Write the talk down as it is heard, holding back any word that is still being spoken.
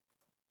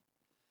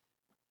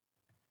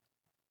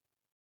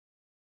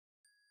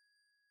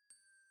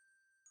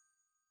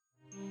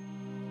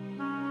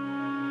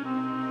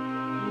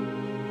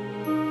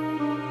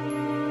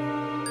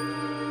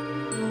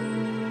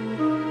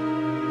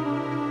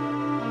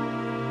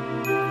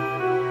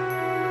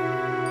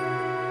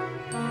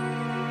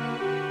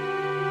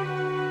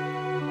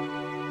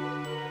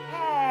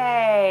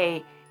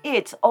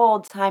It's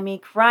Old-Timey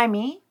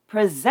Crimey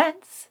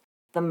presents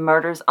The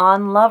Murders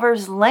on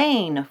Lover's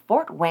Lane,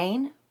 Fort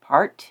Wayne,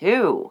 Part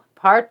 2.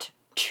 Part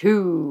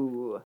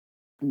 2.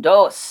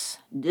 Dos.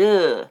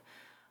 Duh.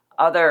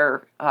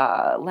 Other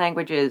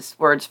languages,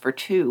 words for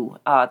two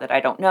that I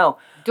don't know.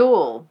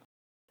 Duel.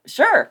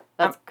 Sure.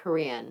 That's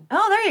Korean.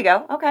 Oh, there you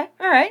go. Okay.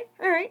 All right.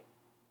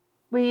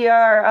 We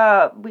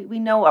are, we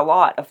know a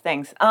lot of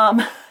things.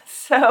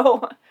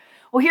 Well,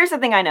 here's the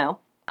thing I know.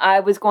 I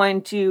was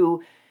going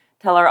to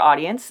tell our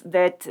audience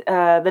that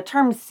the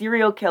term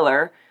serial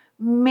killer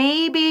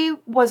maybe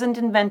wasn't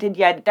invented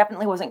yet. It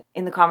definitely wasn't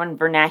in the common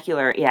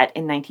vernacular yet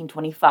in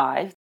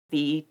 1925,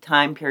 the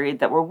time period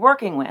that we're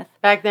working with.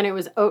 Back then it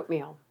was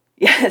oatmeal.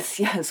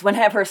 Yes.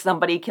 Whenever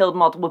somebody killed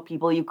multiple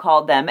people, you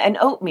called them an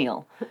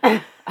oatmeal.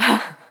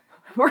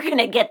 We're going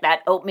to get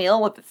that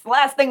oatmeal. It's the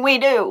last thing we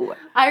do.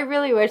 I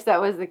really wish that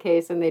was the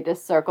case and they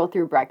just circle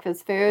through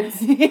breakfast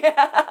foods.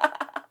 Yeah,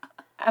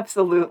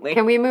 absolutely.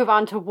 Can we move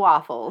on to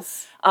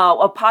waffles?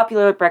 A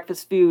popular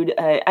breakfast food,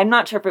 I'm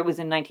not sure if it was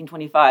in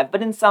 1925,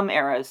 but in some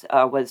eras,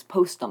 was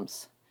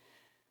postums.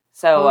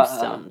 So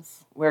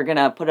we're going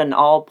to put an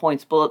all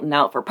points bulletin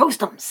out for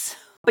postums.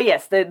 But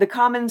yes, the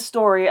common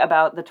story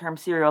about the term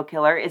serial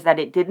killer is that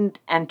it didn't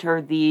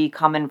enter the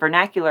common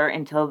vernacular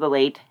until the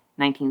late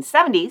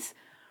 1970s.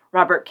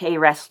 Robert K.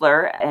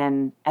 Ressler,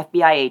 an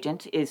FBI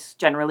agent, is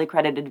generally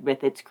credited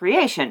with its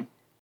creation.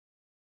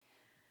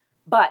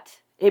 But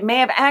it may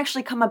have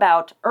actually come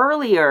about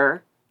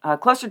earlier,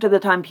 closer to the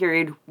time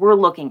period we're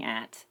looking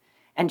at,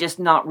 and just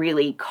not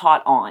really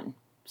caught on,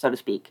 so to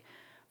speak.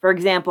 For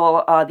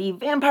example, the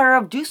vampire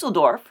of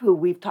Dusseldorf, who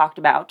we've talked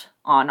about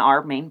on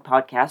our main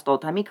podcast,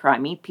 Old-Timey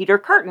Crimey, Peter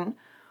Curtin,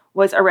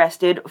 was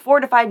arrested 4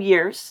 to 5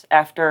 years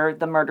after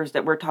the murders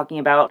that we're talking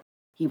about.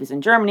 He was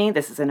in Germany.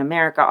 This is in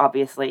America,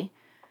 obviously.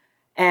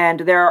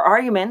 And there are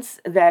arguments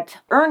that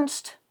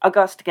Ernst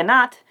August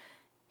Gannat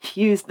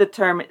used the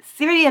term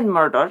Syrian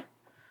murder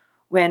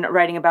when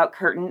writing about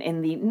Curtin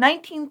in the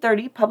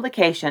 1930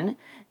 publication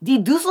Die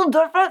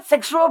Dusseldorfer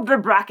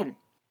Sexualverbrechen.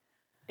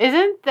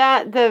 Isn't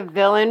that the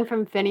villain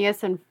from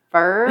Phineas and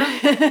Ferb?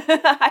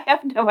 I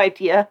have no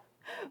idea.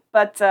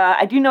 But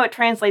I do know it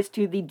translates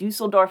to the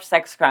Dusseldorf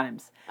sex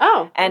crimes.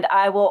 Oh. And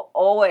I will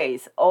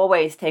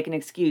always take an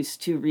excuse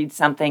to read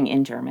something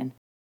in German.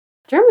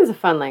 German's a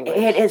fun language.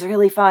 It is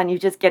really fun. You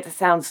just get to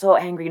sound so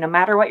angry no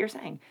matter what you're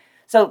saying.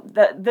 So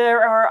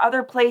there are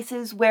other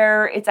places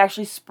where it's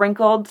actually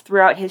sprinkled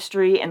throughout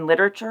history and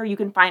literature. You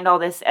can find all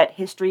this at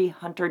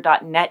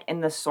historyhunter.net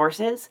in the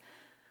sources.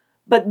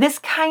 But this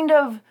kind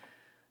of,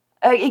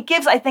 it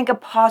gives, I think, a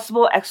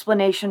possible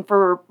explanation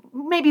for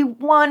maybe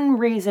one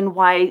reason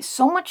why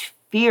so much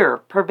fear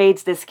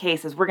pervades this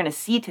case, as we're going to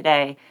see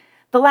today.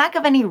 The lack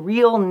of any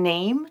real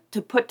name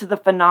to put to the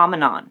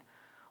phenomenon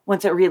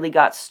once it really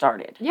got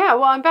started. Yeah,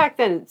 well, and back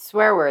then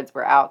swear words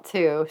were out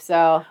too,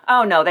 so...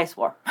 Oh, no, they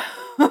swore.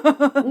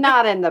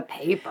 Not in the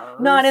papers.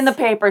 Not in the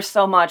papers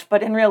so much,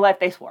 but in real life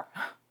they swore.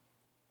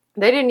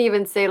 They didn't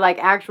even say,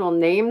 actual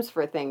names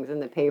for things in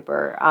the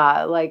paper.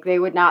 They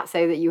would not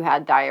say that you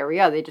had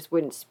diarrhea. They just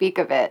wouldn't speak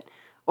of it.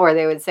 Or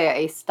they would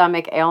say a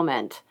stomach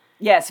ailment.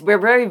 Yes, we're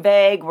very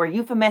vague. We're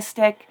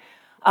euphemistic.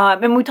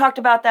 And we talked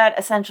about that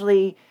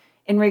essentially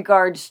in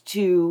regards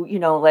to,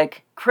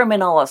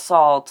 criminal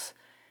assault,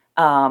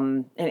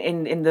 in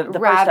the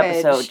first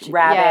episode,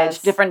 ravage,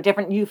 yes.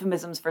 different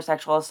euphemisms for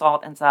sexual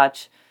assault and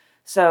such.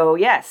 So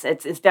yes,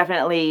 it's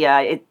definitely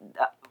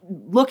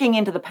looking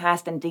into the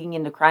past and digging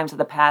into crimes of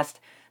the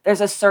past.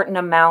 There's a certain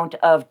amount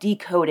of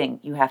decoding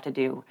you have to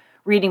do,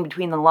 reading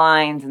between the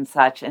lines and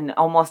such, and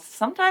almost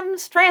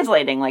sometimes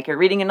translating, like you're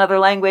reading another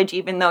language,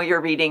 even though you're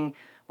reading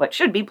what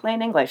should be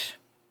plain English.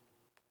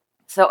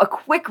 So a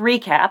quick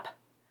recap.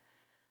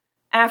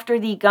 After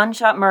the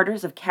gunshot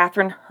murders of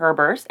Catherine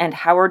Herbers and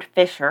Howard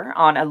Fisher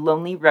on a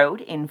lonely road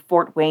in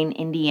Fort Wayne,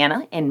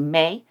 Indiana in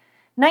May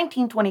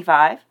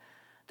 1925,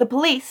 the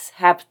police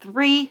have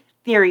 3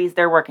 theories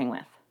they're working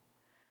with.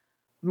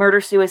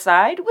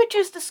 Murder-suicide, which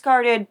is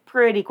discarded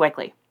pretty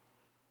quickly.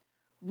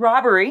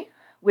 Robbery,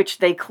 which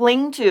they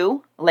cling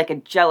to like a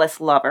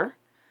jealous lover.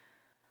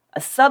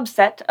 A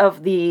subset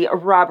of the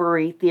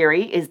robbery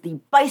theory is the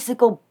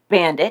bicycle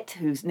bandit,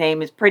 whose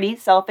name is pretty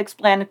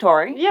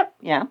self-explanatory. Yep.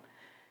 Yeah.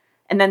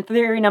 And then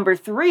theory number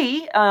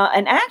 3,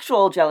 an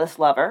actual jealous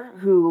lover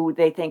who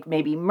they think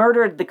maybe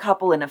murdered the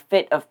couple in a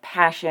fit of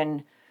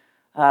passion.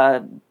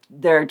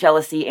 Their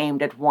jealousy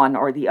aimed at one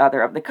or the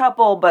other of the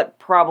couple, but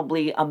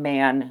probably a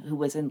man who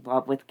was in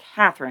love with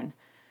Catherine.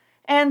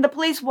 And the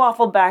police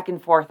waffle back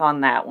and forth on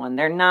that one.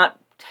 They're not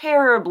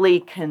terribly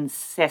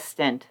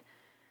consistent.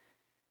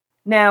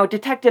 Now,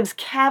 Detectives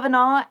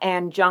Kavanaugh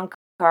and Junk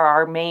are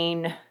our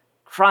main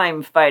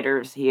crime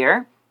fighters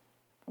here,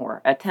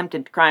 or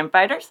attempted crime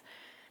fighters.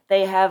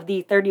 They have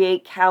the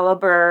 .38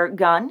 caliber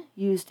gun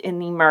used in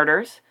the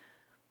murders,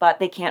 but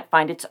they can't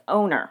find its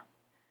owner.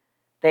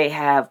 They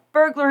have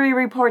burglary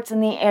reports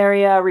in the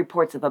area,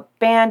 reports of a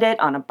bandit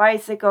on a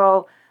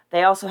bicycle.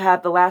 They also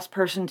have the last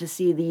person to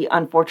see the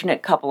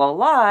unfortunate couple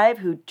alive,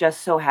 who just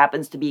so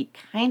happens to be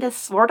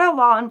sorta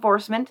law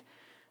enforcement.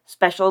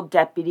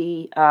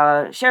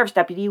 Sheriff's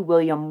Deputy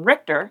William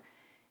Richter,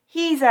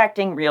 he's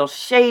acting real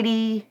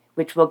shady,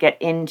 which we'll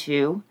get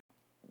into.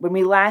 When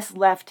we last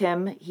left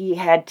him, he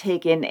had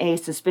taken a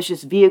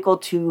suspicious vehicle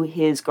to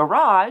his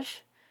garage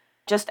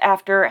just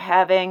after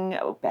having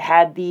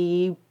had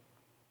the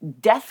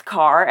death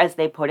car, as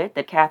they put it,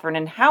 that Catherine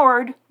and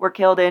Howard were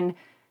killed in,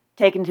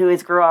 taken to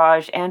his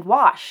garage and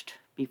washed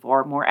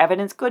before more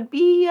evidence could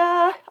be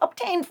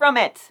obtained from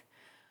it.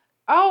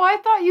 Oh, I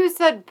thought you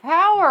said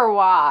power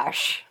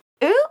wash.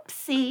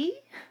 Oopsie.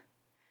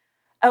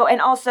 Oh, and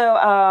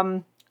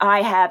also,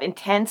 I have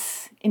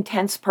intense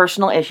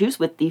personal issues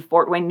with the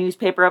Fort Wayne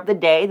newspaper of the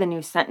day, the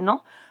News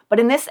Sentinel. But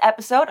in this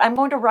episode, I'm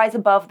going to rise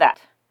above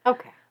that.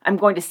 Okay. I'm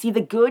going to see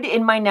the good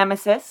in my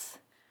nemesis.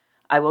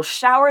 I will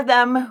shower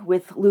them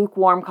with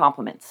lukewarm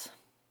compliments.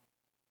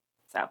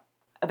 So,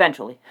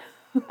 eventually.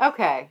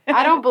 Okay.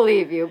 I don't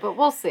believe you, but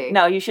we'll see.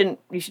 No, you shouldn't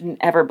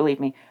ever believe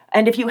me.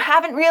 And if you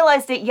haven't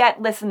realized it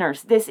yet,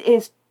 listeners, this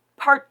is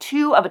part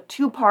 2 of a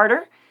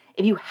 2-parter.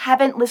 If you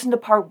haven't listened to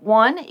part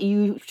 1,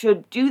 you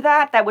should do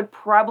that. That would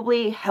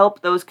probably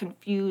help those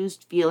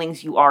confused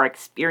feelings you are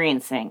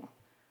experiencing.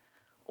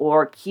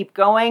 Or keep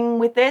going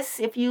with this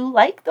if you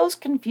like those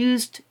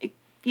confused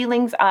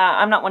feelings.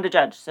 I'm not one to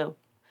judge, so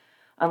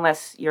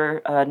unless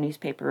you're a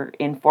newspaper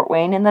in Fort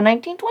Wayne in the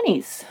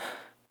 1920s.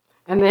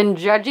 And then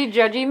Judgy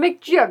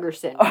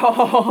McJuggerson.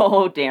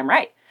 Oh, damn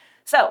right.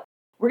 So,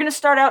 we're going to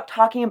start out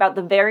talking about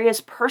the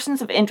various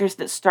persons of interest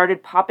that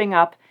started popping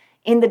up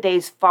in the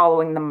days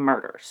following the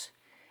murders.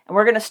 And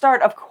we're going to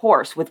start, of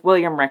course, with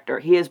William Richter.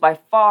 He is by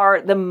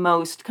far the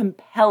most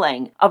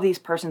compelling of these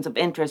persons of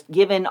interest,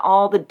 given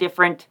all the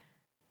different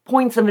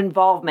points of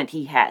involvement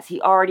he has.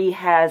 He already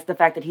has the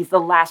fact that he's the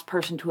last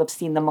person to have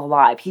seen them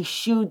alive. He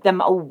shooed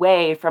them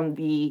away from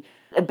the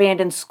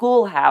abandoned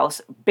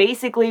schoolhouse,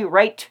 basically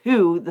right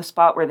to the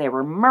spot where they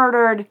were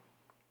murdered,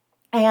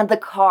 and the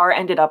car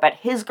ended up at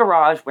his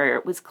garage where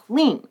it was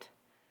cleaned.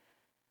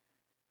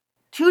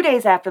 2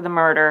 days after the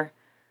murder,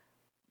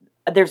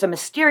 there's a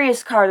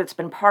mysterious car that's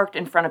been parked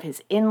in front of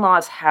his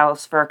in-laws'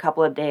 house for a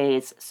couple of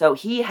days, so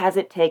he has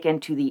it taken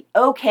to the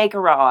OK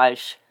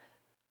Garage.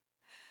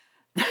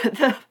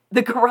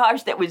 The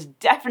garage that was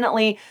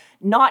definitely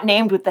not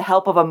named with the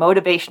help of a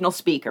motivational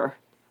speaker.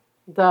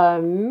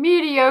 The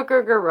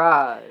mediocre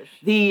garage.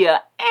 The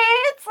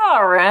it's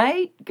all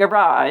right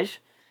garage,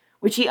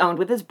 which he owned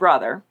with his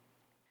brother.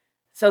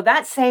 So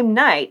that same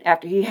night,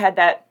 after he had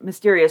that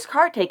mysterious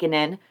car taken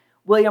in,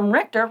 William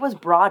Richter was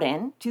brought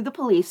in to the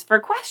police for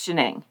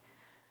questioning.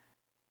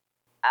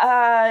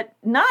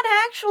 Not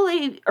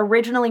actually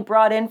originally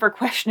brought in for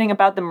questioning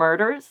about the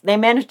murders. They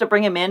managed to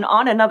bring him in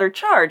on another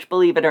charge,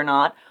 believe it or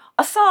not,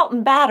 assault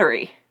and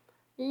battery.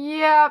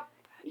 Yep.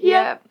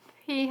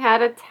 He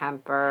had a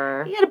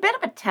temper. He had a bit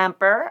of a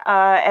temper.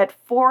 At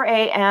 4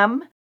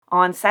 a.m.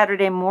 on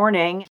Saturday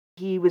morning,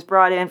 he was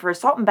brought in for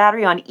assault and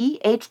battery on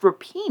E.H.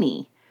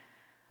 Rapini.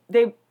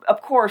 They,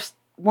 of course,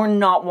 were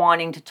not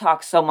wanting to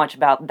talk so much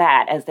about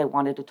that as they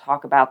wanted to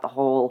talk about the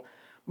whole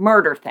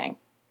murder thing.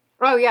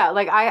 Oh, yeah.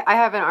 Like, I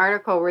have an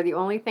article where the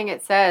only thing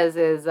it says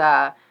is,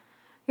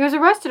 he was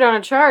arrested on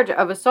a charge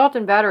of assault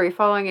and battery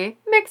following a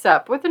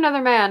mix-up with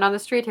another man on the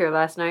street here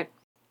last night.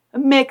 A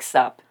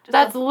mix-up.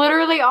 That's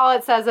literally all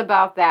it says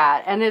about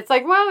that. And it's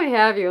like, well, we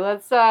have you.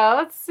 Let's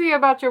see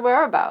about your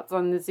whereabouts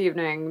on this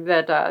evening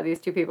that these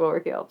 2 people were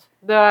killed.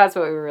 That's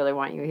what we really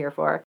want you here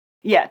for.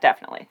 Yeah,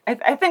 definitely.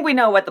 I think we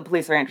know what the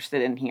police are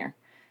interested in here.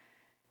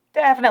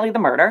 Definitely the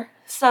murder.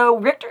 So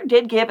Richter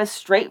did give a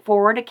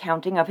straightforward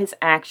accounting of his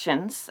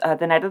actions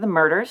the night of the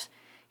murders.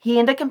 He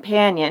and a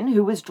companion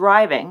who was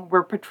driving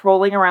were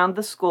patrolling around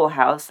the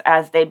schoolhouse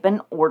as they'd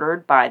been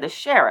ordered by the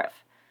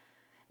sheriff.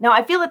 Now,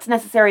 I feel it's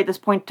necessary at this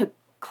point to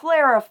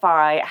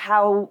clarify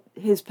how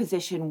his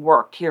position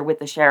worked here with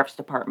the sheriff's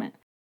department.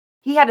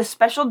 He had a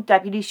special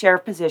deputy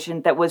sheriff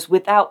position that was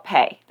without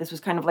pay. This was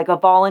kind of like a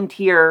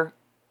volunteer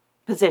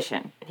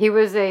position. He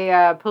was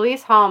a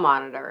police hall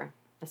monitor,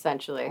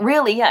 essentially.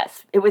 Really,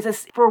 yes. It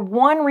was for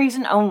one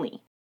reason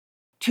only,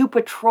 to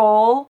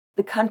patrol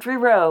the country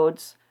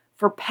roads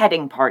for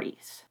petting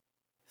parties.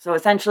 So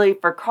essentially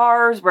for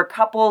cars where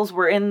couples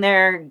were in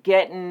there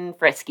getting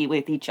frisky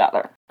with each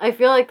other. I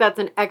feel like that's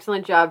an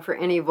excellent job for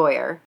any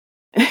voyeur.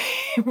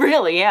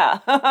 Really, yeah.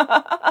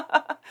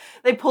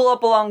 They pull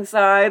up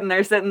alongside and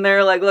they're sitting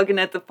there like looking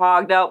at the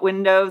fogged out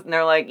windows and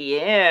they're like,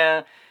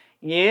 yeah.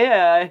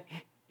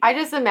 I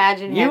just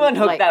imagine him, you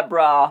unhook that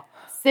bra.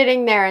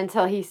 Sitting there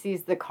until he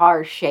sees the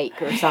car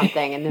shake or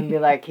something and then be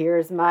like,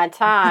 here's my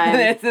time.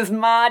 This is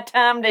my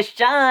time to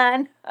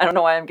shine. I don't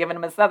know why I'm giving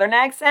him a southern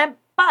accent,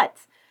 but...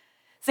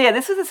 So yeah,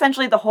 this was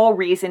essentially the whole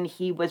reason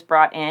he was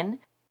brought in.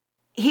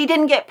 He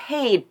didn't get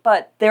paid,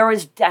 but there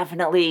was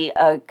definitely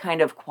a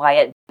kind of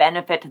quiet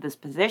benefit to this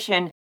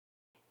position.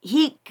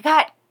 He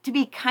got to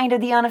be kind of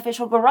the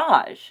unofficial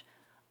garage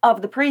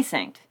of the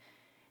precinct.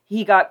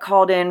 He got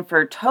called in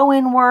for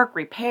tow-in work,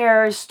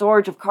 repairs,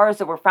 storage of cars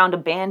that were found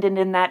abandoned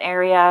in that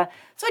area.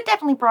 So it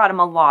definitely brought him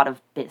a lot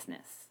of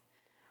business.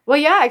 Well,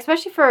 yeah,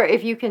 especially for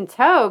if you can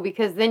tow,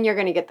 because then you're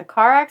going to get the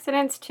car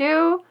accidents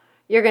too.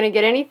 you're going to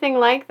get anything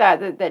like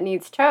that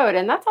needs towed,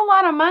 and that's a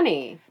lot of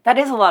money. That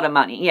is a lot of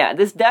money, yeah.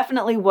 This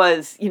definitely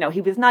was,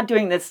 he was not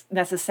doing this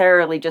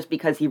necessarily just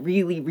because he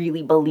really,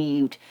 really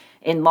believed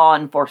in law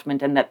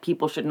enforcement and that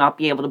people should not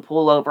be able to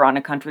pull over on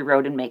a country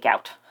road and make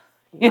out.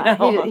 He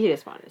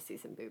just wanted to see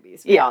some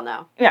boobies. We all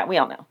know. Yeah, we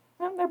all know.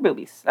 Well, they're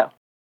boobies, so.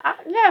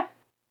 Yeah.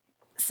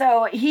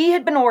 So he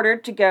had been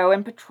ordered to go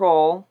and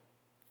patrol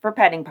for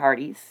petting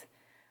parties.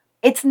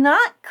 It's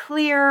not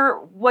clear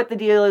what the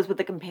deal is with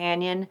the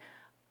companion.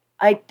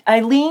 I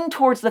lean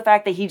towards the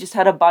fact that he just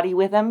had a buddy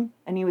with him,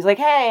 and he was like,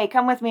 hey,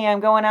 come with me, I'm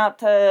going out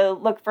to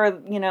look for,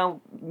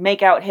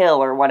 Makeout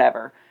Hill or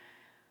whatever.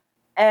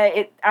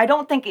 I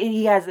don't think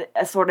he has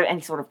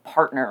any sort of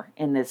partner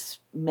in this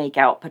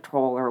Makeout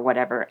patrol or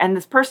whatever, and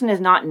this person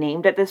is not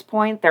named at this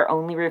point. They're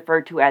only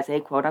referred to as a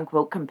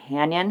quote-unquote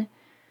companion.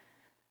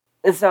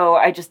 So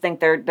I just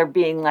think they're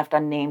being left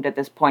unnamed at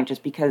this point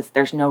just because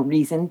there's no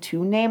reason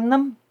to name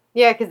them.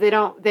 Yeah, because they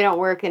don't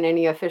work in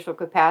any official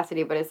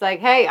capacity, but it's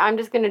like, hey, I'm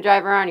just going to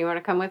drive around. You want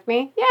to come with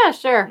me? Yeah,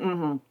 sure.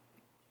 Mm-hmm.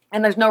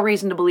 And there's no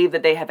reason to believe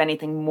that they have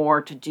anything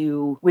more to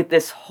do with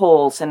this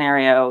whole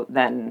scenario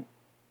than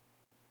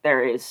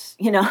there is,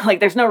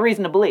 there's no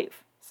reason to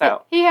believe.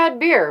 So he had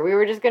beer. We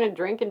were just going to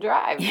drink and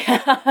drive.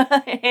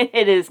 Yeah,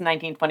 it is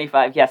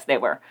 1925. Yes, they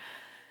were.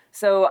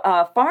 So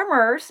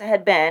farmers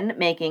had been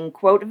making,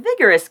 quote,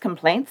 vigorous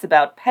complaints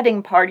about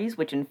petting parties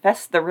which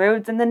infest the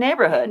roads in the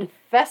neighborhood.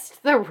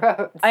 Infest the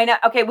roads. I know.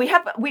 Okay, we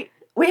have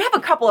a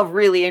couple of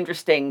really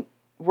interesting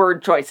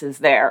word choices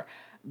there.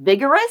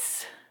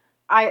 Vigorous?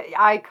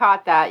 I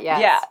caught that, yes.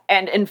 Yeah,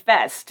 and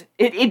infest.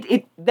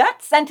 It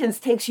that sentence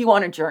takes you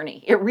on a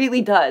journey. It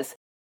really does.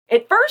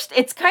 At first,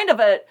 it's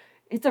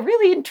it's a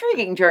really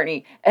intriguing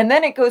journey, and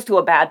then it goes to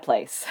a bad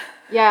place.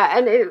 Yeah,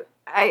 and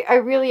I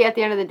really, at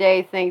the end of the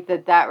day, think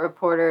that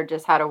reporter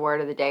just had a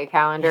word of the day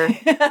calendar.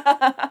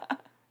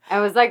 I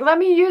was like, let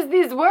me use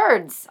these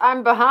words.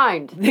 I'm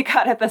behind. They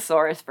got a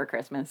thesaurus for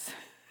Christmas.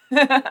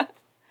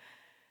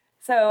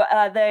 So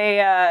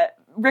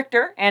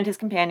Richter and his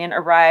companion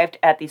arrived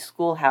at the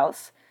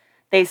schoolhouse.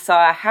 They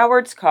saw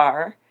Howard's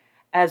car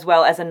as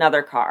well as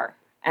another car,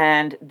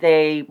 and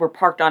they were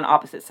parked on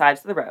opposite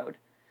sides of the road.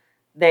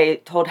 They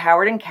told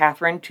Howard and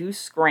Catherine to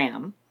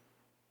scram.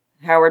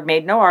 Howard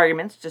made no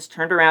arguments, just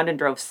turned around and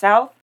drove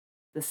south.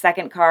 The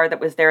second car that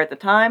was there at the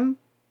time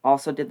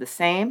also did the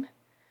same.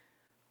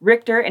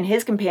 Richter and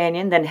his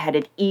companion then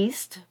headed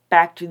east,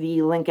 back to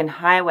the Lincoln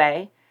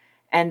Highway,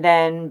 and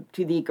then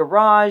to the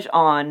garage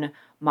on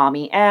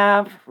Mommy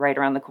Ave, right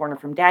around the corner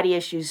from Daddy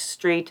Issues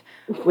Street,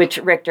 which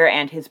Richter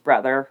and his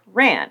brother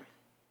ran.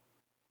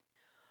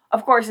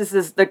 Of course, this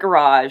is the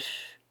garage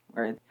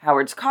where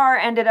Howard's car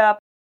ended up.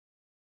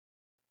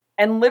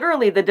 And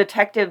literally, the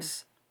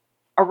detectives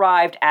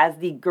arrived as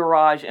the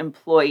garage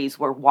employees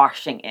were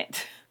washing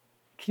it.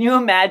 Can you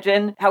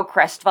imagine how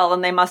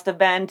crestfallen they must have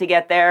been to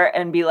get there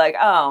and be like,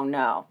 oh,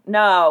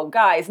 no,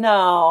 guys,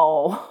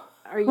 no.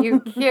 Are you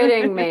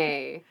kidding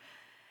me?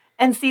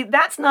 And see,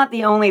 that's not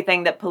the only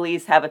thing that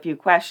police have a few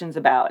questions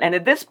about. And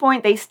at this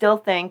point, they still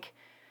think,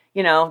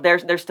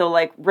 they're still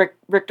like,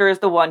 Richter is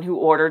the one who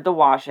ordered the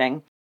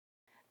washing.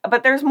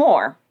 But there's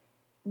more.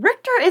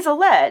 Richter is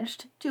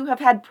alleged to have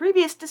had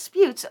previous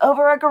disputes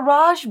over a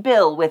garage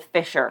bill with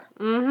Fisher.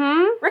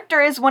 Mm-hmm.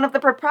 Richter is one of the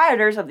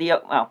proprietors of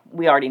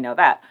we already know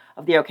that,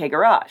 of the OK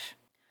Garage.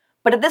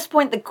 But at this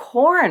point, the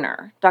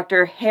coroner,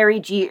 Dr. Harry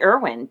G.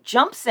 Irwin,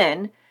 jumps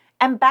in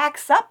and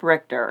backs up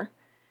Richter,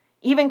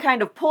 even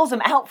kind of pulls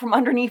him out from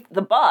underneath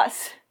the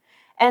bus,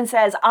 and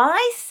says,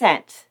 I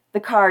sent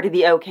the car to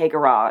the OK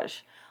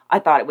Garage. I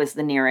thought it was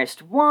the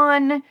nearest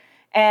one,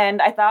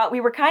 and I thought we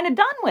were kind of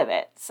done with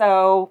it.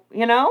 So,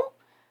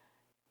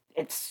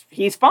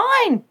 he's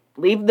fine.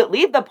 Leave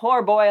the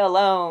poor boy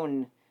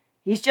alone.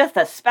 He's just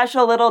a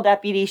special little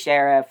deputy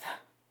sheriff.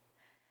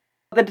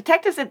 The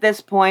detectives at this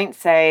point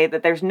say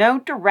that there's no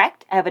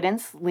direct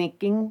evidence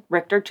linking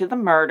Richter to the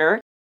murder.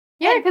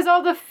 Yeah, because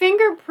all the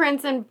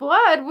fingerprints and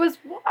blood was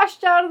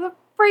washed out of the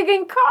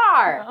friggin'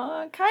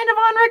 car. Kind of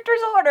on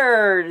Richter's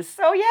orders.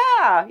 So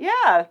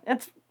yeah.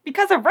 It's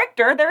because of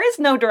Richter, there is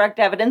no direct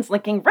evidence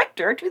linking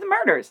Richter to the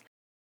murders.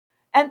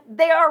 And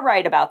they are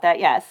right about that,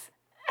 yes.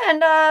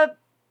 And,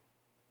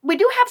 we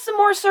do have some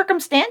more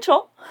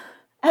circumstantial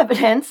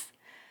evidence.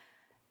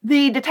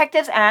 The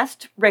detectives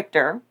asked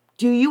Richter,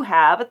 do you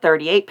have a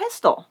 .38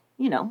 pistol?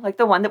 Like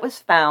the one that was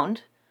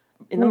found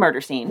in the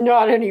murder scene.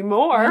 Not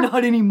anymore.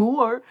 Not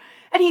anymore.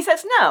 And he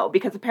says no,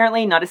 because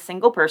apparently not a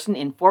single person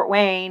in Fort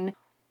Wayne,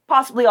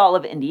 possibly all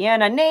of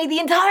Indiana, nay, the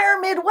entire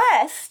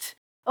Midwest,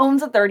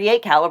 owns a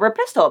 .38 caliber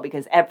pistol,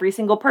 because every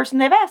single person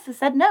they've asked has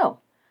said no.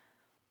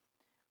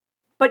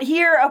 But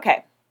here,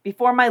 okay,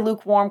 before my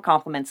lukewarm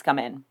compliments come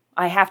in,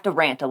 I have to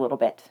rant a little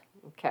bit.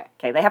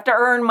 Okay, they have to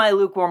earn my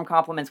lukewarm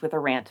compliments with a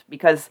rant,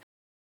 because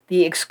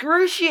the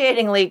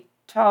excruciatingly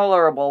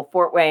tolerable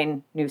Fort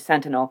Wayne News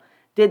Sentinel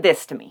did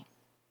this to me.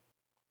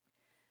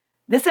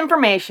 This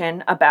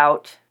information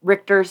about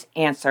Richter's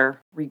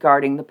answer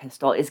regarding the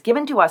pistol is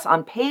given to us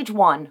on page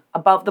 1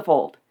 above the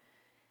fold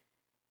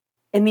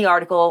in the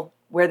article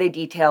where they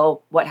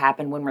detail what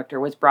happened when Richter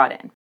was brought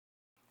in.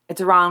 It's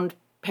around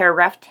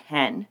paragraph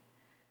 10.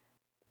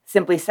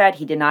 Simply said,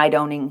 he denied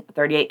owning a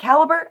 .38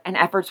 caliber, and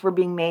efforts were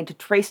being made to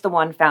trace the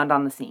one found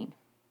on the scene.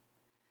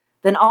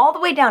 Then all the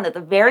way down at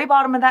the very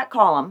bottom of that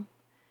column,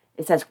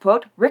 it says,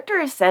 quote, Richter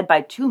is said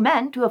by 2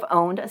 men to have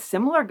owned a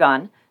similar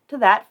gun to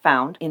that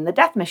found in the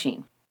death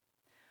machine.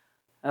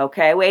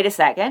 Okay, wait a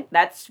second.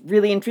 That's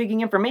really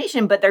intriguing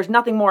information, but there's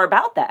nothing more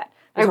about that.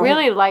 I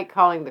really like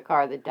calling the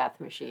car the death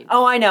machine.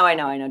 Oh, I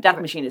know. Death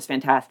Machine is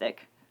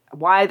fantastic.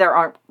 Why there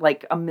aren't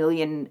like a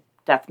million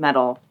death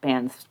metal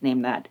bands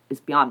named that is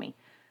beyond me.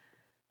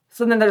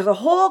 So then there's a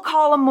whole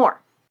column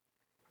more.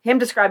 Him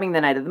describing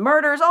the night of the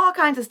murders, all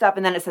kinds of stuff,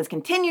 and then it says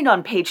continued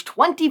on page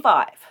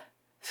 25.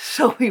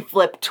 So we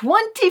flip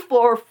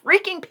 24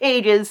 freaking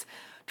pages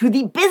to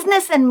the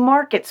business and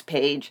markets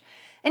page,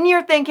 and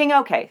you're thinking,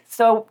 okay,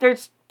 so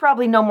there's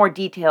probably no more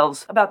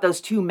details about those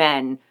 2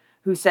 men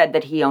who said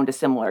that he owned a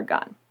similar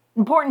gun.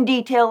 Important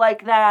detail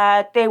like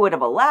that, they would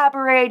have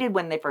elaborated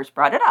when they first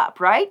brought it up,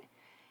 right?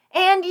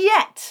 And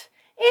yet,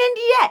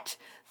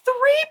 3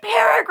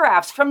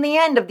 paragraphs from the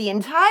end of the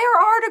entire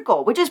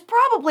article, which is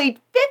probably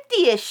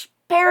 50-ish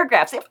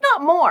paragraphs, if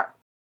not more.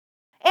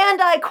 And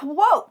I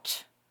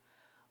quote,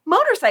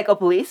 Motorcycle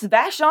police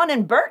Vashon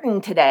and Burton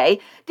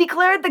today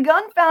declared the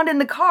gun found in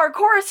the car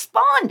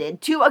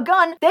corresponded to a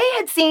gun they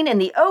had seen in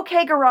the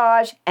OK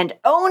garage and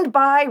owned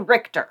by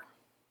Richter.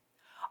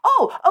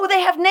 Oh,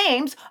 they have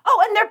names.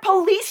 Oh, and they're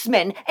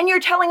policemen. And you're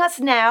telling us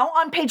now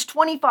on page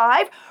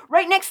 25,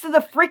 right next to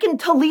the freaking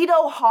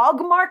Toledo hog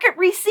market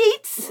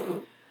receipts?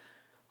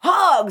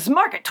 Hogs,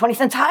 market, 20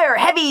 cents higher.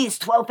 Heavies,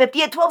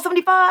 $12.50 at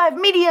 $12.75.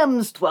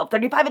 Mediums,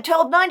 $12.35 at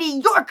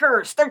 $12.90.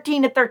 Yorkers,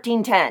 $13 at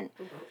 $13.10.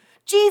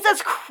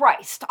 Jesus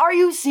Christ, are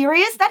you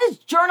serious? That is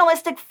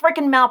journalistic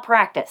freaking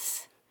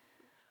malpractice.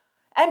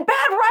 And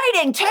bad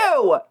writing,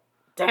 too.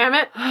 Damn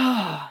it.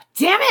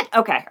 Damn it.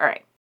 Okay, all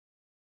right.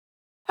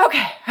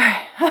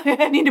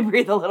 I need to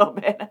breathe a little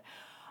bit.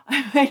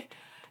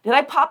 Did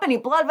I pop any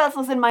blood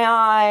vessels in my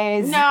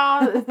eyes?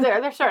 No,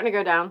 they're starting to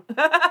go down.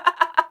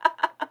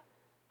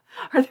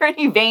 Are there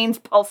any veins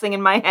pulsing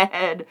in my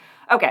head?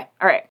 Okay,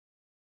 all right.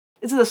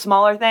 This is a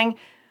smaller thing,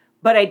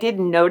 but I did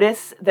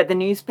notice that the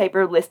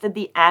newspaper listed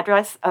the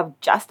address of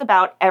just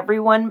about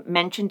everyone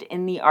mentioned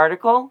in the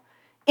article,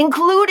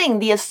 including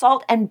the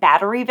assault and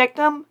battery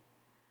victim,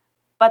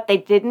 but they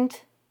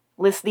didn't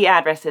list the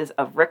addresses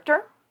of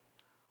Richter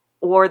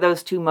or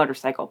those 2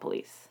 motorcycle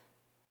police.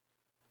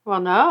 Well,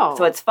 no.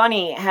 So it's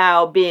funny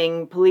how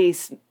being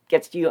police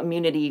gets you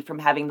immunity from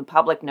having the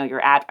public know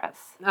your address.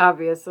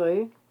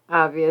 Obviously,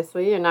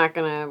 you're not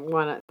going to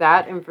want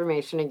that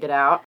information to get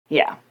out.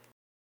 Yeah.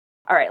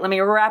 All right, let me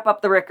wrap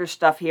up the Richter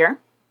stuff here.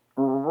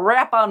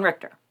 Wrap on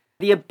Richter.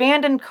 The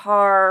abandoned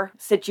car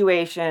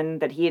situation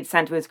that he had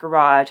sent to his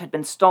garage had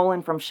been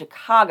stolen from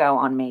Chicago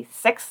on May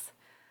 6th.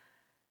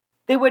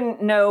 They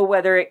wouldn't know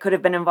whether it could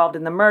have been involved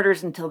in the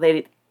murders until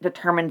they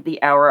determined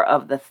the hour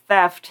of the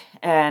theft,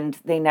 and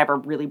they never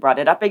really brought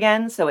it up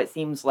again, so it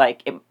seems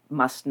like it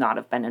must not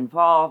have been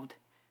involved.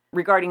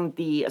 Regarding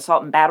the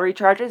assault and battery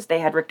charges, they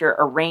had Richter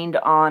arraigned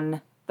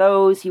on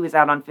those. He was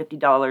out on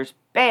 $50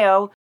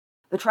 bail.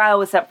 The trial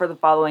was set for the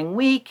following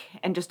week,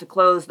 and just to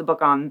close the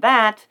book on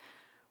that,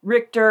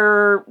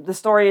 the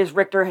story is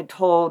Richter had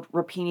told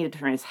Rapini to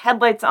turn his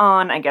headlights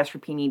on. I guess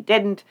Rapini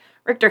didn't.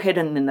 Richter hit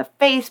him in the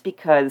face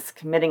because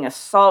committing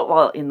assault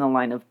while in the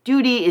line of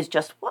duty is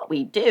just what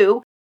we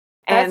do.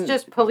 That's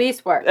just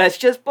police work. That's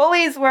just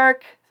police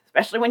work,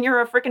 especially when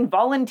you're a freaking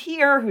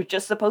volunteer who's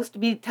just supposed to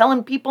be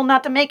telling people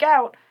not to make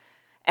out.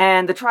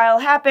 And the trial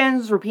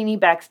happens, Rapini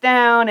backs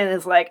down and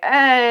is like,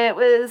 it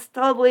was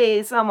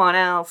totally someone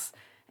else.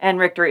 And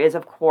Richter is,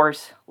 of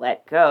course,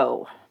 let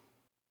go.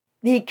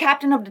 The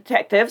captain of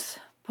detectives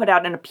put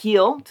out an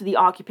appeal to the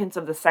occupants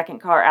of the second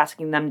car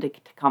asking them to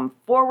come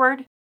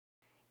forward.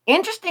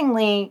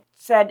 Interestingly,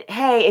 said,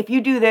 hey, if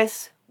you do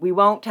this, we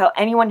won't tell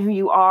anyone who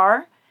you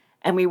are,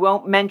 and we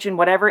won't mention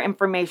whatever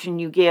information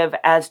you give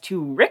as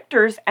to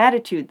Richter's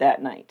attitude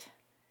that night.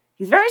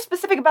 He's very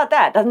specific about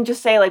that. Doesn't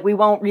just say, we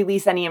won't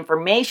release any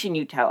information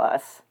you tell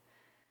us.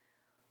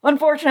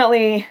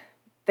 Unfortunately,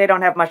 they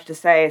don't have much to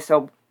say,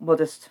 so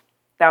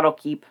that'll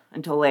keep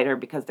until later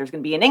because there's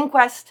going to be an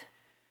inquest,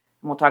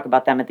 and we'll talk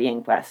about them at the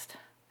inquest.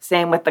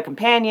 Same with the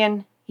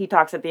companion. He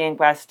talks at the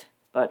inquest,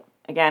 but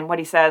again, what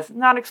he says,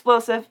 not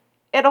explosive.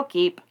 It'll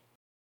keep.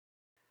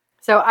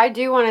 So I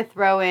do want to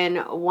throw in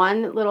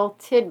one little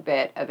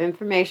tidbit of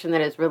information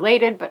that is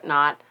related but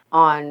not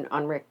on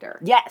Richter.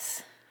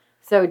 Yes.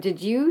 So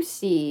did you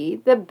see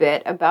the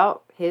bit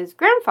about his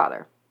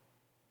grandfather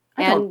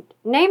and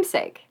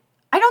namesake?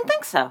 I don't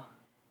think so.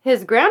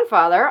 His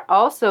grandfather,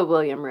 also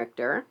William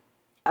Richter,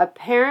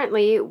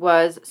 apparently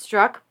was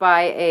struck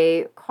by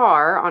a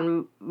car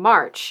on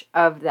March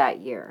of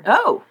that year.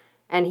 Oh.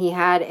 And he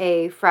had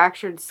a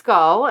fractured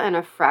skull and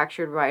a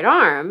fractured right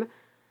arm.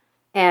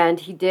 And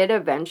he did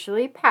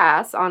eventually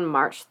pass on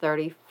March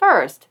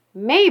 31st.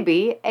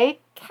 Maybe a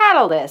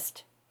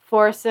catalyst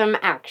for some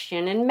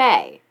action in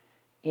May.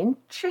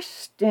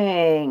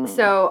 Interesting.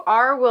 So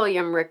our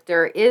William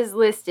Richter is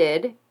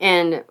listed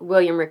in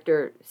William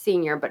Richter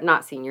Sr., but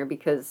not Senior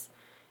because...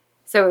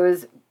 So it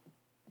was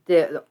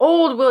the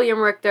old William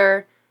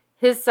Richter,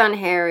 his son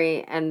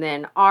Harry, and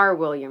then our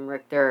William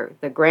Richter,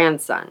 the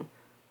grandson.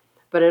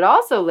 But it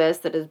also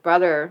lists that his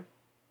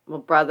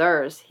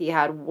brothers, he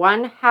had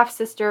one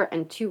half-sister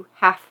and 2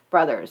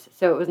 half-brothers.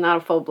 So it was not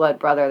a full-blood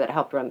brother that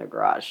helped run the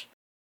garage.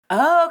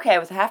 Oh, okay. It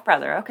was a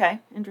half-brother. Okay.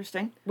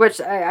 Interesting.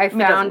 Which I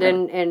found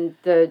in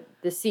the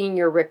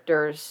Senior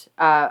Richter's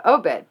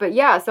obit. But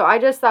yeah, so I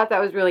just thought that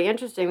was really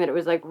interesting that it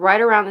was like right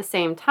around the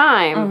same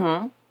time.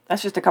 Mm-hmm.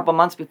 That's just a couple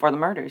months before the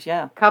murders,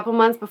 yeah. Couple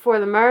months before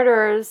the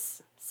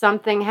murders,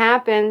 something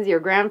happens.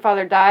 Your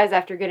grandfather dies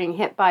after getting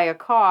hit by a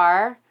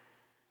car.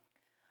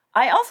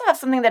 I also have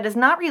something that is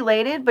not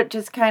related, but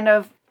just kind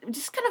of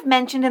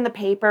mentioned in the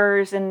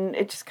papers, and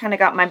it just kind of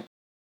got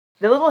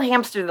the little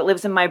hamster that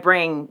lives in my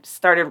brain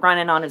started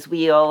running on his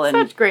wheel. And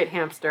such great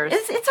hamsters.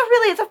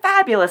 It's a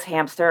fabulous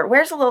hamster.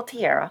 Where's a little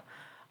tiara?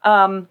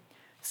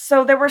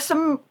 So there were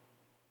some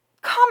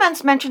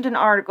comments mentioned in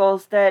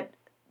articles that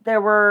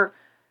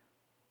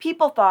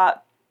people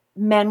thought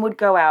men would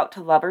go out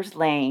to Lover's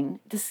Lane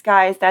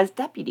disguised as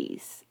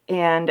deputies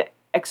and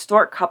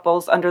extort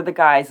couples under the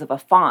guise of a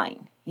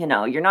fine. You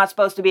know, you're not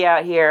supposed to be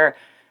out here.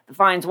 The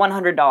fine's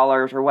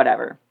 $100 or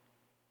whatever.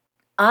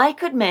 I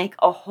could make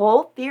a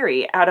whole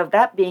theory out of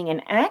that being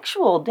an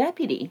actual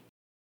deputy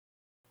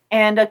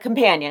and a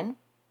companion,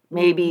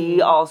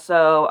 maybe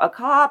also a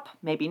cop,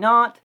 maybe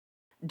not,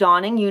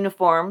 donning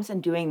uniforms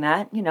and doing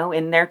that,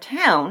 in their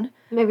town.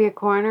 Maybe a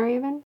coroner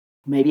even?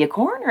 Maybe a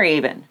coroner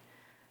even.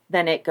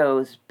 Then it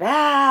goes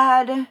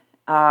bad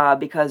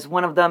because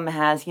one of them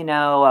has,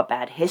 a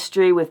bad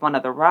history with one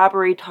of the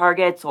robbery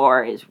targets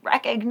or is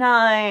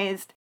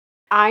recognized.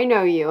 I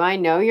know you. I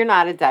know you're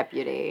not a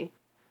deputy.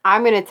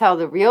 I'm going to tell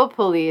the real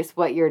police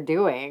what you're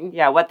doing.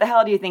 Yeah, what the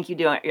hell do you think you're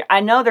doing? I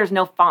know there's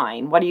no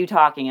fine. What are you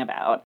talking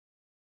about?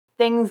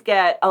 Things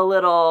get a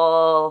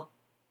little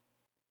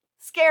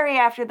scary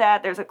after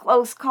that. There's a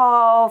close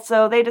call,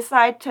 so they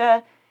decide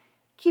to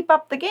keep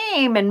up the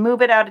game and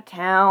move it out of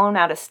town,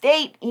 out of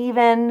state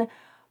even.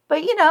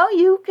 But,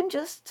 you can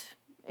just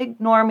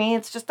ignore me.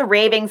 It's just the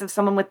ravings of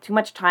someone with too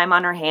much time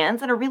on her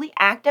hands and a really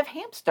active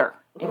hamster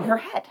in her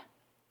head.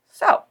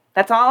 So,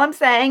 that's all I'm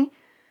saying.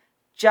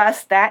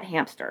 Just that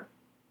hamster.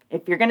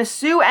 If you're going to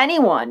sue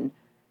anyone,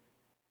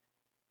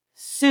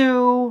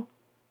 sue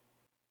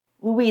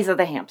Louisa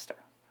the hamster.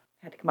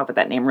 I had to come up with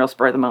that name real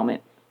spur of the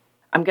moment.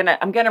 I'm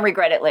gonna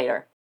regret it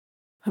later.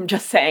 I'm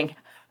just saying,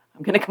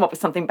 I'm gonna come up with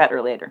something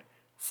better later.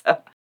 So,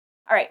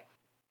 all right.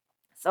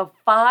 So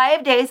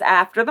 5 days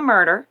after the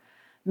murder,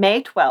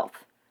 May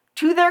 12th,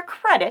 to their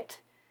credit,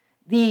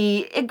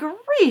 the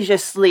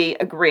egregiously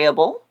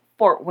agreeable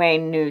Fort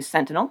Wayne News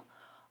Sentinel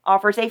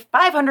offers a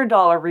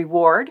 $500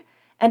 reward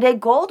and a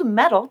gold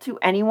medal to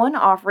anyone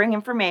offering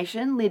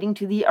information leading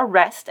to the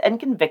arrest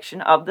and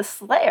conviction of the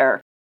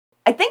slayer.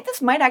 I think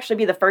this might actually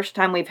be the first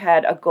time we've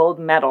had a gold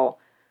medal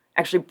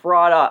actually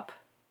brought up.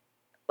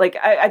 Like,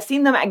 I've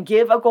seen them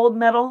give a gold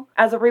medal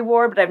as a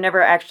reward, but I've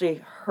never actually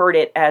heard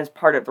it as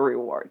part of the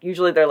reward.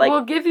 Usually they're like...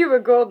 We'll give you a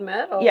gold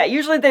medal. Yeah,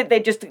 usually they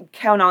just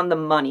count on the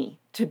money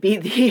to be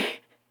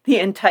the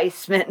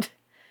enticement.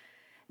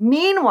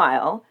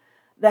 Meanwhile,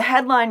 the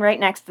headline right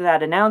next to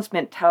that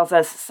announcement tells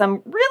us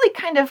some really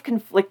kind of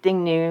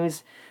conflicting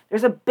news.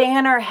 There's a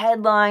banner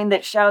headline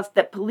that shouts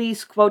that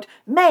police, quote,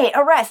 may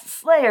arrest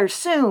Slayer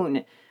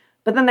soon.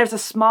 But then there's a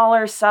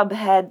smaller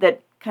subhead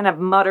that kind of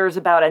mutters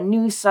about a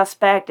new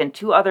suspect and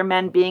 2 other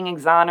men being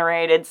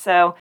exonerated.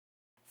 So,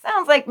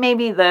 sounds like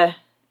maybe an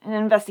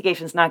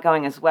investigation's not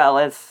going as well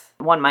as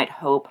one might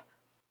hope.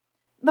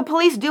 The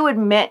police do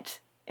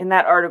admit in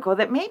that article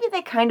that maybe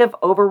they kind of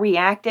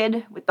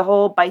overreacted with the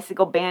whole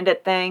bicycle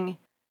bandit thing.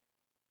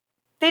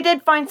 They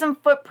did find some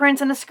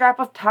footprints and a scrap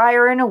of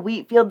tire in a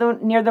wheat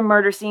field near the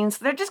murder scene,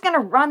 so they're just going to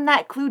run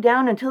that clue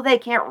down until they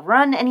can't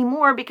run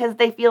anymore because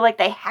they feel like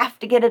they have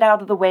to get it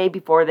out of the way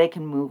before they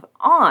can move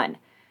on.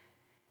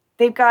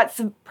 They've got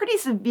some pretty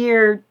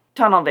severe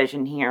tunnel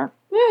vision here.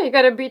 Yeah, you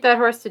got to beat that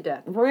horse to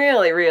death.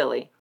 Really,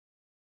 really.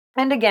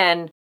 And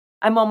again,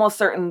 I'm almost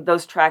certain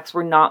those tracks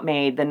were not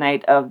made the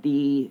night of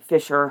the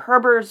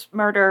Fisher-Herbers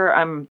murder.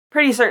 I'm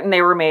pretty certain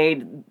they were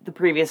made the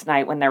previous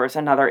night when there was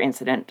another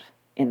incident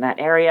in that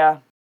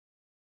area.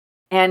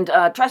 And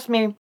trust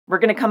me, we're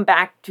going to come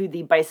back to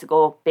the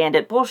bicycle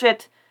bandit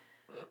bullshit,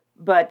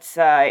 but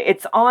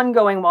it's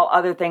ongoing while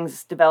other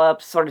things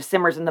develop, sort of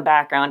simmers in the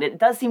background. It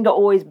does seem to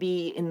always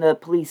be in the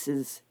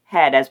police's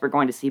head, as we're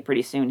going to see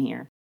pretty soon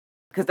here,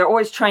 because they're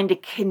always trying to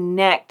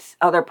connect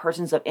other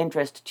persons of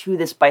interest to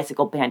this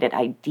bicycle bandit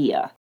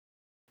idea.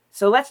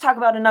 So let's talk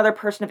about another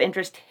person of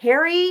interest,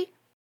 Harry,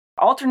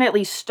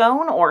 alternately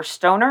Stone or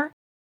Stoner.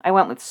 I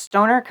went with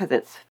Stoner because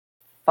it's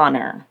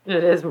funner.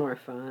 It is more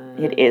fun.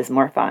 It is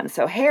more fun.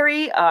 So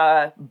Harry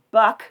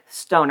Buck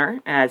Stoner,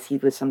 as he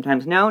was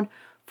sometimes known,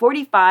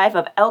 45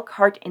 of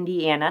Elkhart,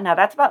 Indiana. Now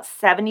that's about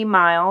 70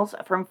 miles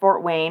from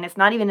Fort Wayne. It's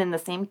not even in the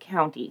same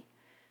county.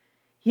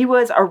 He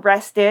was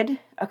arrested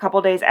a couple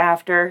days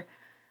after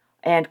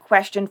and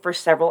questioned for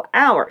several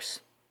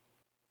hours.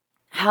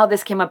 How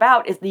this came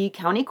about is the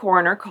county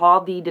coroner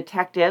called the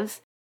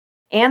detectives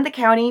and the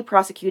county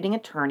prosecuting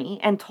attorney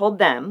and told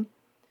them,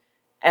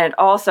 and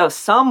also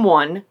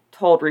someone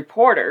told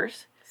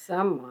reporters,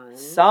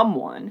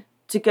 someone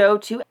to go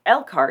to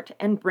Elkhart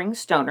and bring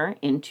Stoner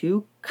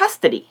into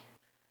custody.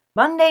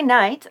 Monday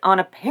night, on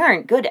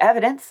apparent good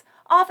evidence,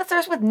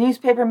 officers with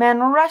newspapermen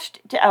rushed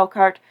to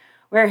Elkhart,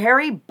 where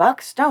Harry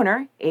Buck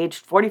Stoner,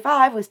 aged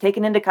 45, was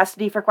taken into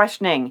custody for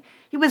questioning.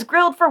 He was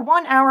grilled for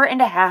 1 hour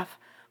and a half,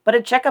 but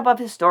a checkup of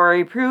his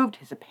story proved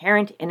his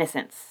apparent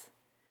innocence.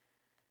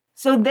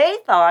 So they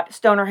thought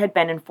Stoner had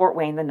been in Fort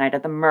Wayne the night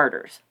of the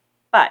murders.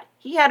 But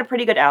he had a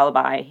pretty good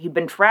alibi. He'd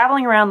been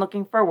traveling around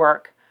looking for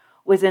work,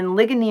 was in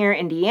Ligonier,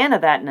 Indiana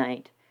that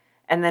night,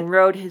 and then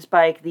rode his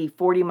bike the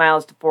 40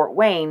 miles to Fort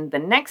Wayne the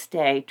next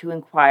day to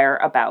inquire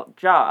about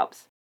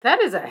jobs.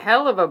 That is a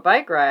hell of a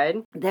bike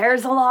ride.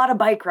 There's a lot of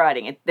bike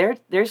riding.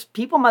 There's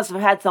people must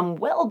have had some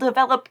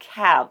well-developed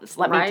calves,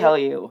 let me tell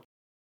you.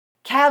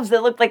 Calves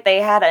that looked like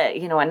they had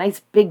a nice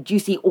big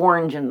juicy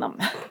orange in them.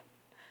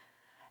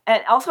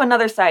 And also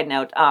another side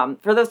note,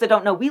 for those that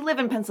don't know, we live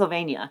in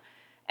Pennsylvania,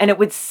 and it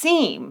would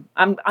seem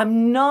I'm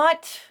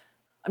not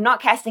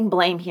casting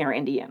blame here,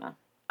 Indiana.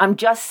 I'm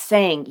just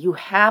saying you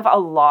have a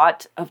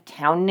lot of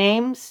town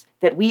names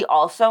that we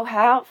also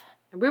have.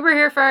 We were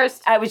here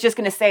first. I was just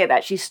going to say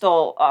that. She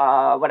stole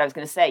what I was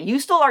going to say. You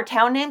stole our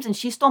town names and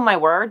she stole my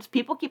words.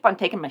 People keep on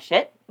taking my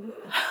shit.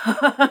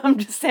 I'm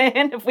just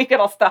saying, if we could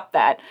all stop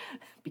that,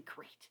 it'd be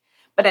great.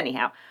 But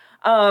anyhow,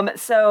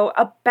 so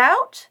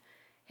about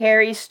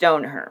Harry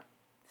Stoner.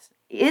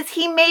 Is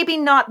he maybe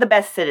not the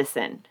best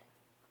citizen?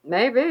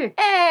 Maybe.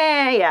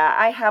 Yeah,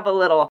 I have a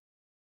little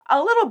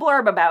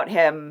blurb about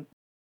him.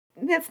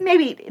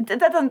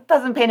 That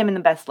doesn't paint him in the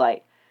best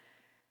light.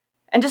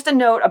 And just a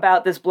note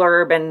about this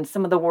blurb and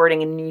some of the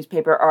wording in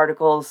newspaper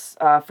articles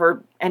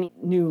for any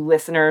new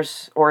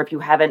listeners, or if you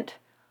haven't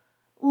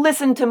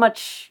listened to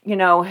much,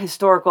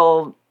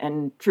 historical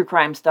and true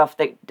crime stuff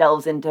that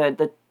delves into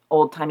the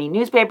old-timey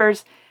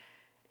newspapers,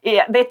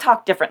 yeah, they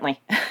talk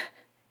differently.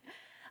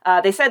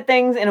 They said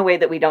things in a way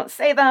that we don't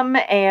say them,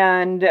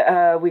 and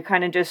we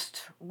kind of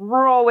just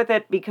roll with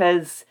it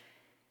because,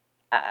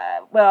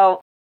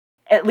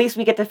 at least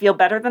we get to feel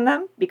better than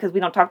them because we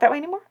don't talk that way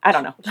anymore. I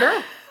don't know.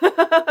 Sure.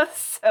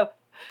 So,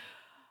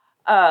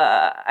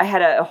 I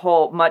had a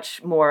whole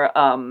much more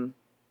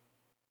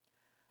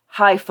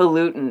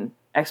highfalutin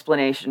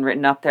explanation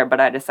written up there, but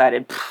I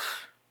decided,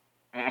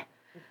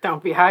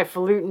 Don't be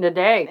highfalutin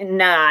today.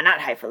 Nah,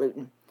 not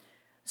highfalutin.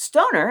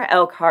 Stoner,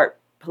 Elkhart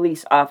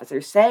police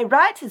officers say,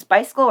 rides his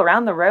bicycle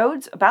around the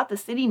roads about the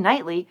city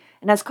nightly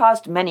and has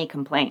caused many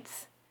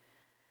complaints.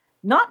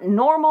 Not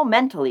normal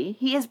mentally,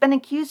 he has been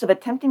accused of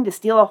attempting to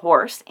steal a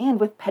horse and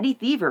with petty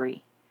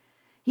thievery.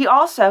 He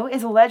also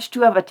is alleged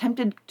to have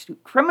attempted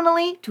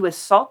criminally to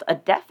assault a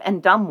deaf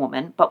and dumb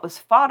woman, but was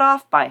fought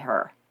off by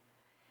her.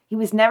 He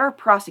was never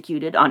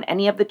prosecuted on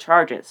any of the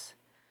charges.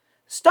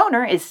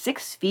 Stoner is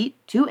 6 feet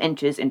 2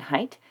 inches in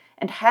height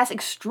and has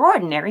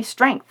extraordinary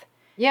strength.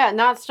 Yeah,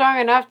 not strong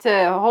enough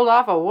to hold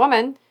off a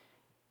woman.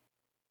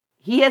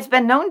 He has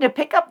been known to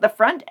pick up the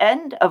front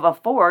end of a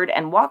Ford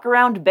and walk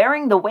around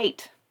bearing the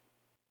weight.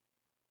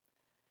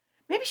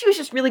 Maybe she was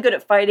just really good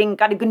at fighting,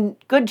 got a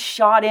good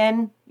shot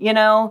in,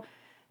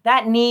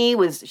 That knee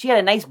she had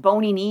a nice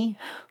bony knee.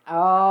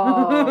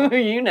 Oh.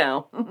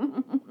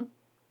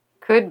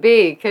 Could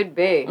be.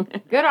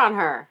 Good on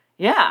her.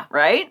 Yeah,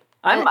 right?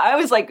 I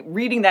was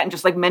reading that and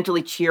just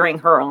mentally cheering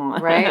her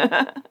on. Right.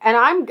 And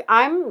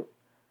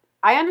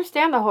I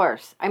understand the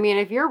horse. I mean,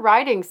 if you're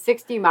riding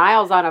 60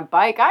 miles on a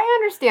bike, I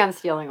understand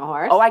stealing a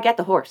horse. Oh, I get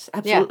the horse.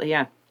 Absolutely,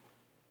 yeah.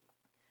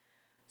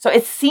 So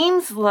it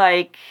seems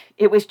like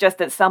it was just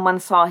that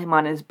someone saw him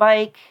on his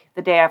bike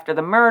the day after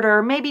the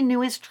murder, maybe knew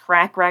his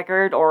track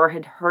record or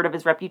had heard of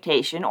his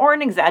reputation, or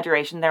an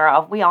exaggeration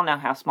thereof. We all know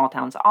how small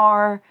towns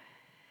are,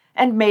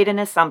 and made an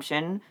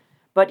assumption.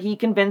 But he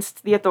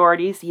convinced the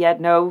authorities he had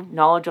no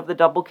knowledge of the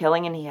double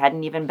killing and he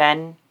hadn't even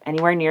been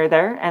anywhere near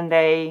there, and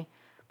they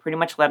pretty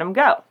much let him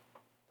go.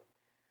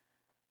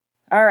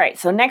 All right,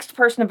 so next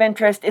person of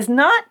interest is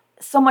not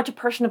so much a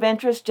person of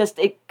interest, just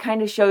it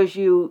kind of shows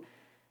you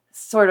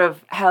sort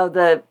of how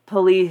the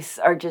police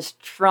are just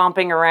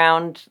tromping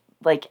around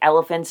like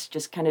elephants,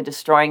 just kind of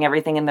destroying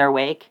everything in their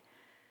wake.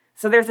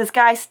 So there's this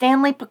guy,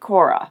 Stanley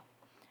Pecora,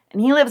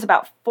 and he lives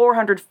about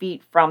 400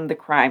 feet from the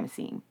crime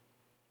scene.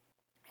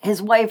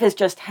 His wife has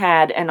just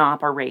had an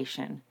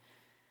operation.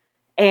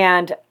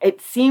 And it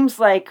seems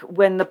like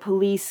when the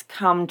police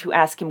come to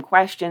ask him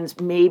questions,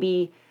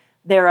 maybe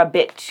they're a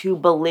bit too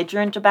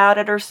belligerent about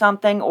it or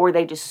something, or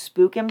they just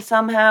spook him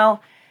somehow.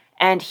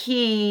 And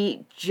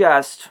he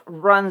just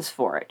runs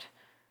for it.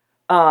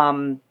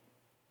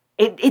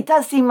 It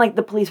does seem like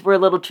the police were a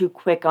little too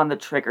quick on the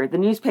trigger. The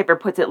newspaper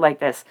puts it like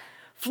this: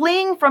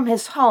 fleeing from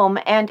his home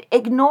and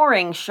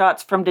ignoring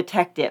shots from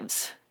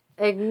detectives.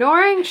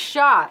 Ignoring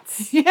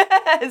shots?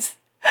 Yes.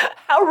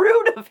 How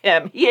rude of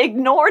him. He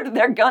ignored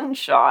their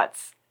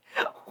gunshots.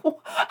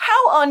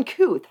 How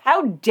uncouth.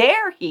 How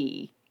dare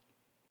he?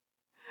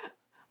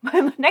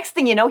 Next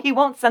thing you know, he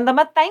won't send them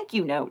a thank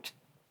you note.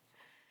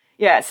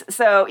 Yes,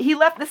 so he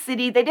left the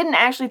city. They didn't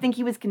actually think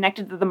he was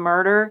connected to the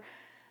murder.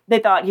 They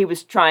thought he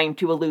was trying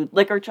to elude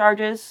liquor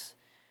charges.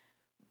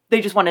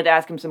 They just wanted to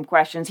ask him some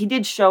questions. He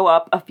did show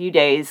up a few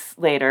days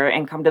later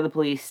and come to the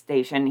police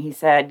station. He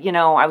said,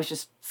 I was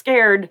just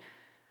scared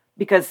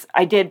because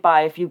I did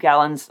buy a few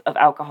gallons of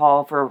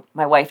alcohol for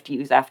my wife to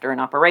use after an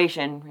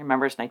operation.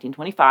 Remember, it's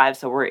 1925,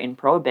 so we're in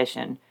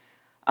Prohibition.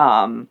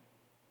 And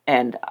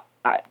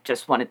I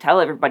just want to tell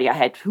everybody I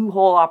had 2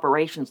 whole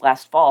operations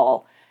last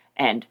fall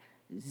and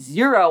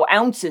 0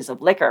 ounces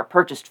of liquor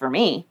purchased for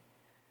me.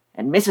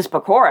 And Mrs.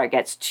 Pecora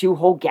gets 2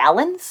 whole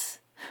gallons?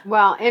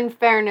 Well, in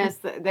fairness,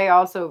 they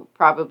also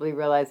probably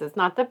realize it's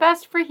not the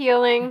best for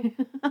healing.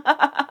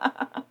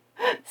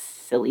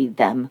 Silly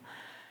them.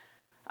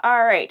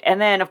 All right, and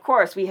then, of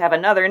course, we have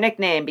another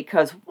nickname,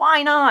 because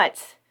why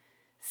not?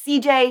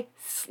 CJ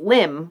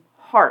Slim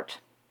Hart.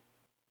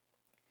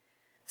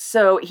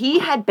 So he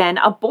had been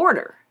a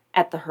boarder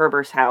at the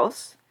Herbers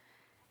house,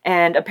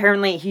 and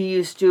apparently he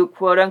used to,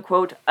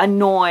 quote-unquote,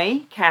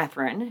 annoy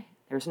Catherine.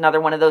 There's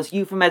another one of those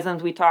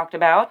euphemisms we talked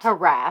about.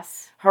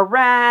 Harass,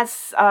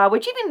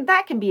 which even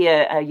that can be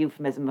a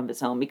euphemism of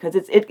its own, because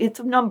it's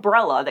an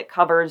umbrella that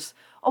covers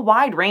a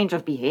wide range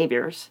of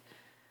behaviors.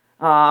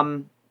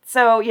 Annoy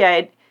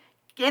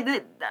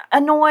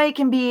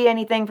can be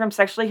anything from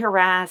sexually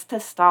harass to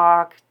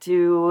stalk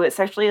to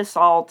sexually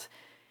assault.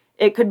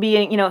 It could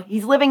be,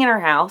 he's living in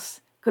her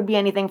house. Could be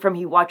anything from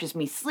he watches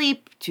me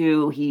sleep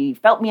to he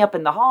felt me up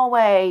in the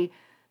hallway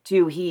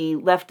to he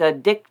left a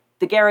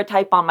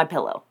daguerreotype on my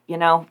pillow.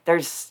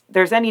 There's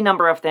any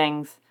number of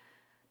things.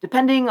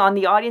 Depending on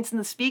the audience and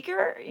the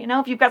speaker,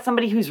 if you've got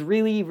somebody who's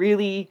really,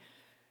 really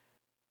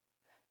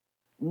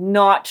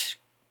not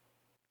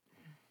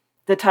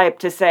the type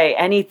to say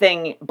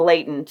anything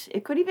blatant,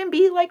 it could even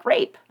be like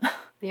rape.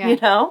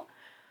 Yeah.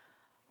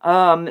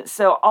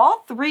 So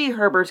all 3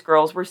 Herbers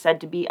girls were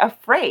said to be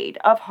afraid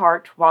of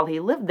Hart while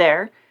he lived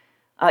there.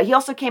 He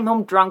also came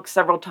home drunk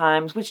several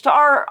times, which to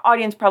our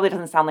audience probably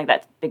doesn't sound like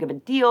that big of a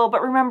deal.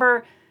 But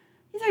remember,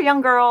 these are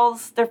young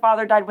girls. Their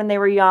father died when they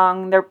were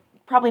young. They're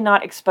probably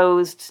not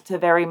exposed to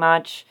very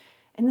much.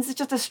 And this is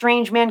just a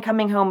strange man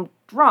coming home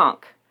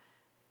drunk.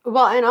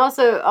 Well, and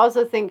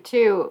also think,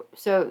 too,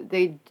 so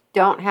they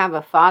don't have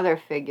a father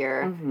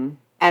figure. Mm-hmm.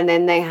 And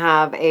then they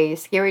have a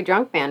scary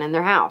drunk man in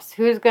their house.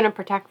 Who's going to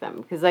protect them?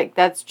 Because,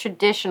 that's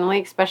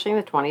traditionally, especially in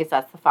the 20s,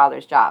 that's the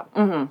father's job.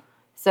 Mm-hmm.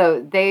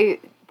 So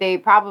they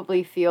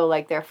probably feel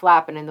like they're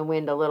flapping in the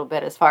wind a little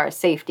bit as far as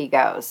safety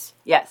goes.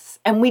 Yes,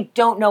 and we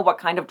don't know what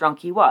kind of drunk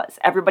he was.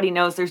 Everybody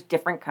knows there's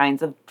different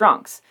kinds of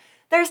drunks.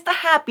 There's the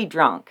happy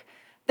drunk.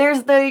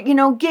 There's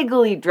the,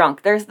 giggly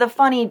drunk. There's the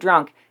funny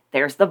drunk.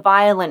 There's the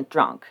violent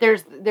drunk.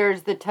 There's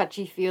the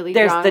touchy-feely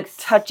drunks. There's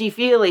the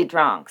touchy-feely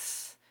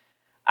drunks.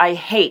 I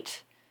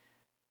hate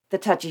the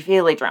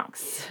touchy-feely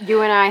drunks.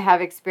 You and I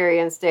have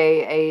experienced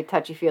a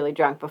touchy-feely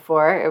drunk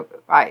before.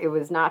 It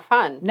was not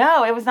fun.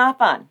 No, it was not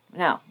fun.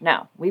 No.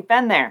 We've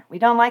been there. We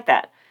don't like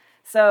that.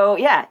 So,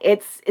 yeah,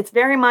 it's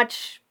very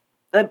much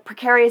a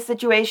precarious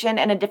situation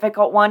and a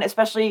difficult one,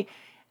 especially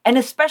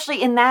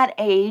in that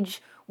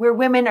age where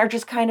women are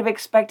just kind of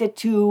expected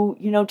to,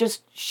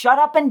 just shut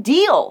up and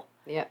deal.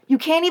 Yeah. You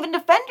can't even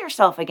defend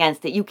yourself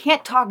against it. You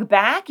can't talk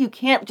back. You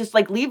can't just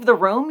leave the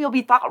room. You'll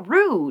be thought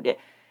rude.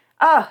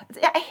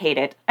 I hate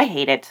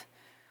it.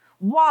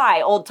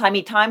 Why,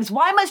 old-timey times?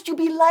 Why must you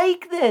be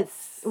like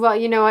this? Well,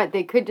 you know what?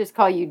 They could just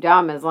call you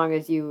dumb as long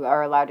as you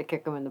are allowed to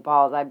kick them in the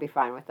balls. I'd be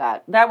fine with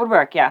that. That would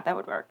work. Yeah, that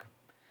would work.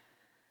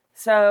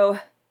 So,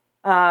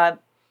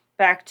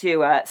 back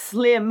to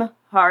Slim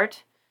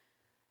Hart.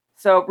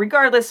 So,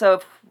 regardless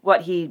of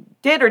what he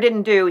did or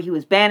didn't do, he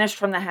was banished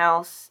from the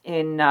house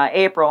in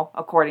April,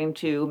 according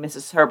to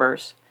Mrs.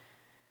 Herbers.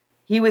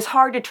 He was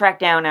hard to track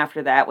down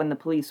after that when the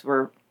police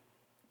were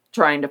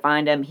trying to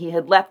find him. He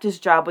had left his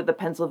job with the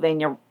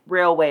Pennsylvania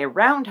Railway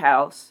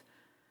Roundhouse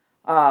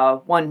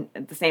at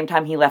the same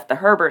time he left the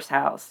Herbers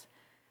house.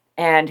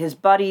 And his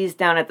buddies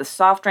down at the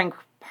soft drink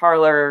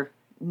parlor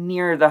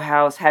near the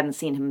house hadn't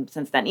seen him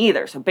since then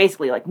either. So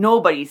basically,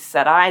 nobody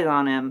set eyes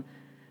on him.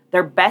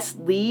 Their best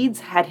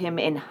leads had him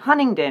in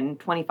Huntingdon,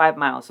 25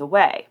 miles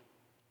away.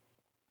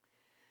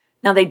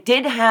 Now, they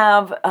did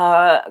have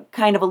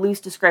kind of a loose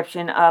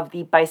description of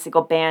the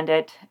bicycle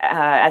bandit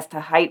as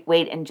to height,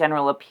 weight, and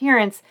general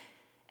appearance,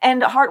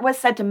 and Hart was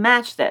said to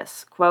match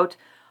this. Quote,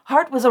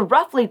 Hart was a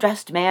roughly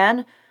dressed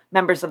man,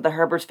 members of the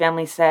Herbers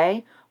family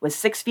say, was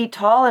 6 feet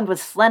tall and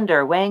was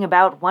slender, weighing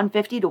about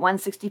 150 to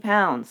 160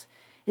 pounds.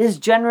 His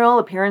general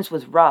appearance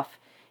was rough.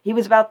 He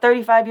was about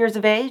 35 years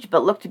of age,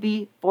 but looked to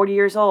be 40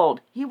 years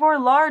old. He wore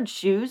large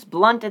shoes,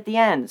 blunt at the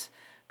ends.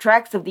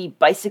 Tracks of the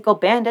bicycle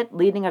bandit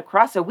leading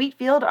across a wheat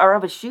field are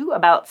of a shoe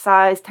about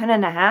size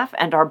 10.5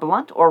 and are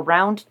blunt or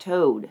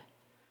round-toed.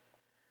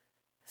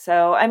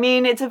 So,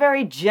 it's a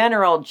very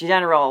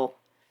general,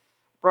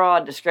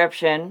 broad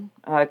description.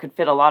 It could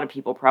fit a lot of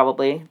people,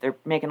 probably. They're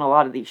making a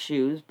lot of these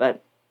shoes,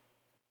 but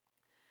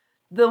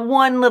the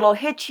one little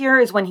hitch here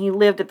is when he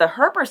lived at the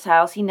Herbers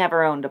house, he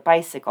never owned a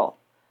bicycle.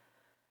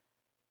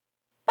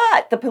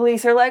 But the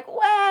police are like,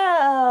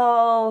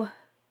 well,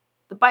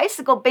 the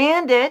bicycle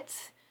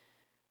bandit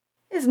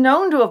is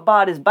known to have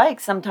bought his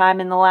bike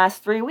sometime in the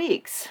last 3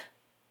 weeks.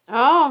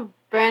 Oh,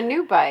 brand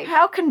new bike.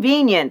 How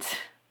convenient.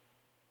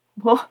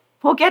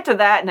 We'll get to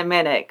that in a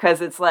minute,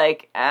 because it's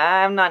like,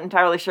 I'm not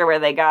entirely sure where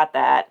they got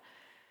that.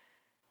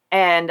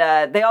 And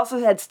they also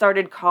had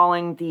started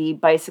calling the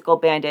bicycle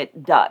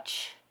bandit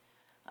Dutch.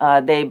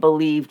 They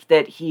believed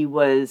that he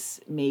was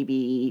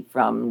maybe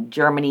from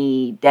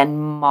Germany,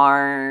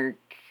 Denmark,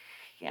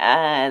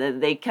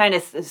 they kind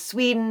of,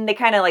 Sweden, they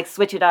kind of like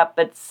switch it up,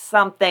 but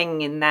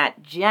something in that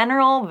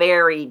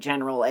very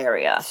general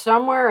area.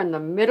 Somewhere in the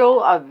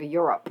middle of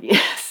Europe. Yeah,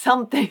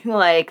 something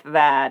like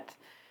that.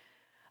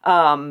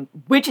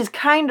 Which is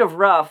kind of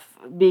rough,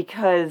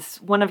 because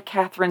one of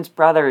Catherine's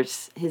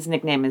brothers, his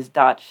nickname is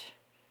Dutch.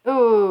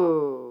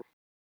 Ooh.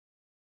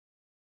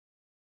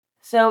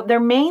 So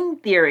their main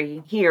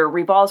theory here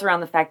revolves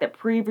around the fact that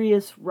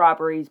previous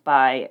robberies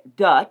by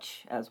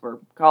Dutch, as we're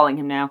calling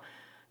him now,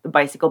 the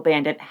bicycle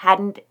bandit,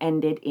 hadn't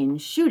ended in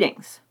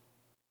shootings.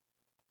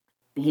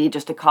 He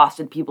just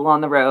accosted people on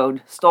the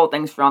road, stole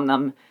things from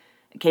them,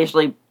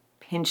 occasionally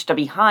pinched a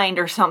behind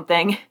or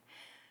something.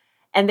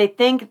 And they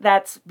think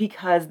that's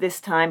because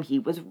this time he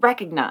was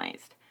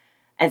recognized.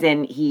 As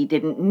in, he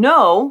didn't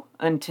know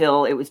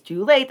until it was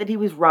too late that he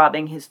was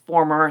robbing his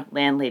former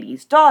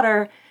landlady's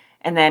daughter,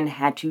 and then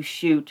had to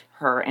shoot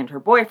her and her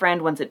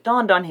boyfriend once it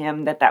dawned on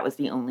him that that was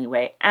the only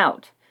way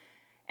out.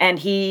 And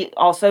he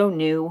also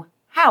knew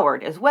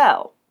Howard as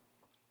well.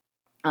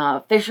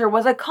 Fisher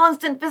was a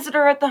constant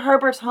visitor at the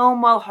Herberts'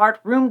 home while Hart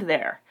roomed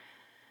there.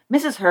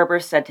 Mrs.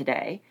 Herbert said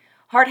today,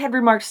 Hart had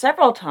remarked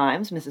several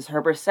times, Mrs.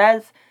 Herbert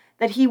says,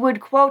 that he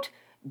would, quote,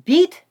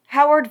 beat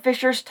Howard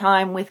Fisher's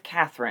time with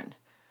Catherine.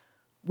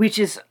 Which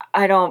is,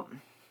 I don't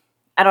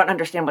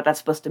understand what that's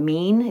supposed to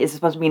mean. Is it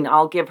supposed to mean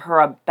I'll give her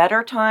a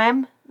better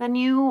time than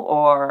you,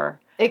 or?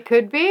 It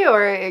could be,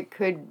 or it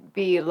could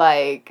be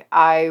like,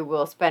 I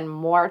will spend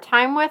more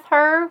time with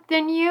her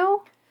than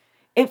you.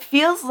 It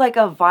feels like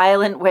a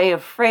violent way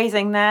of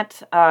phrasing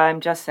that. I'm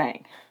just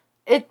saying.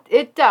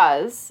 It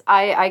does.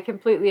 I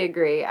completely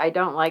agree. I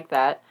don't like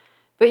that.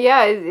 But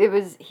yeah,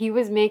 he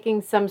was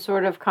making some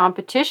sort of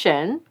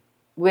competition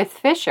with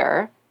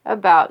Fisher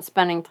about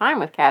spending time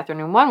with Catherine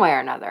in one way or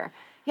another.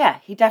 Yeah,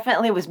 he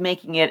definitely was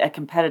making it a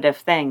competitive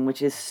thing,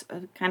 which is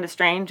kind of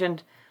strange,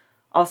 and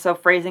also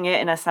phrasing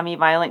it in a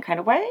semi-violent kind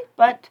of way.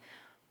 But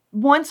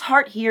once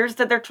Hart hears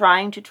that they're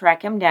trying to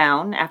track him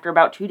down, after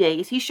about 2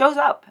 days, he shows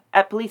up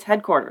at police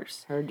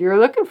headquarters. Heard you were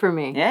looking for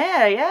me.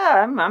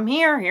 Yeah, I'm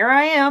here. Here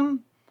I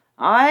am.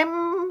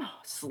 I'm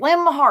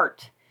Slim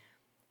Hart.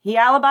 He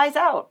alibis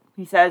out.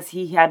 He says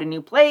he had a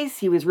new place.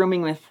 He was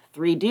rooming with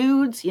 3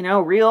 dudes,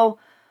 real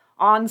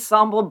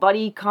ensemble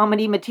buddy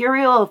comedy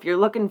material if you're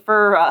looking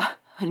for a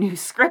new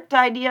script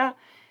idea.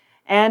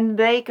 And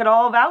they could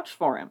all vouch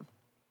for him.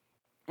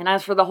 And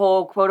as for the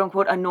whole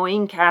quote-unquote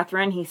annoying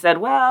Catherine, he said,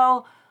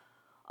 well,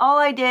 all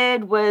I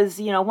did was,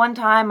 one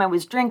time I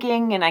was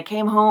drinking and I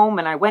came home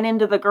and I went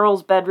into the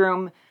girl's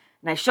bedroom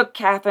and I shook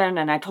Catherine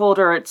and I told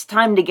her it's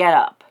time to get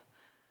up.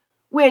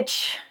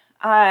 Which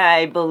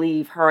I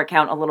believe her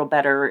account a little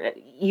better,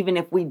 even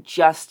if we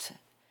just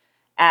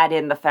add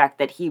in the fact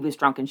that he was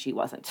drunk and she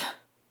wasn't.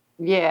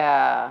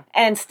 Yeah.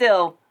 And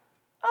still,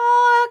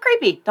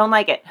 creepy. Don't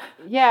like it.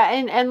 Yeah,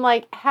 and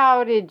like,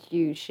 how did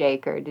you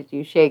shake her? Did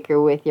you shake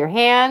her with your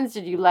hands?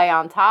 Did you lay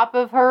on top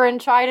of her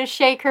and try to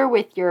shake her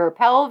with your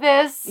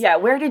pelvis? Yeah,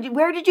 where did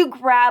you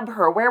grab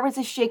her? Where was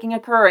this shaking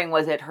occurring?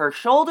 Was it her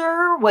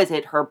shoulder? Was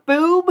it her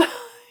boob?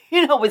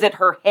 Was it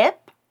her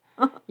hip?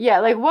 Yeah,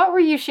 like, what were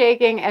you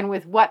shaking, and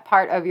with what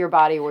part of your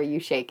body were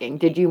you shaking?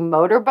 Did you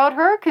motorboat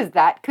her? Because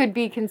that could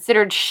be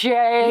considered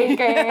shaking.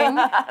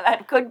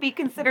 That could be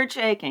considered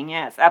shaking,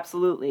 yes,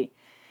 absolutely.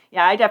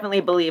 Yeah, I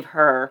definitely believe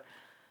her.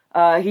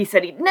 He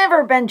said he'd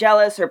never been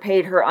jealous or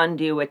paid her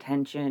undue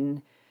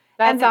attention.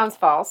 That sounds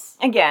false.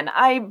 Again,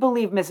 I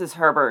believe Mrs.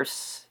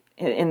 Herbers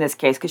in this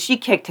case, because she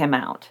kicked him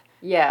out.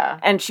 Yeah.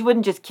 And she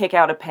wouldn't just kick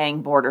out a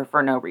paying boarder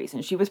for no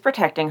reason. She was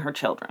protecting her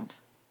children.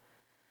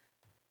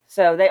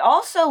 So they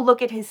also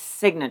look at his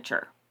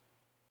signature.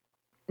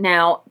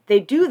 Now, they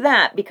do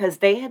that because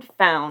they had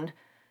found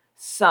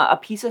a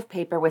piece of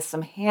paper with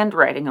some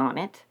handwriting on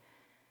it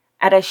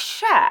at a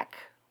shack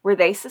where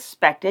they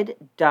suspected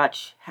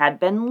Dutch had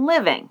been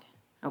living.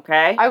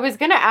 Okay? I was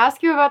going to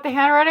ask you about the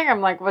handwriting.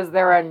 I'm like, was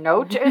there a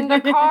note in the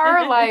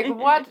car? Like,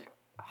 what?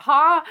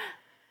 Huh?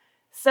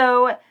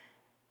 So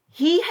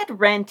he had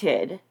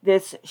rented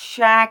this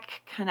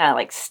shack, kind of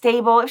like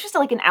stable. It was just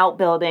like an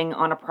outbuilding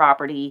on a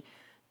property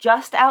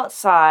just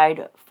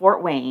outside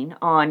Fort Wayne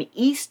on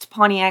East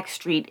Pontiac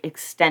Street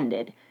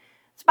Extended.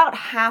 It's about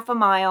half a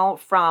mile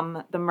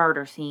from the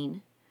murder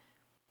scene.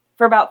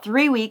 For about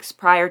 3 weeks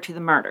prior to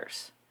the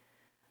murders,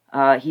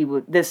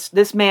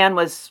 this man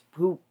was,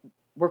 who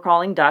we're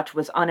calling Dutch,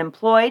 was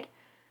unemployed,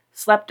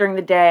 slept during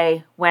the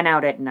day, went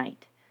out at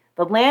night.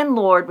 The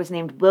landlord was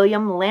named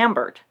William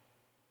Lambert.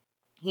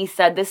 He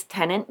said this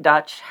tenant,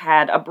 Dutch,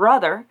 had a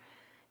brother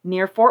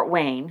near Fort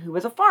Wayne who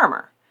was a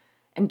farmer.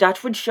 And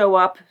Dutch would show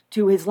up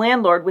to his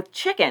landlord with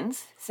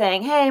chickens,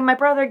 saying, hey, my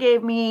brother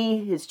gave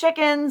me his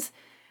chickens,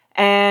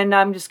 and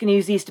I'm just going to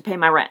use these to pay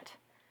my rent.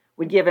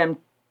 We'd give him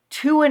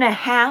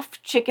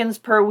 2.5 chickens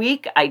per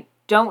week. I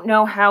don't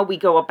know how we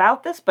go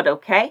about this, but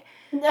okay.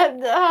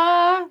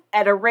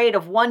 At a rate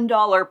of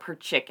 $1 per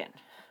chicken.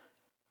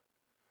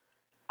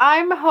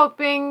 I'm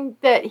hoping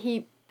that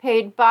he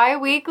paid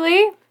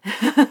bi-weekly.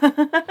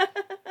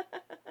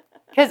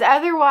 Because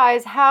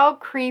otherwise, how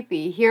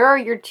creepy. Here are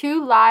your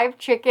 2 live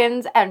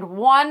chickens and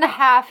 1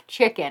 half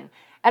chicken.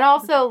 And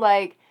also,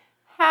 like,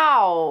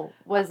 how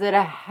was it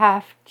a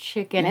half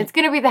chicken? It's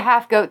going to be the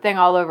half goat thing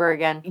all over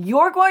again.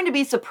 You're going to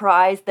be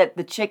surprised that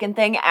the chicken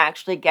thing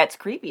actually gets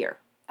creepier.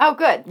 Oh,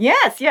 good.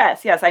 Yes.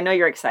 I know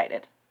you're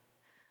excited.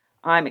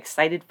 I'm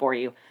excited for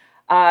you.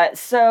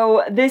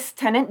 So this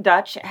tenant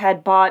Dutch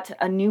had bought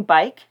a new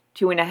bike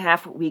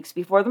 2.5 weeks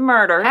before the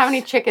murders. How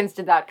many chickens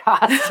did that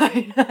cost?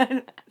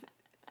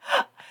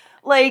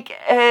 Like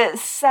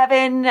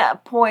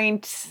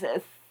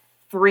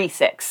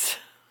 7.36.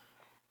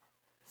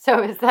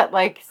 So is that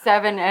like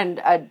 7 and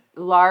a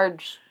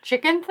large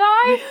chicken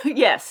thigh?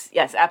 Yes,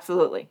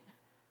 absolutely.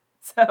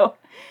 So,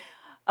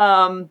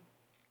 now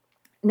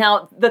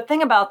the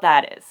thing about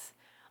that is,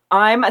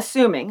 I'm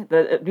assuming,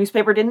 the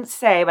newspaper didn't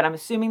say, but I'm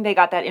assuming they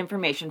got that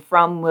information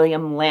from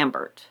William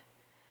Lambert.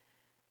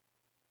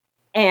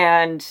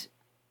 And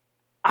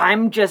I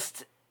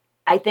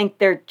think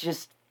they're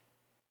just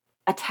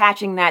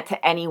attaching that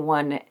to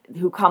anyone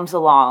who comes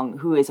along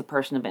who is a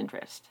person of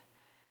interest.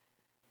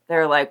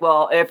 They're like,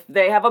 well, if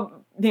they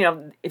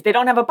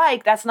don't have a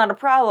bike, that's not a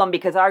problem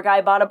because our guy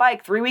bought a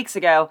bike 3 weeks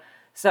ago.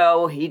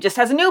 So he just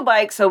has a new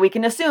bike, so we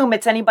can assume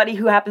it's anybody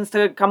who happens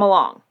to come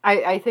along.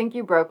 I think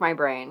you broke my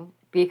brain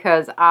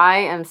because I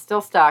am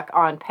still stuck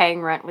on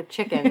paying rent with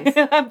chickens.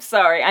 I'm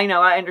sorry. I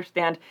know. I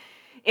understand.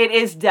 It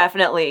is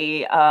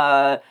definitely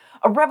a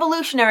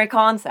revolutionary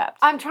concept.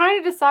 I'm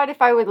trying to decide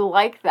if I would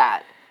like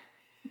that.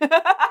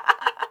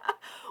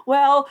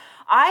 Well,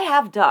 I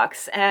have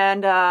ducks,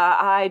 and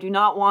I do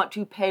not want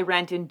to pay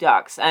rent in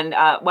ducks. And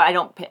I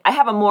don't pay. I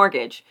have a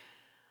mortgage.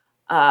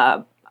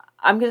 I'm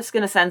just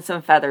going to send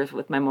some feathers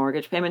with my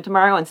mortgage payment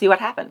tomorrow and see what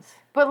happens.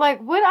 But,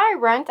 like, would I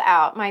rent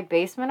out my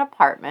basement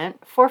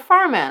apartment for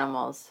farm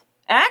animals?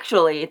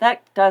 Actually,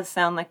 that does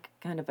sound like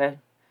kind of that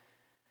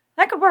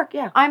could work,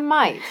 yeah. I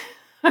might.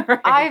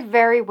 Right. I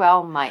very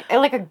well might.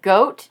 Like a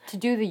goat to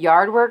do the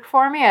yard work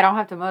for me. I don't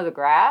have to mow the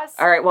grass.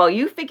 All right, well,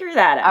 you figure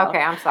that out.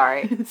 Okay, I'm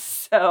sorry.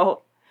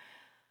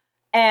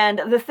 And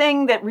the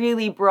thing that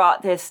really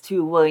brought this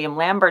to William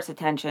Lambert's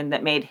attention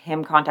that made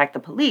him contact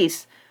the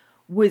police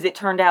was it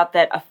turned out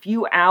that a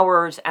few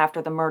hours after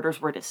the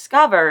murders were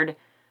discovered,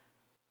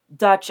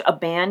 Dutch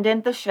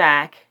abandoned the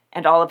shack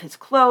and all of his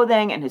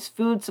clothing and his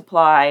food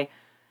supply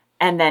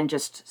and then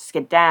just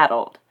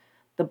skedaddled.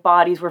 The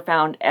bodies were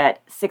found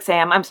at 6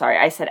 a.m. I'm sorry,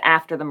 I said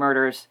after the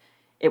murders.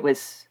 It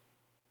was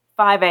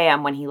 5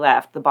 a.m. when he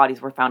left. The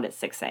bodies were found at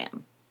 6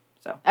 a.m.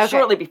 So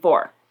shortly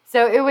before.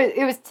 So it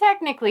was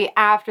technically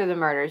after the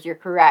murders, you're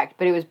correct,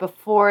 but it was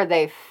before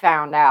they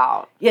found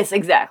out. Yes,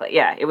 exactly.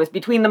 Yeah, it was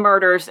between the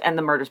murders and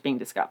the murders being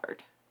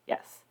discovered.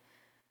 Yes.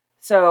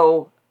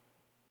 So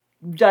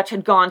Dutch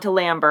had gone to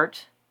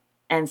Lambert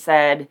and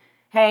said,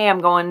 hey, I'm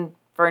going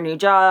for a new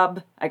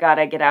job. I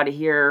gotta get out of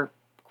here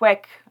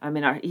quick.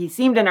 He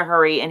seemed in a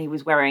hurry and he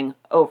was wearing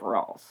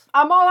overalls.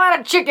 I'm all out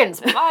of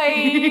chickens.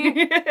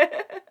 Bye.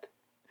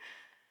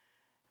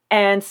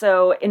 And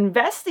so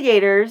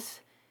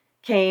investigators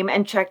came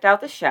and checked out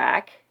the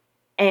shack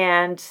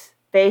and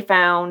they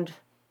found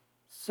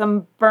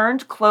some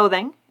burned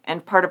clothing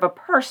and part of a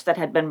purse that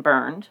had been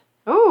burned.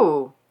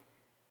 Ooh.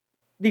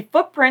 The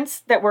footprints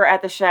that were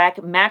at the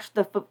shack matched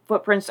the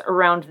footprints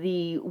around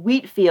the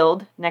wheat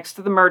field next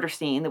to the murder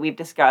scene that we've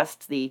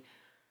discussed. The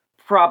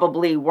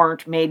probably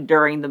weren't made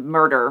during the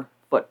murder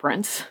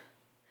footprints.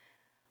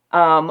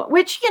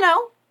 Which,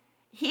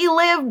 he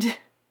lived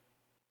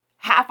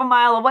half a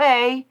mile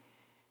away.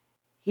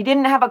 He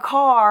didn't have a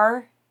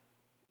car.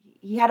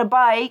 He had a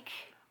bike.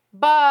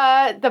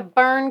 But the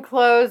burned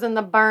clothes and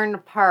the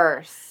burned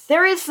purse.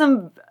 There is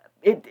some...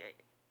 It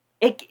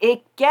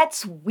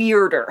gets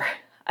weirder.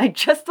 I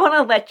just want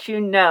to let you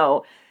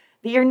know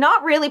that you're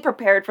not really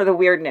prepared for the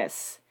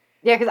weirdness.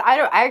 Yeah, because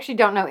I actually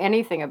don't know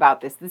anything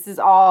about this. This is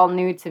all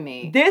new to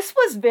me. This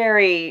was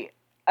very...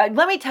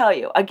 let me tell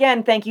you,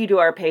 again, thank you to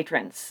our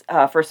patrons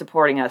for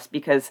supporting us,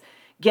 because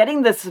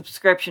getting the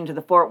subscription to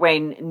the Fort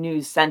Wayne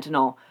News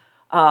Sentinel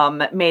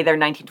made their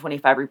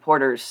 1925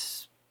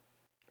 reporters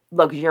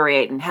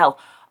luxuriate in hell,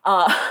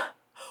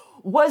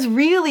 was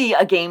really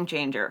a game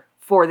changer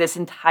for this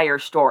entire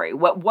story.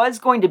 What was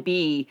going to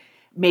be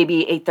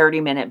maybe a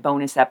 30-minute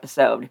bonus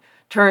episode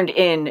turned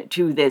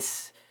into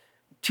this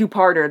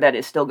two-parter that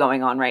is still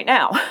going on right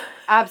now.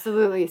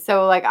 Absolutely.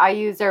 So, I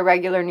use their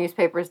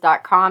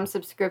regularnewspapers.com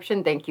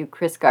subscription. Thank you,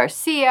 Chris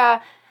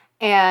Garcia.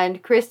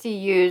 And Christy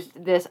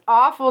used this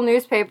awful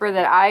newspaper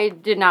that I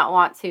did not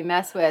want to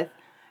mess with.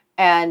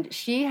 And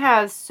she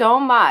has so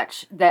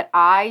much that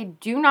I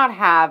do not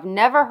have,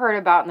 never heard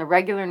about in the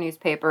regular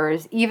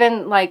newspapers,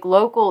 even like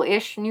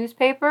local-ish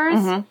newspapers.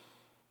 Mm-hmm.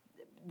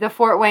 The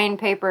Fort Wayne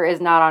paper is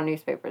not on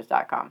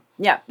newspapers.com.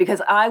 Yeah,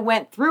 because I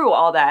went through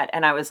all that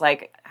and I was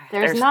like,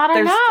 there's not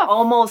enough. There's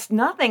almost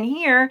nothing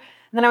here. And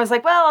then I was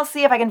like, well, I'll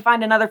see if I can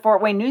find another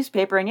Fort Wayne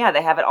newspaper. And yeah,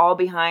 they have it all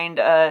behind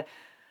a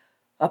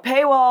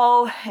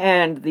paywall,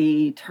 and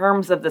the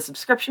terms of the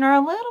subscription are a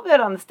little bit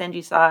on the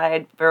stingy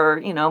side for,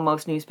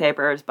 most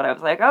newspapers. But I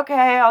was like,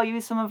 okay, I'll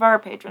use some of our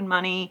patron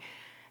money.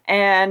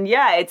 And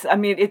yeah, it's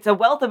a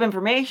wealth of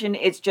information.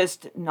 It's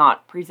just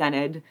not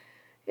presented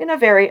in a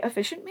very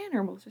efficient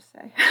manner, we'll just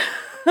say.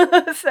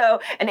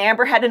 And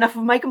Amber had enough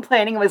of my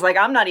complaining and was like,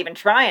 I'm not even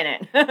trying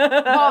it.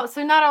 Well,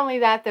 so not only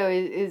that, though,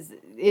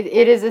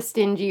 it is a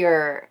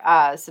stingier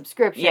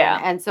subscription. Yeah.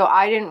 And so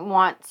I didn't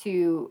want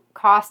to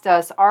cost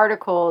us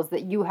articles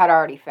that you had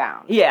already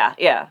found. Yeah.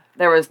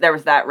 There was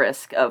that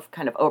risk of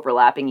kind of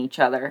overlapping each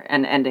other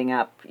and ending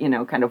up,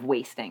 kind of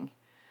wasting.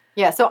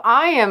 Yeah, so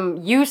I am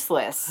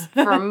useless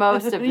for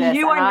most of this.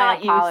 You are not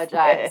I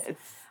apologize. Useless.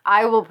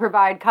 I will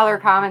provide color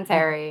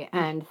commentary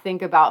and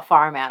think about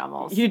farm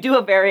animals. You do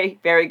a very,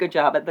 very good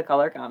job at the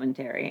color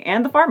commentary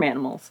and the farm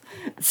animals.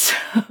 So,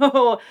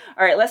 all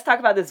right, let's talk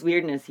about this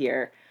weirdness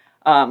here,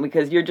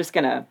 because you're just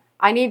going to...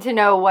 I need to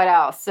know what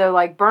else. So,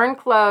 like, burned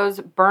clothes,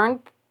 burned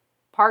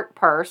part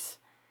purse.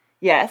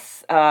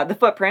 Yes, the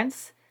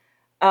footprints,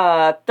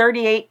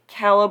 38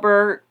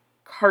 caliber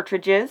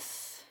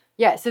cartridges.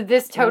 Yeah, so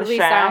this totally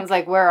sounds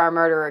like where our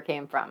murderer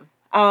came from.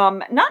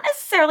 Not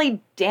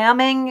necessarily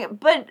damning,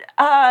 but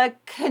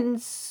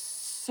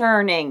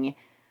concerning.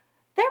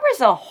 There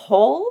was a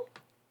hole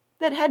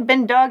that had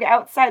been dug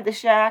outside the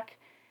shack.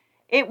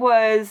 It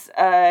was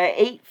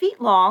 8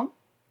 feet long,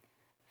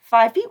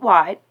 5 feet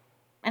wide,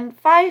 and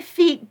 5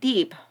 feet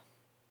deep.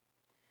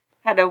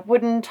 Had a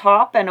wooden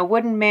top and a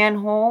wooden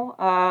manhole.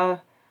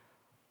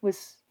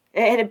 It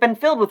had been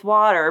filled with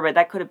water, but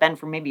that could have been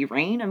from maybe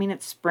rain. I mean,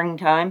 it's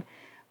springtime.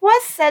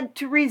 Was said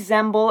to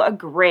resemble a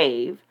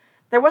grave.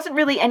 There wasn't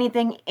really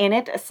anything in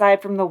it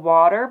aside from the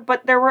water,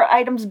 but there were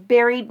items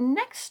buried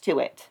next to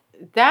it.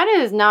 That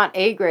is not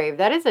a grave.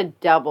 That is a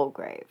double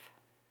grave.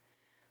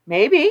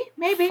 Maybe.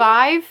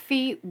 5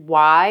 feet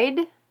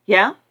wide?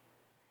 Yeah.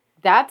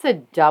 That's a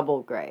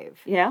double grave.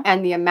 Yeah.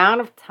 And the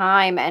amount of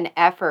time and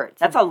effort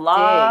That's a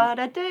lot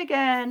of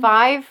digging.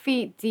 5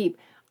 feet deep.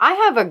 I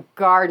have a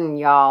garden,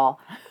 y'all.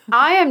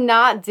 I am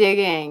not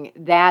digging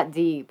that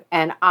deep,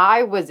 and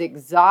I was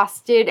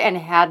exhausted and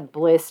had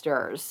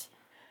blisters.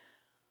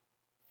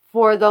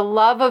 For the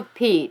love of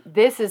Pete,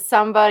 this is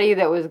somebody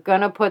that was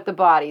going to put the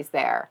bodies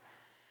there.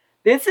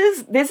 This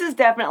is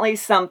definitely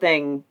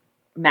something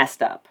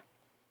messed up.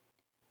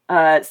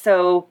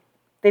 So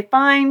they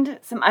find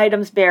some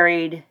items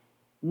buried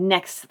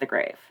next to the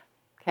grave.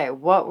 Okay,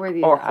 what were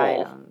these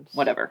items? Hole,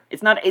 whatever.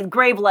 It's not a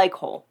grave-like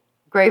hole.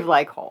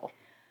 Grave-like hole.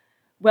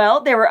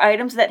 Well, there were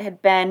items that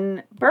had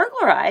been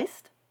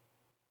burglarized,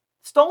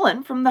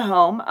 stolen from the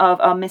home of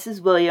Mrs.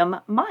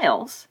 William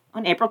Miles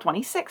on April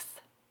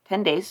 26th,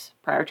 10 days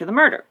prior to the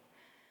murder.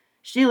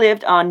 She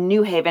lived on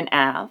New Haven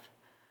Ave,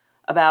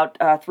 about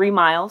 3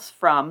 miles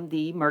from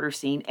the murder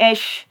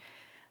scene-ish.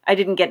 I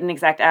didn't get an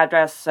exact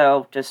address,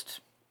 so just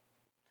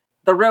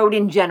the road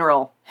in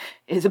general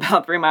is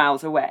about 3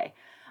 miles away.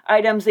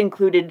 Items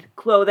included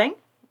clothing,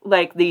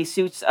 like the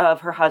suits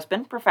of her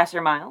husband,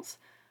 Professor Miles.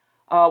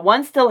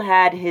 One still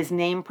had his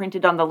name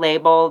printed on the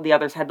label. The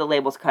others had the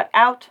labels cut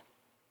out.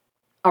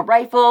 A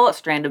rifle, a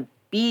strand of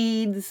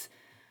beads,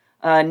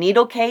 a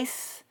needle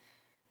case,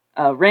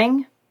 a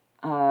ring.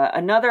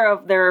 Another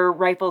of their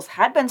rifles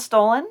had been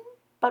stolen,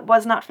 but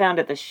was not found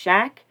at the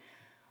shack.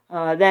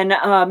 Then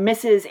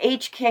Mrs.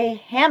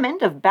 H.K.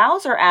 Hammond of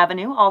Bowser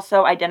Avenue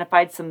also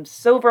identified some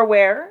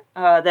silverware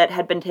that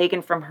had been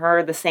taken from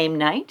her the same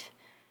night,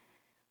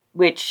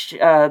 which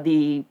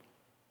the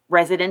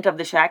resident of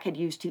the shack had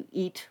used to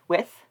eat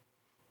with.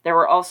 There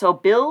were also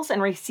bills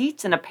and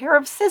receipts and a pair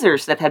of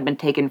scissors that had been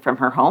taken from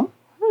her home.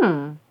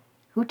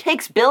 Who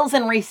takes bills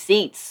and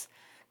receipts?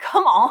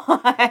 Come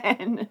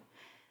on!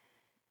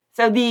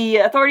 So the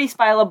authorities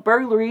file a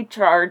burglary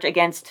charge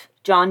against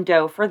John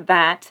Doe for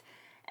that.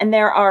 And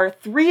there are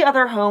 3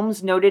 other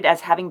homes noted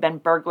as having been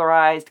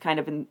burglarized, kind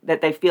of that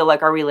they feel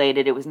like are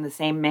related. It was in the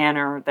same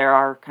manner. There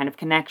are kind of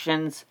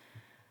connections.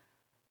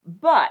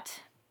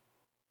 But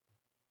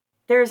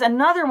there's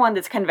another one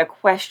that's kind of a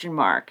question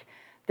mark.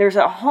 There's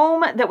a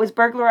home that was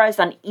burglarized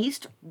on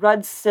East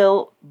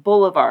Rudsill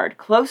Boulevard,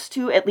 close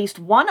to at least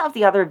one of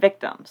the other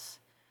victims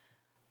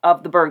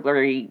of the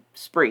burglary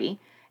spree.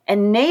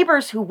 And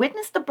neighbors who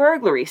witnessed the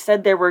burglary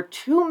said there were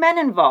 2 men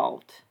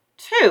involved.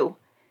 2.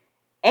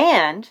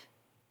 And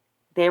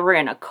they were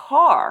in a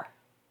car.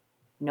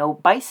 No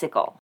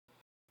bicycle.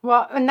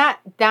 Well, and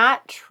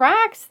that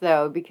tracks,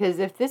 though, because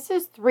if this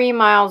is 3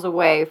 miles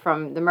away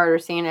from the murder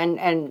scene,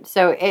 and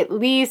so at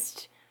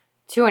least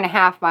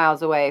 2.5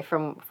 miles away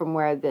from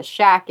where the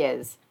shack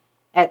is,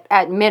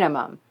 at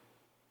minimum,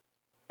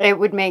 It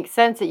would make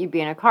sense that you'd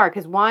be in a car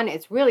because, one,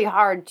 it's really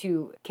hard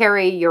to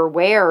carry your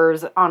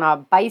wares on a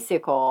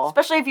bicycle.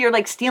 Especially if you're,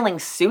 like, stealing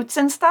suits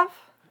and stuff.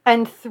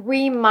 And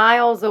 3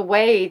 miles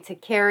away to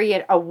carry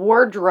a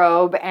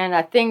wardrobe and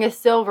a thing of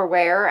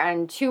silverware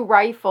and 2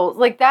 rifles.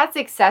 Like, that's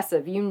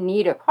excessive. You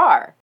need a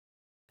car.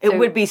 It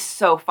would be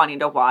so funny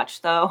to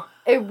watch, though.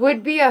 It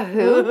would be a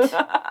hoot.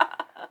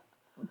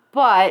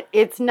 But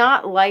it's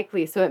not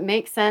likely. So it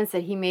makes sense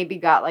that he maybe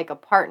got, like, a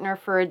partner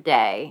for a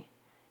day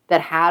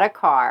that had a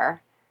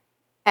car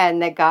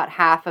and that got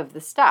half of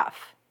the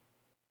stuff.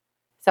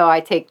 So I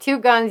take 2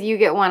 guns, you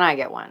get 1, I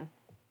get 1.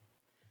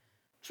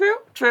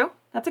 True.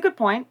 That's a good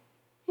point.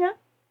 Yeah.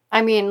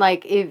 I mean,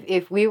 like,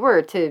 if we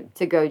were to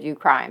go do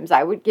crimes,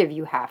 I would give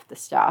you half the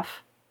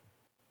stuff.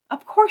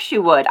 Of course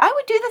you would. I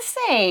would do the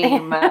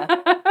same.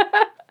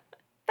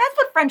 That's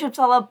what friendship's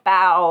all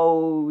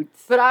about.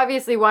 But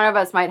obviously one of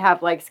us might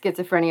have, like,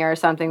 schizophrenia or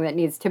something that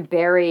needs to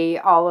bury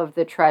all of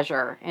the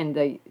treasure in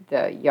the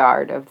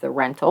yard of the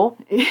rental.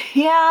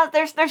 Yeah,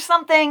 there's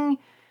something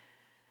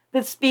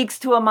that speaks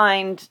to a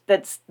mind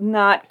that's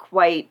not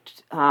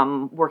quite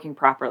working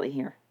properly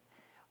here.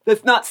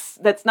 That's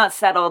not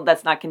settled,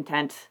 that's not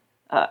content.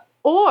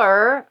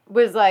 Or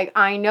was like,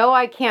 I know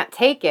I can't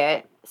take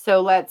it,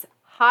 so let's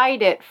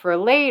hide it for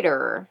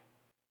later.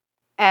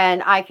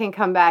 And I can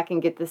come back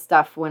and get the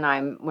stuff when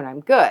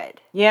I'm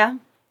good. Yeah,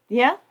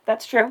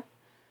 that's true.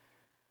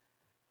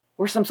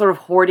 Or some sort of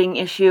hoarding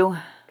issue.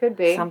 Could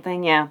be.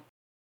 Something, yeah.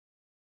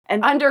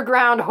 And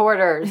underground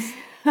hoarders.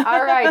 All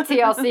right,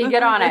 TLC,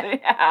 get on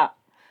it. Yeah.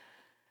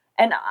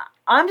 And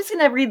I'm just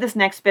going to read this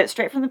next bit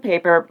straight from the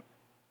paper.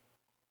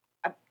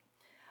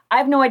 I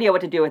have no idea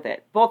what to do with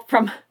it, both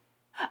from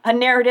a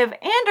narrative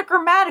and a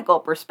grammatical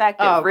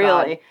perspective,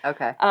 really. God.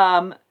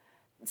 Okay.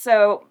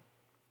 So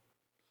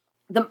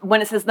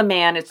when it says the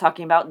man, it's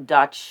talking about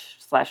Dutch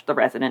 / the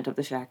resident of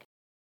the shack.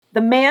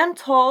 The man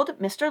told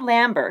Mr.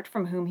 Lambert,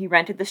 from whom he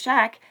rented the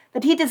shack,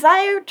 that he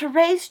desired to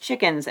raise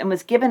chickens and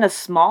was given a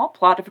small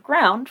plot of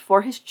ground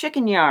for his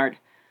chicken yard.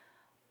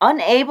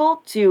 Unable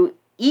to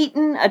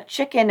eaten a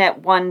chicken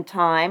at one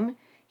time,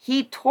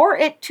 he tore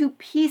it to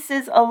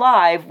pieces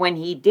alive when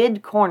he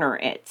did corner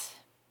it.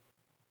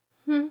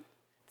 Does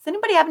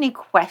anybody have any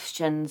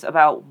questions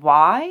about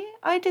why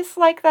I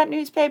dislike that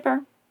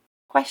newspaper?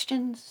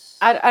 Questions?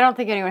 I don't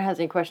think anyone has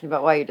any question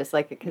about why you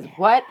dislike it, because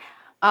what?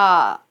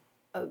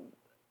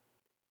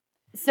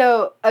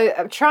 So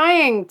I'm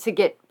trying to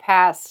get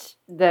past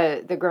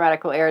the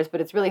grammatical errors, but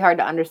it's really hard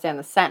to understand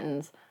the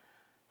sentence.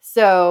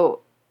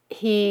 So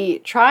he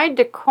tried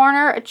to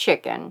corner a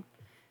chicken.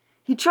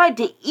 He tried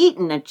to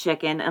eaten a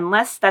chicken,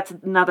 unless that's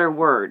another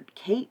word.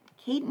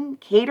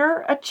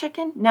 Cater a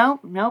chicken?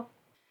 Nope.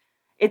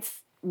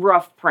 It's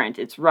rough print.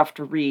 It's rough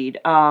to read.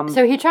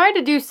 So he tried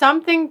to do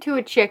something to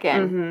a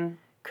chicken,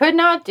 could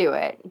not do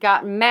it,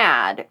 got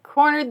mad,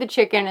 cornered the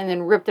chicken, and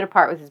then ripped it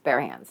apart with his bare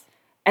hands.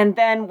 And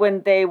then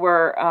when they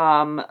were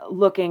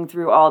looking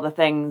through all the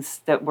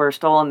things that were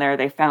stolen there,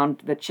 they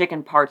found the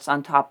chicken parts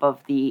on top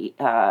of the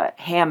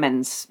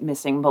Hammond's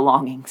missing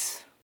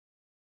belongings.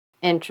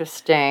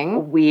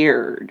 Interesting.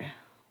 Weird.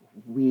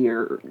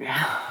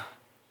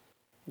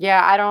 Yeah,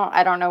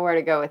 I don't know where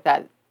to go with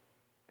that.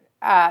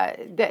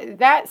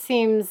 That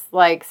seems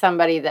like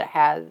somebody that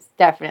has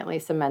definitely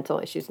some mental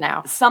issues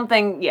now.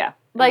 Something, yeah.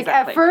 Like,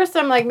 exactly. At first,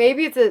 I'm like,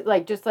 maybe it's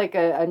just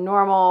a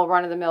normal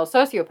run-of-the-mill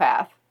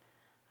sociopath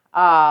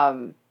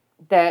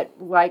that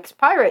likes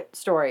pirate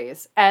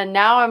stories. And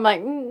now I'm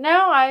like,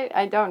 no,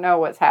 I don't know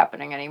what's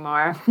happening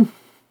anymore.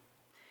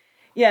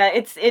 Yeah,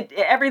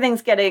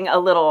 everything's getting a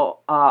little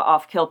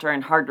off kilter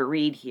and hard to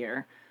read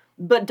here.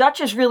 But Dutch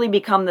has really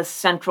become the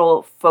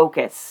central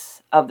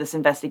focus of this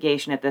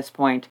investigation at this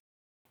point.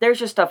 There's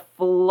just a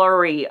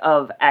flurry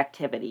of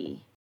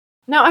activity.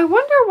 Now, I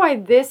wonder why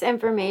this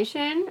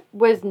information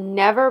was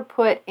never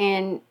put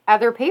in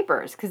other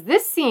papers, because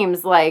this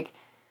seems like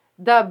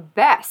the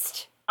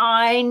best.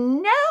 I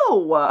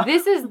know!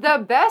 This is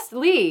the best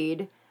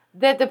lead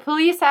that the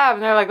police have,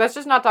 and they're like, let's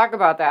just not talk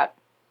about that.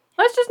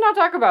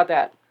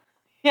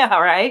 Yeah,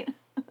 right?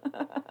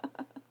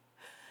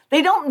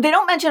 They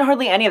don't mention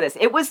hardly any of this.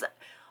 It was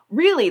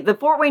really, the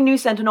Fort Wayne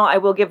News Sentinel, I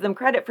will give them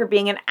credit for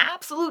being an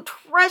absolute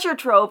treasure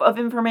trove of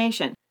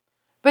information.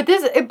 But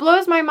it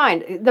blows my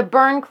mind. The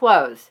burn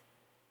clothes.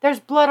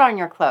 There's blood on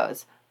your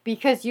clothes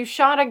because you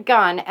shot a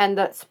gun and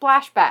the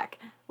splashback.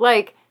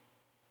 Like,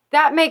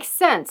 that makes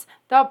sense.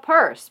 The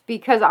purse,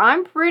 because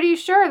I'm pretty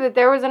sure that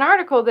there was an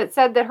article that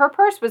said that her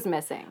purse was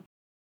missing.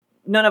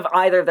 None of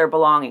either of their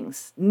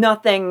belongings.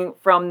 Nothing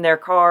from their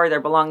car,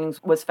 their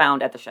belongings, was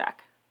found at the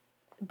shack.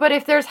 But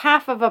if there's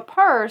half of a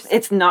purse...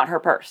 It's not her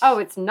purse. Oh,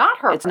 it's not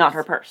her purse. It's not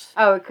her purse.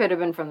 Oh, it could have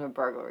been from the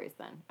burglaries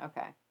then.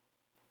 Okay.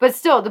 But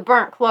still, the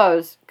burnt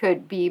clothes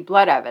could be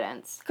blood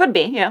evidence. Could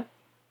be, yeah.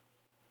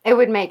 It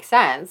would make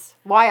sense.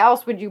 Why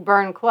else would you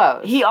burn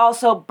clothes? He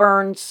also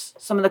burns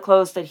some of the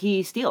clothes that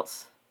he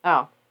steals.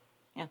 Oh.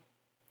 Yeah.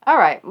 All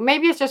right.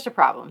 Maybe it's just a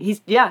problem.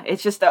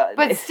 It's just a...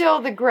 But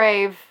still, the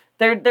grave...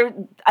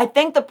 I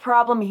think the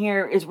problem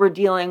here is we're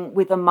dealing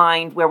with a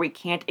mind where we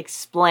can't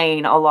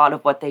explain a lot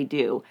of what they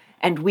do.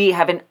 and we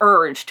have an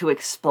urge to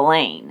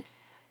explain.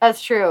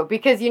 That's true,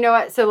 because you know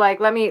what? So, like,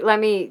 let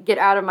me get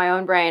out of my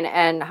own brain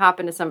and hop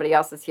into somebody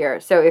else's here.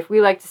 So, if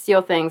we like to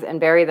steal things and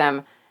bury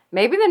them,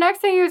 maybe the next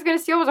thing he was going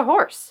to steal was a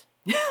horse.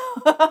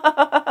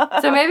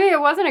 So maybe it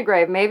wasn't a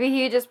grave. Maybe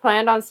he just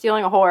planned on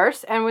stealing a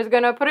horse and was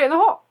going to put it in the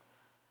hole.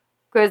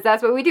 Because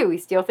that's what we do. We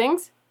steal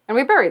things and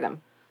we bury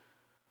them.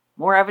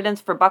 More evidence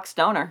for Buck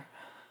Stoner.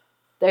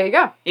 There you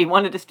go. He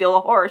wanted to steal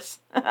a horse.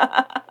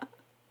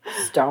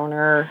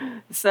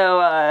 Stoner.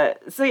 So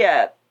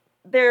yeah,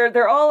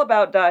 they're all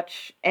about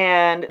Dutch,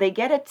 and they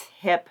get a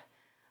tip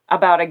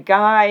about a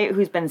guy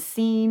who's been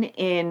seen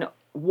in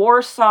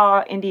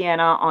Warsaw,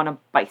 Indiana, on a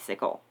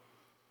bicycle.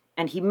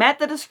 And he met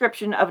the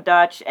description of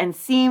Dutch and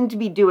seemed to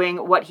be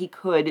doing what he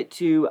could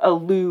to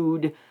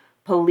elude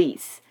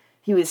police.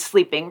 He was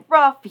sleeping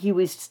rough. He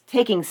was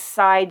taking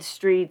side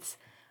streets.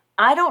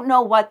 I don't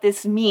know what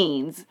this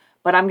means,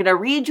 but I'm going to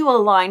read you a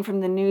line from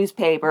the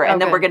newspaper, and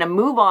then we're going to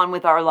move on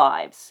with our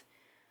lives.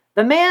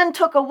 The man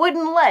took a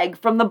wooden leg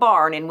from the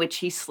barn in which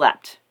he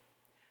slept.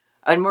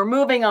 And we're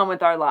moving on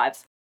with our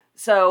lives.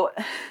 So,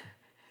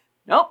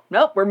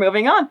 nope, we're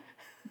moving on.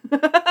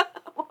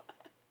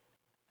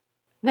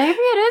 Maybe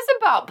it is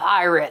about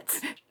pirates.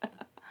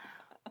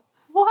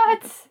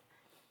 What?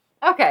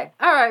 Okay,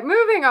 all right,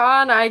 moving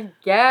on, I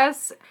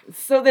guess.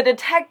 So the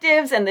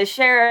detectives and the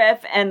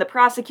sheriff and the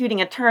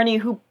prosecuting attorney,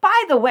 who,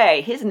 by the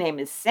way, his name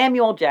is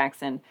Samuel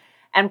Jackson,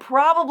 and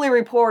probably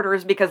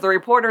reporters, because the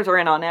reporters are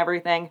in on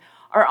everything,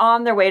 are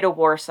on their way to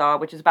Warsaw,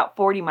 which is about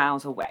 40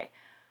 miles away.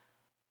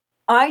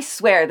 I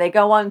swear, they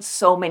go on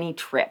so many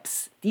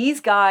trips. These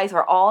guys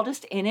are all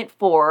just in it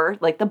for,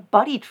 like, the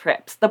buddy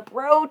trips, the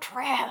bro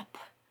trip.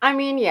 I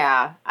mean,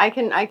 yeah, I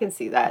can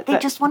see that. They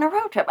just want a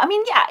road trip. I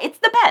mean, yeah, it's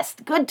the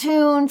best. Good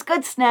tunes,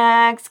 good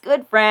snacks,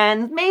 good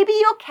friends. Maybe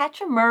you'll catch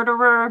a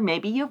murderer.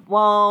 Maybe you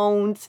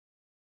won't.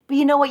 But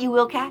you know what you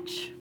will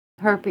catch?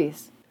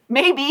 Herpes.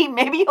 Maybe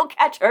you'll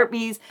catch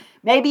herpes.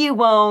 Maybe you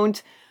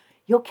won't.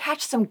 You'll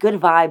catch some good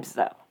vibes,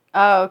 though.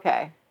 Oh,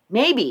 okay.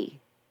 Maybe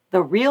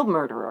the real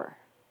murderer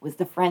was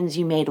the friends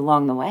you made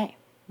along the way.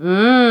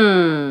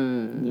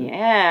 Yeah.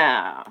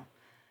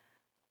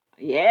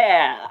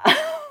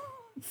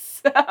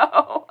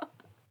 So,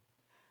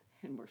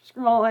 and we're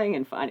scrolling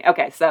and finding.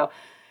 Okay, so,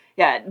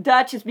 yeah,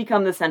 Dutch has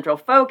become the central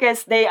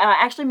focus. They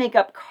actually make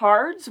up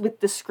cards with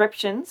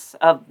descriptions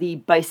of the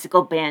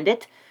bicycle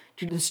bandit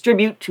to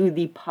distribute to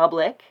the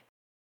public.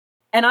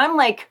 And I'm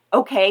like,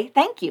 okay,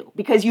 thank you,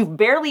 because you've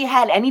barely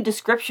had any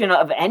description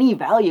of any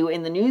value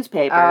in the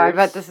newspapers. Oh, I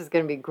bet this is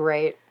going to be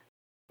great.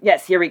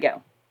 Yes, here we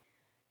go.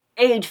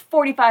 Age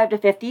 45 to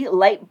 50,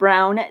 light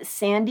brown,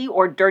 sandy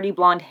or dirty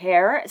blonde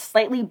hair,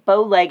 slightly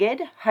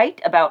bow-legged,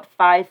 height about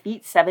 5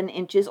 feet 7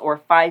 inches or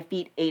 5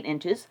 feet 8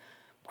 inches,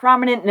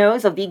 prominent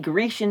nose of the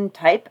Grecian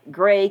type,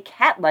 gray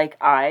cat-like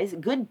eyes,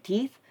 good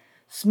teeth,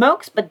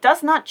 smokes but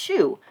does not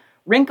chew,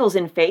 wrinkles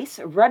in face,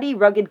 ruddy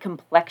rugged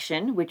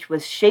complexion, which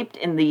was shaped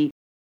in the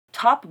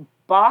top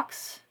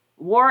box,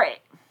 wore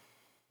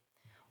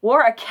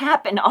a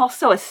cap and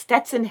also a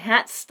Stetson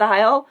hat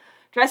style,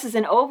 dresses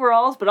in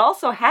overalls, but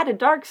also had a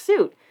dark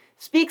suit.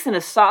 Speaks in a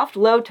soft,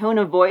 low tone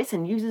of voice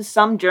and uses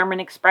some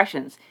German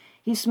expressions.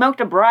 He smoked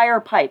a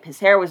briar pipe. His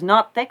hair was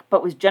not thick,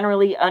 but was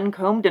generally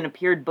uncombed and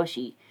appeared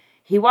bushy.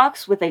 He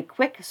walks with a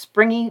quick,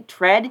 springy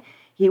tread.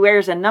 He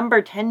wears a number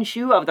 10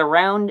 shoe of the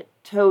round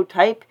toe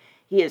type.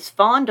 He is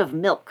fond of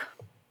milk.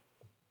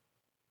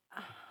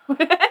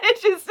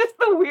 It's just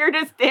the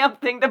weirdest damn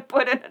thing to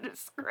put in a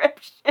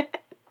description.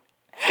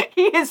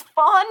 He is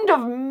fond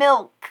of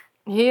milk.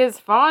 He is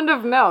fond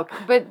of milk,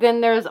 but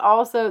then there's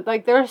also,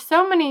 like, there are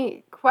so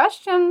many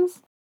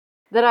questions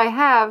that I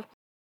have.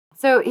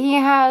 So he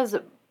has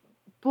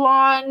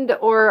blonde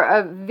or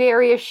a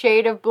various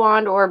shade of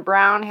blonde or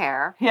brown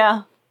hair.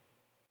 Yeah.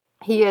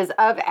 He is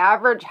of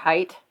average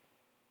height.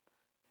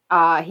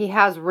 He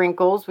has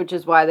wrinkles, which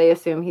is why they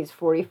assume he's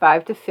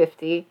 45 to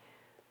 50.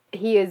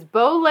 He is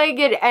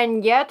bow-legged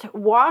and yet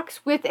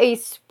walks with a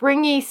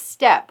springy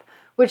step.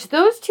 Which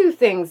those two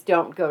things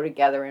don't go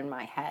together in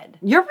my head.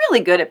 You're really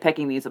good at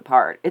picking these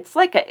apart. It's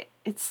like a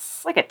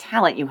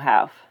talent you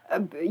have.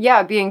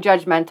 Yeah, being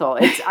judgmental.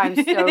 I'm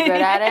so good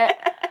at it.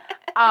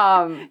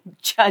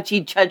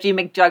 Judgy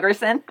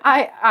McJuggerson.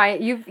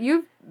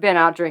 You've been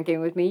out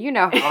drinking with me. You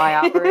know how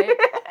I operate.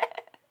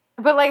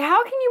 But like,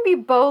 how can you be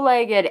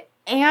bow-legged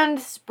and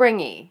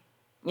springy?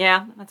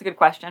 Yeah, that's a good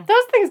question.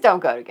 Those things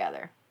don't go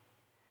together.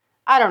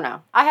 I don't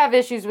know. I have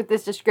issues with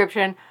this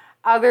description.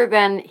 Other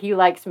than he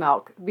likes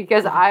milk,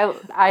 because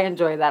I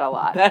enjoy that a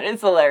lot. That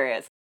is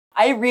hilarious.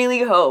 I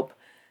really hope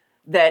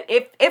that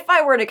if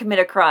I were to commit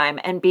a crime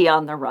and be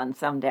on the run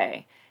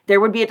someday, there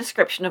would be a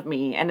description of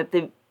me, and at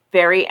the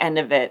very end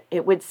of it,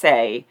 it would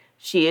say,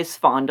 she is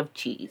fond of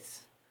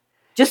cheese.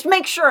 Just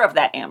make sure of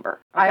that, Amber.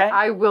 Okay?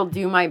 I will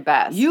do my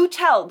best. You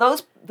tell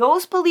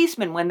those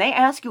policemen when they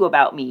ask you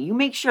about me, you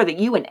make sure that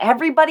you and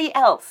everybody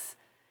else,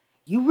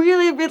 you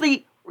really,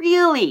 really,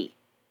 really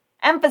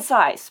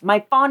emphasize my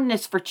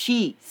fondness for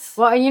cheese.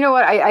 Well, you know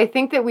what? I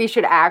think that we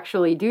should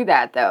actually do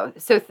that, though.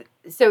 So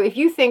if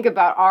you think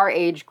about our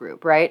age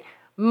group, right?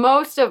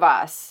 most of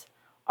us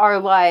are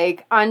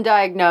like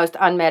undiagnosed,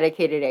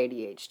 unmedicated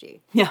ADHD.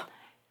 Yeah.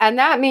 And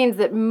that means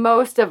that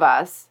most of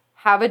us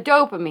have a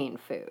dopamine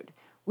food.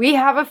 We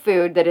have a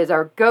food that is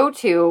our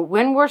go-to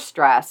when we're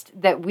stressed,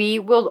 that we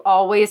will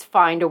always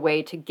find a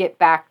way to get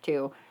back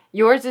to.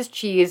 Yours is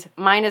cheese.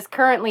 Mine is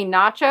currently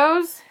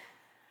nachos.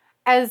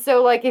 And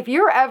so, like, if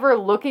you're ever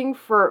looking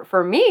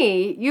for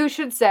me, you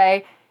should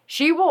say,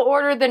 she will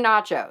order the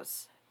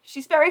nachos.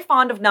 She's very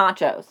fond of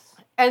nachos.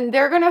 And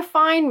they're going to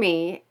find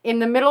me in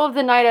the middle of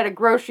the night at a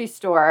grocery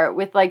store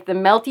with, like, the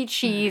melty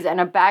cheese and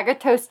a bag of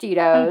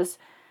Tostitos.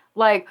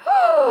 Like,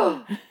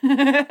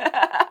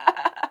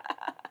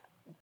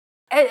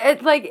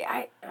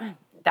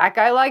 that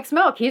guy likes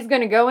milk. He's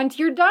going to go into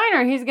your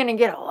diner. He's going to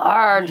get a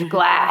large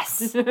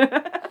glass.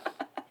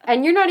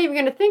 And you're not even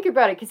going to think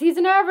about it because he's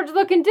an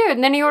average-looking dude.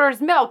 And then he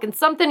orders milk and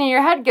something in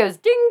your head goes,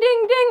 ding,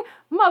 ding, ding.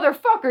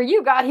 Motherfucker,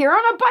 you got here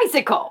on a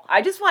bicycle.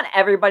 I just want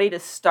everybody to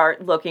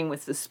start looking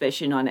with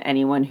suspicion on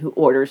anyone who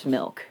orders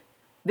milk.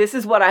 This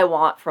is what I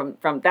want from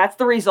that's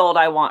the result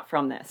I want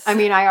from this. I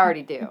mean, I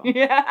already do.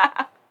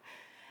 Yeah.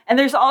 And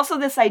there's also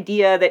this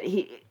idea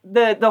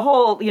that the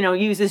whole,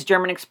 uses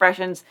German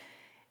expressions.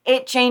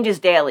 It changes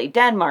daily.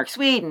 Denmark,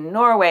 Sweden,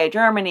 Norway,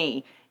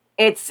 Germany.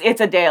 It's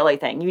a daily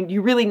thing.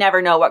 You really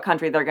never know what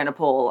country they're going to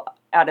pull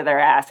out of their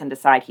ass and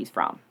decide he's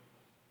from.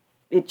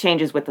 It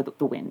changes with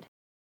the wind.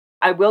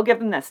 I will give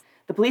them this.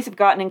 The police have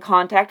gotten in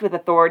contact with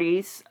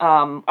authorities,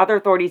 other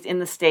authorities in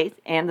the state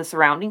and the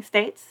surrounding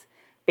states.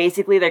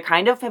 Basically, they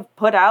kind of have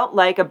put out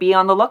like a be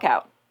on the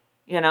lookout,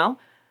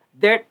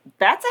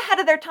 That's ahead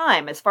of their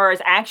time as far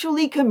as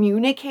actually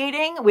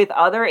communicating with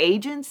other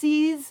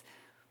agencies.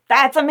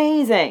 That's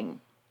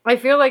amazing. I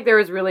feel like there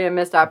was really a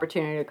missed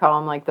opportunity to call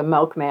him like the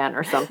milkman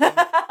or something.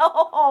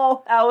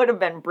 Oh, that would have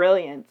been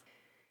brilliant.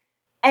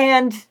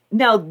 And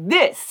now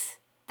this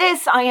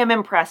I am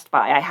impressed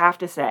by, I have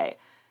to say.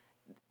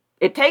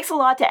 It takes a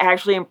lot to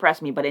actually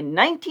impress me, but in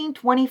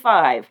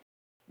 1925,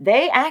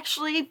 they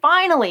actually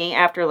finally,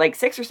 after like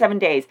 6 or 7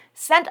 days,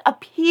 sent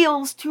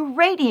appeals to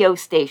radio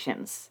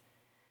stations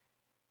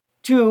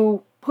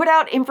to put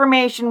out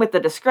information with the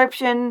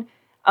description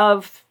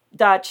of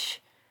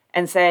Dutch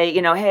and say,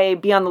 hey,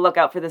 be on the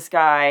lookout for this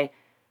guy.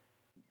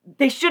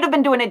 They should have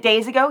been doing it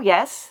days ago,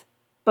 yes,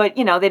 but,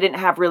 they didn't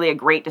have really a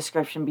great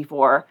description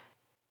before.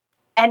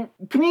 And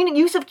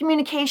use of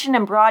communication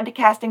and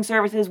broadcasting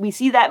services, we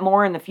see that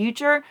more in the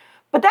future,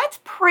 but that's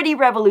pretty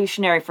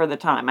revolutionary for the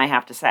time, I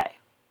have to say.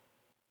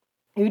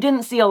 You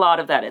didn't see a lot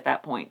of that at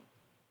that point.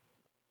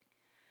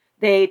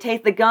 They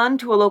take the gun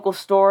to a local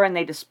store and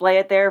they display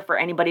it there for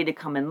anybody to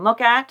come and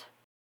look at.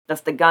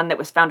 That's the gun that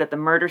was found at the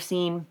murder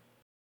scene.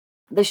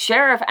 The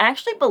sheriff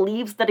actually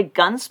believes that a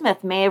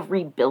gunsmith may have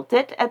rebuilt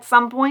it at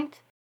some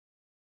point.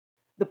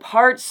 The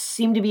parts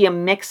seem to be a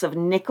mix of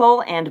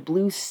nickel and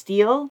blue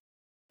steel,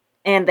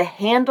 and the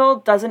handle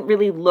doesn't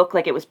really look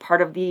like it was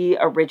part of the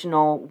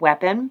original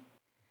weapon.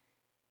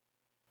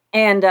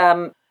 And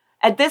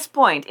at this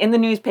point in the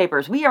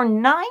newspapers, we are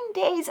 9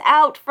 days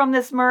out from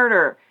this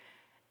murder.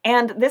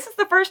 And this is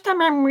the first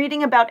time I'm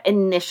reading about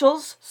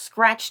initials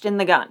scratched in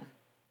the gun.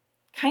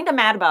 Kind of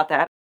mad about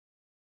that.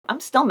 I'm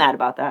still mad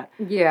about that.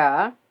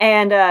 Yeah.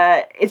 And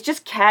it's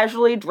just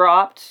casually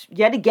dropped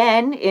yet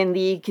again in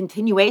the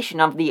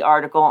continuation of the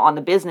article on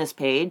the business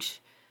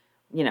page.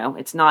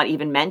 It's not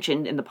even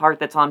mentioned in the part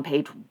that's on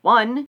page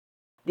 1.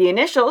 The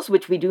initials,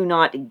 which we do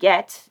not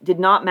get, did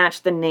not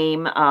match the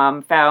name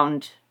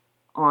found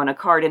on a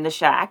card in the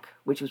shack,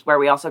 which was where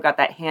we also got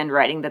that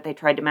handwriting that they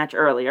tried to match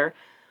earlier.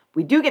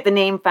 We do get the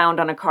name found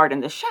on a card in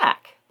the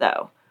shack,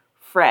 though.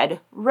 Fred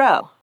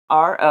Rowe.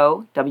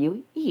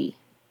 R-O-W-E.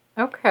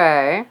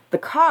 Okay. The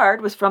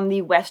card was from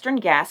the Western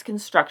Gas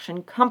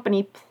Construction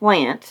Company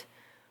plant,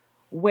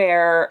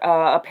 where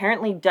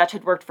apparently Dutch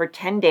had worked for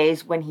 10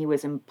 days when he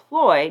was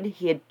employed.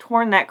 He had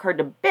torn that card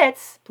to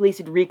bits. Police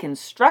had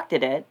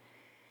reconstructed it.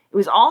 It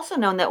was also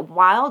known that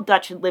while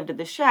Dutch had lived at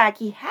the shack,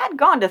 he had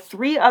gone to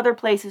 3 other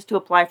places to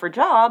apply for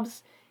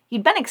jobs.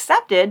 He'd been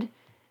accepted,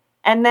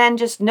 and then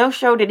just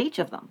no-showed at each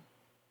of them.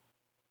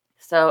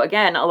 So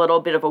again, a little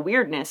bit of a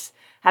weirdness,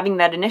 having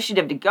that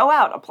initiative to go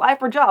out, apply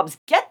for jobs,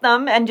 get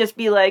them, and just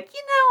be like, you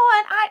know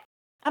what,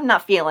 I'm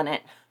not feeling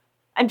it.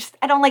 I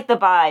don't like the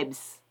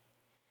vibes.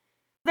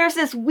 There's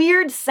this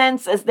weird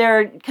sense as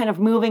they're kind of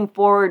moving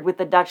forward with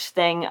the Dutch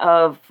thing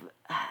of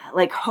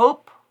like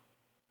hope,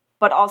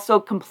 but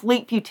also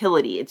complete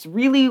futility. It's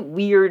really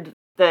weird,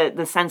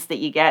 the sense that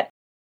you get.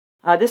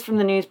 This from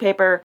the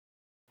newspaper.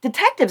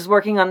 Detectives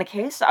working on the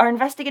case are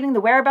investigating the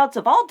whereabouts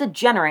of all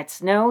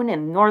degenerates known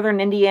in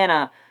northern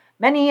Indiana.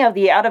 Many of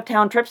the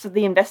out-of-town trips of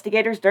the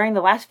investigators during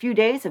the last few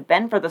days have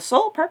been for the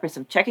sole purpose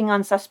of checking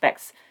on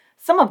suspects.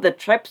 Some of the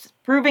trips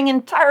proving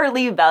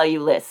entirely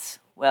valueless.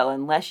 Well,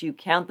 unless you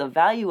count the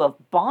value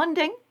of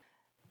bonding.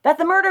 That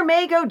the murder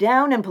may go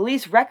down in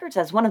police records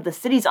as one of the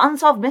city's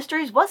unsolved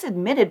mysteries was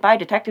admitted by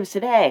detectives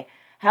today.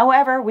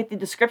 However, with the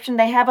description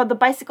they have of the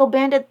bicycle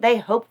bandit, they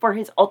hope for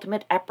his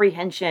ultimate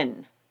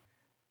apprehension.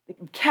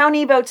 The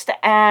county votes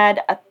to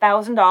add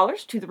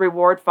 $1,000 to the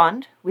reward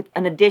fund, with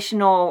an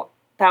additional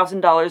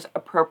 $100,000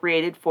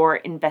 appropriated for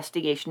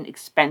investigation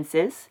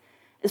expenses,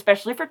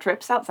 especially for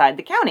trips outside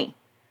the county.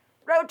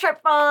 Road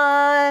trip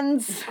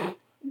funds!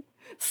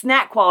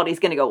 Snack quality is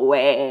going to go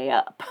way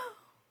up.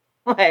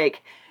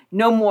 Like,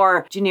 no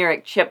more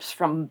generic chips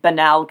from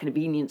banal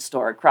convenience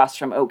store across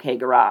from OK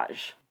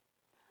Garage.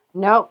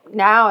 Nope,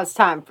 now it's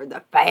time for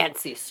the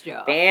fancy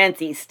stuff.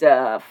 Fancy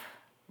stuff.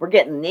 We're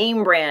getting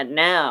name brand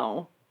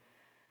now.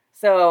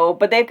 So,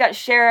 but they've got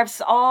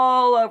sheriffs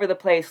all over the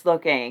place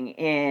looking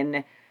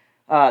in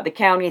the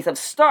counties of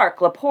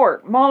Stark,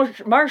 LaPorte,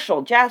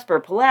 Marshall, Jasper,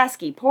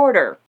 Pulaski,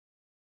 Porter.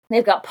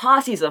 They've got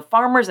posses of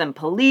farmers and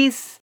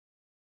police,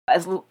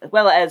 as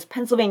well as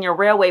Pennsylvania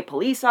Railway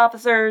police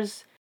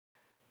officers.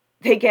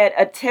 They get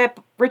a tip,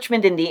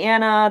 Richmond,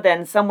 Indiana,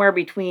 then somewhere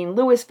between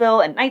Louisville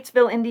and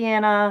Knightsville,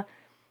 Indiana,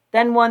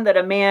 then one that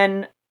a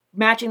man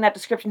matching that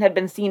description had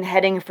been seen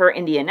heading for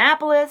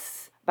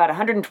Indianapolis, about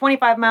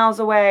 125 miles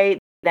away,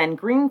 then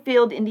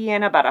Greenfield,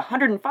 Indiana, about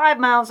 105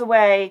 miles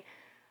away.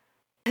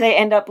 They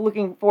end up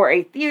looking for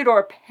a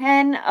Theodore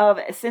Penn of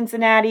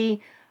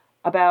Cincinnati,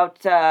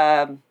 about,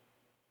 I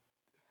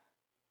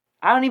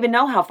don't even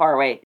know how far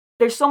away.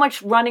 There's so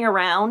much running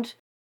around.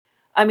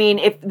 I mean,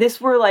 if this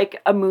were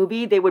like a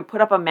movie, they would put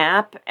up a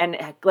map and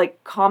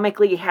like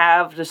comically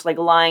have just like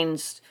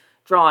lines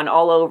drawn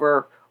all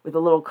over with a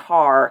little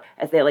car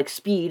as they like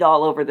speed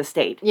all over the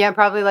state. Yeah,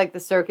 probably like the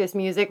circus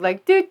music,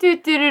 like do do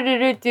do do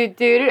do do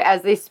do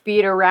as they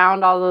speed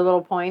around all the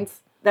little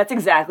points. That's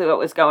exactly what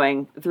was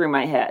going through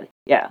my head.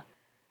 Yeah.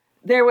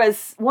 There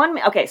was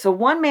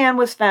one man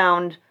was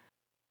found.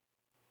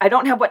 I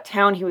don't have what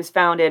town he was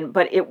found in,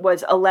 but it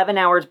was 11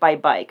 hours by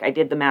bike. I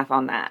did the math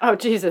on that. Oh,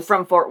 Jesus.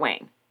 From Fort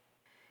Wayne.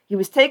 He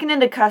was taken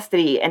into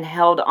custody and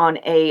held on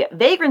a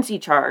vagrancy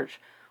charge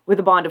with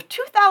a bond of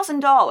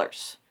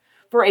 $2,000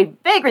 for a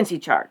vagrancy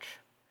charge.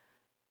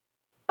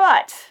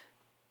 But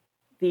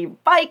the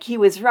bike he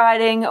was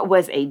riding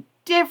was a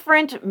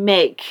different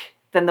make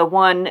than the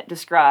one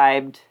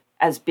described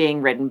as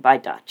being ridden by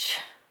Dutch.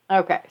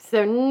 Okay,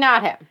 so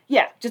not him.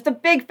 Yeah, just a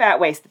big fat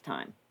waste of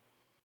time.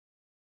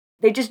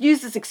 They just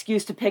used this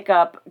excuse to pick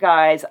up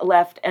guys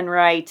left and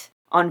right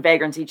on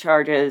vagrancy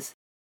charges.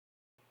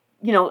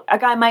 You know, a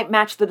guy might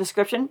match the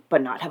description,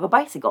 but not have a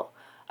bicycle.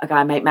 A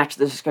guy might match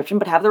the description,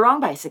 but have the wrong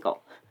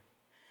bicycle.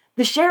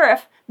 The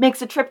sheriff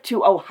makes a trip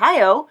to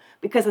Ohio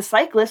because a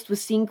cyclist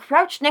was seen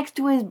crouched next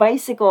to his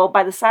bicycle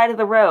by the side of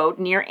the road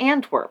near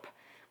Antwerp,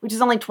 which is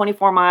only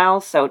 24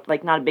 miles, so,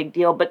 like, not a big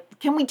deal. But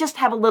can we just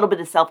have a little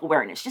bit of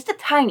self-awareness? Just a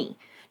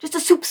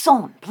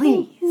soupçon,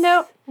 please.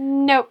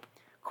 Nope.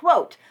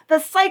 Quote, the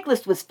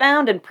cyclist was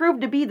found and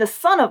proved to be the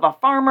son of a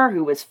farmer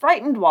who was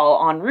frightened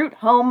while en route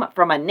home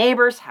from a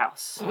neighbor's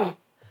house.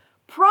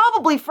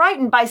 Probably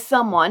frightened by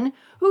someone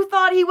who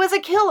thought he was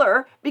a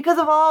killer because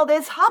of all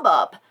this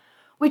hubbub.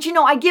 Which, you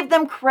know, I give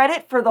them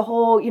credit for the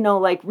whole, you know,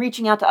 like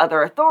reaching out to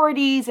other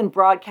authorities and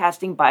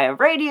broadcasting via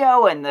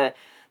radio and the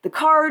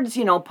cards,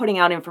 you know, putting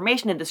out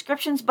information and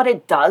descriptions, but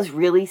it does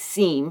really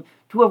seem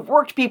to have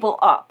worked people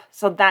up.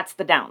 So that's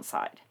the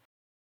downside.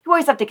 You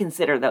always have to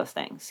consider those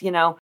things, you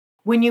know.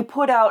 When you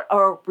put out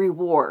a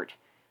reward,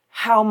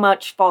 how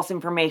much false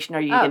information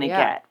are you going to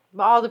get?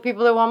 All the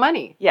people that want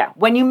money. Yeah.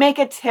 When you make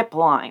a tip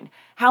line,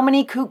 how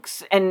many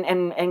kooks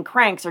and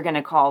cranks are going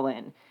to call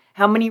in?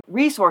 How many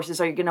resources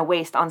are you going to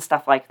waste on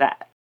stuff like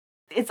that?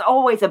 It's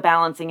always a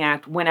balancing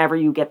act whenever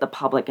you get the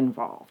public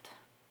involved.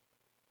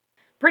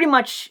 Pretty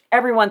much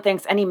everyone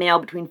thinks any male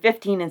between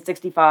 15 and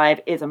 65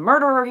 is a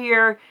murderer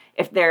here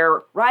if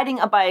they're riding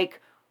a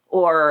bike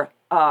or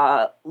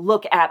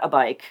look at a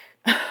bike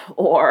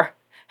or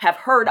have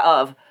heard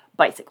of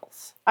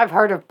bicycles. I've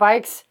heard of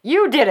bikes.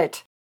 You did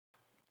it.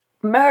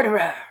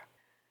 Murderer.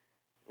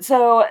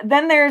 So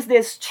then there's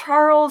this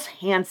Charles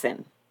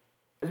Hansen,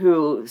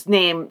 whose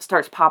name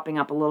starts popping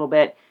up a little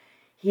bit.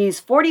 He's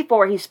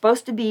 44. He's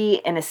supposed to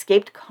be an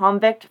escaped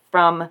convict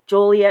from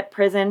Joliet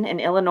Prison in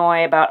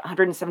Illinois, about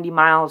 170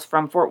 miles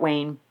from Fort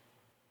Wayne.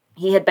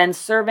 He had been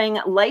serving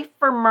life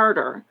for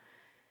murder,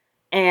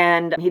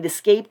 and he'd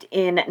escaped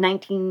in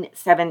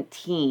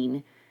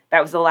 1917.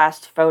 That was the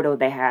last photo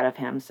they had of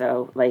him,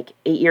 so like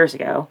 8 years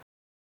ago.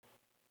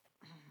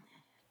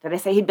 Did I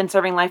say he'd been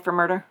serving life for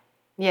murder?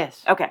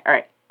 Yes. Okay, all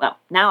right. Well,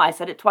 now I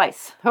said it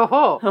twice. Ho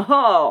ho. Ho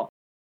ho.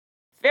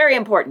 It's very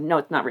important. No,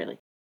 it's not really.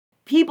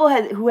 People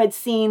who had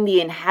seen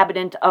the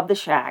inhabitant of the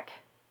shack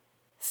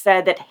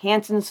said that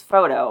Hansen's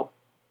photo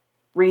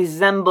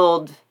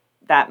resembled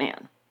that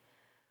man.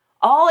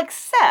 All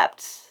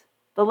except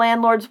the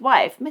landlord's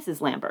wife,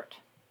 Mrs. Lambert.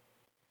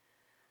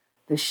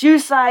 The shoe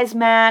size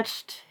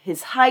matched.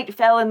 His height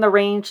fell in the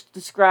range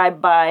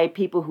described by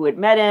people who had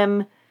met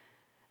him.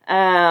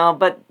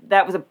 But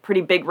that was a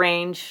pretty big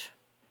range.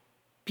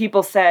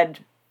 People said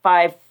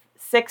 5'6"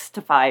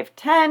 to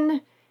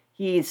 5'10".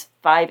 He's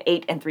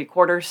 5'8" and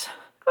 3/4.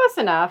 Close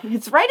enough.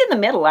 It's right in the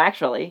middle,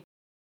 actually.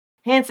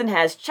 Hansen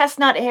has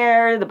chestnut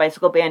hair, the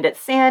bicycle bandit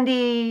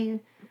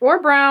sandy. Or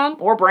brown.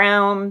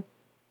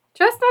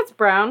 Chestnut's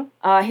brown.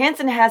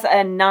 Hansen has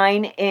a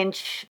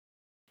 9-inch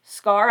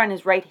scar on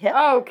his right hip.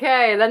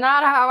 Okay, that's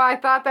not how I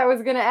thought that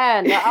was going to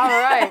end. All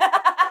right.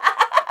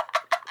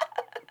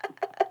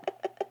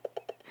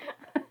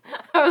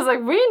 was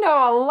like, we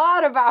know a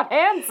lot about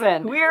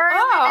Hansen. We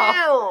really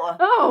do.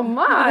 Oh,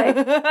 my.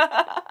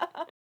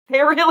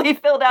 They really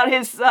filled out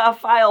his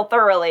file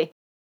thoroughly.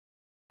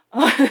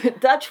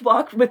 Dutch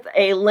walked with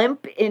a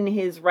limp in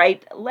his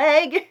right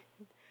leg.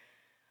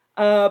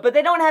 But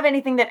they don't have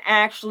anything that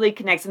actually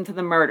connects him to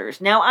the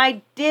murders. Now,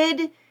 I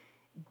did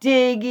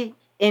dig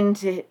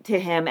into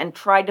him and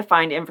tried to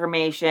find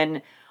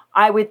information.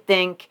 I would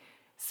think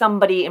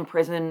somebody in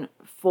prison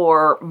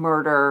for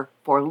murder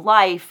for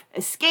life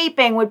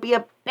escaping would be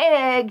a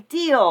big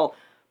deal.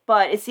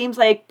 But it seems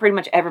like pretty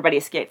much everybody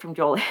escaped from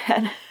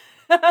Joliet.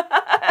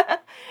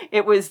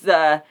 It was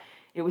the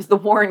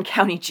Warren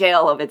County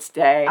Jail of its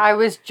day. I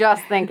was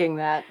just thinking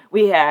that.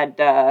 We had,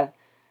 I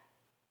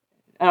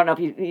don't know if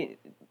you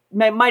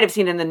might have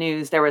seen in the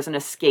news, there was an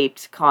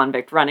escaped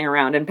convict running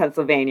around in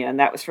Pennsylvania, and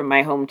that was from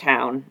my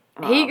hometown.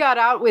 He got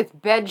out with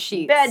bed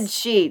sheets. Bed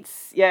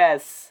sheets,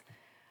 yes.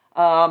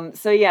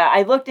 So yeah,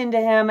 I looked into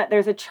him.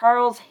 There's a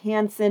Charles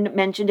Hansen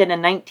mentioned in a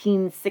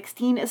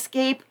 1916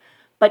 escape,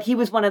 but he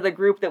was one of the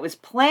group that was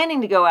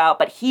planning to go out,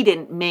 but he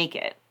didn't make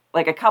it.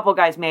 Like, a couple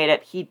guys made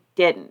it, he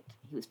didn't.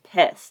 He was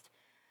pissed.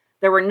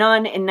 There were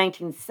none in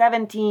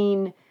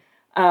 1917.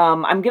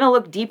 I'm going to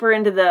look deeper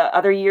into the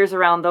other years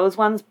around those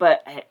ones,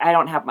 but I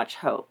don't have much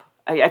hope.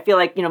 I feel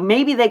like,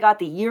 maybe they got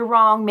the year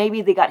wrong.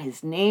 Maybe they got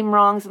his name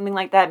wrong, something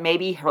like that.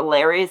 Maybe,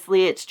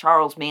 hilariously, it's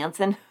Charles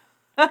Manson.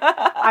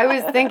 I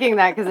was thinking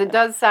that because it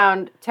does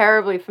sound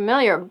terribly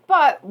familiar.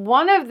 But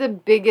one of the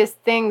biggest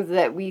things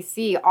that we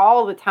see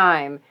all the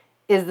time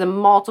is the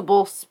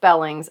multiple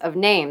spellings of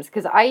names.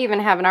 Because I even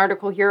have an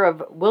article here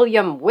of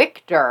William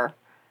Victor.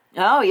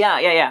 Oh,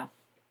 yeah.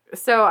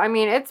 So, I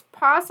mean, it's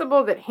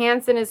possible that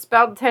Hansen is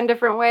spelled 10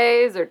 different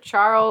ways, or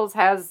Charles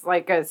has,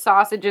 like, a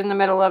sausage in the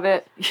middle of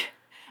it.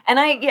 And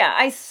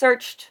I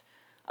searched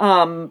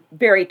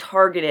very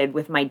targeted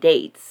with my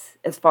dates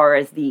as far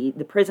as the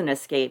prison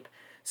escape.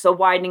 So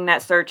widening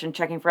that search and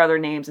checking for other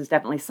names is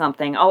definitely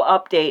something. I'll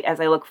update as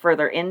I look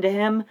further into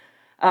him.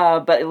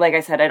 But like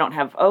I said, I don't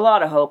have a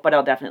lot of hope, but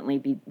I'll definitely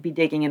be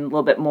digging in a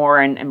little bit more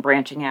and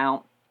branching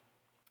out.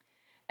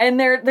 And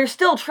they're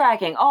still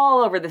tracking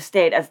all over the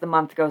state as the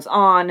month goes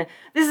on.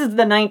 This is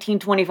the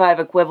 1925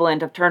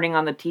 equivalent of turning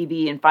on the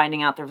TV and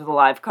finding out there's a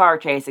live car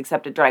chase,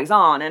 except it drags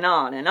on and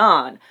on and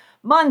on.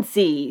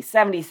 Muncie,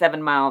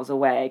 77 miles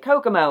away.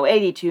 Kokomo,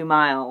 82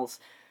 miles.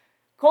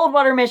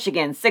 Coldwater,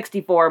 Michigan,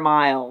 64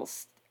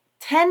 miles.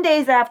 10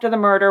 days after the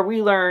murder,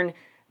 we learn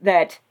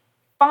that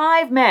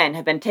 5 men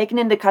have been taken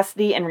into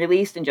custody and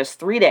released in just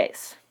 3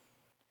 days.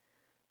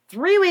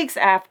 3 weeks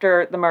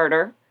after the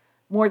murder,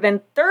 more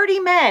than 30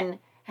 men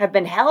have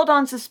been held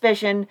on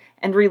suspicion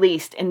and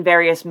released in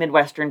various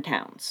Midwestern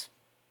towns.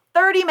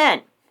 30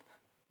 men!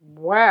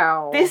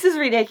 Wow. This is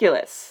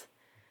ridiculous.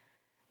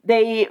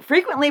 They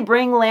frequently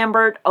bring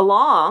Lambert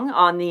along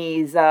on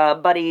these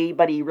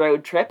buddy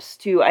road trips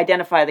to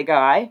identify the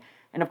guy.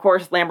 And of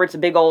course, Lambert's a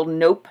big old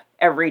nope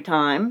every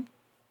time.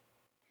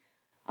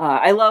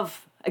 I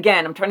love,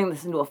 again, I'm turning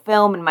this into a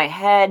film in my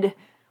head.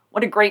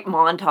 What a great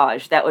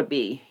montage that would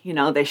be.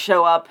 They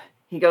show up,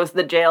 he goes to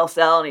the jail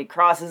cell and he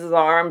crosses his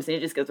arms and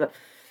he just goes,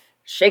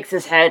 shakes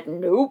his head,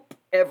 nope,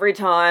 every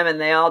time, and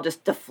they all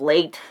just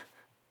deflate.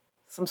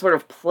 Some sort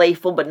of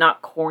playful but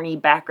not corny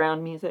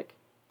background music.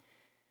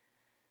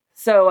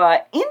 So,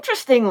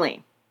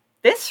 interestingly,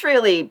 this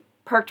really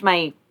perked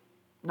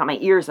not my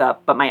ears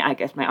up, but my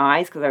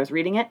eyes, because I was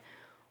reading it.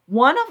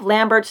 One of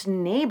Lambert's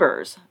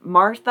neighbors,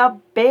 Martha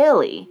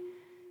Bailey,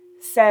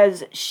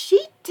 says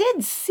she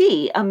did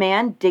see a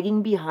man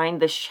digging behind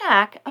the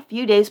shack a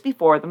few days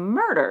before the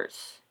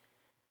murders.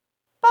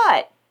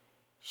 But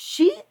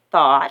she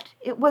thought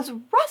it was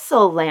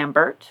Russell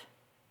Lambert,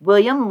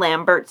 William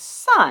Lambert's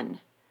son,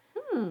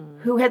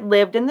 who had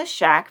lived in the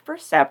shack for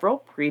several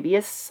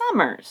previous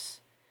summers.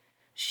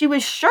 She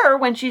was sure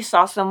when she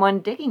saw someone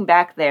digging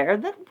back there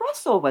that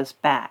Russell was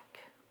back.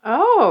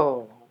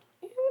 Oh,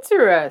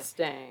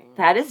 interesting.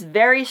 That is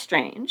very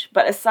strange,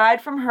 but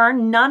aside from her,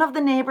 none of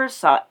the neighbors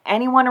saw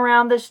anyone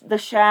around the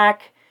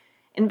shack.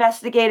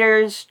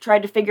 Investigators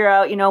tried to figure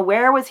out,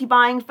 where was he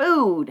buying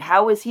food?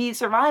 How was he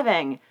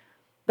surviving?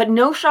 But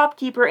no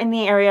shopkeeper in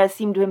the area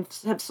seemed to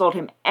have sold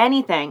him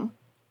anything.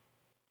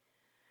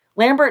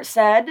 Lambert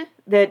said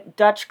that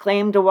Dutch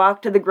claimed to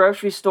walk to the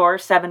grocery store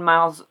 7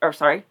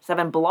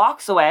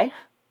 blocks away,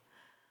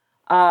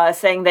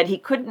 saying that he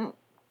couldn't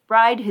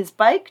ride his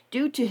bike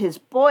due to his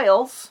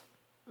boils.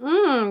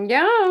 Yum.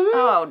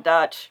 Oh,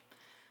 Dutch.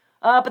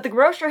 But the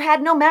grocer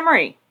had no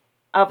memory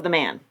of the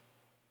man.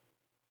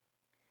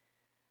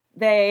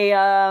 They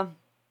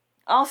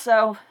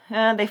also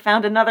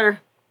found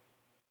another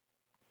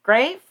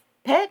grave,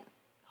 pit,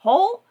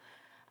 hole.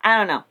 I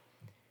don't know.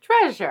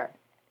 Treasure.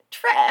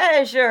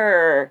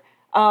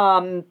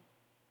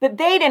 But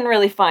they didn't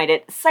really find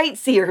it.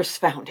 Sightseers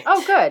found it.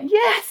 Oh, good.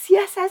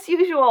 Yes, as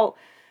usual.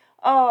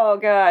 Oh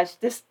gosh,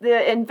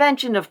 the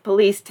invention of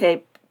police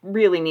tape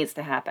really needs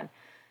to happen.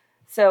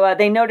 So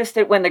they noticed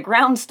it when the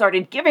ground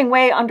started giving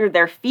way under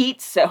their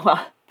feet. So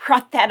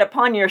brought that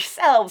upon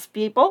yourselves,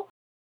 people.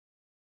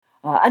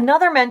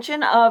 Another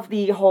mention of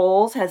the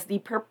holes has the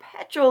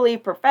perpetually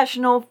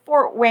professional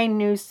Fort Wayne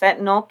News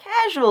Sentinel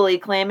casually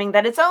claiming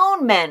that its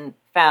own men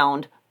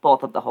found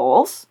both of the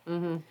holes.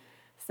 Mm-hmm.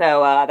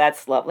 So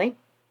that's lovely.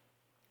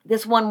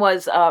 This one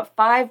was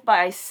 5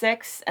 by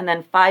 6 and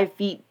then 5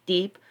 feet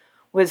deep,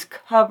 was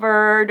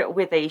covered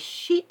with a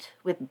sheet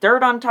with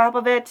dirt on top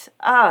of it.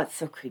 It's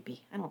so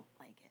creepy. I don't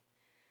like it.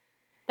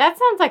 That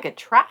sounds like a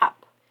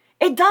trap.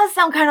 It does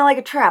sound kind of like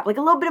a trap, like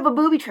a little bit of a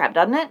booby trap,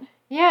 doesn't it?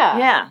 Yeah.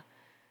 Yeah.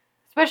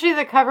 Especially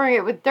the covering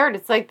it with dirt.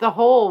 It's like the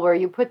hole where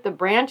you put the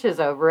branches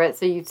over it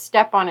so you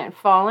step on it and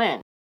fall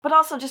in. But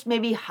also just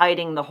maybe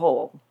hiding the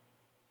hole.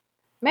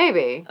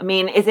 Maybe. I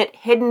mean, is it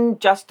hidden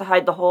just to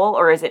hide the hole,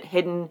 or is it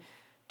hidden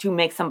to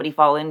make somebody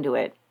fall into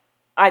it?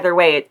 Either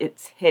way,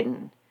 it's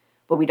hidden,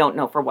 but we don't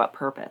know for what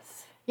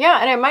purpose. Yeah,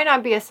 and it might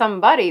not be a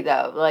somebody,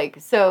 though. Like,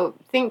 so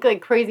think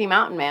like Crazy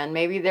Mountain Man.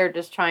 Maybe they're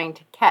just trying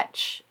to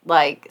catch,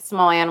 like,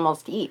 small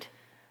animals to eat.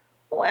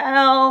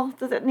 Well,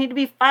 does it need to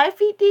be 5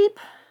 feet deep?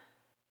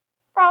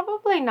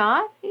 Probably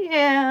not.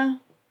 Yeah.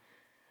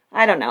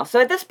 I don't know. So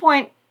at this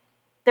point,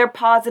 they're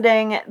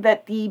positing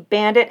that the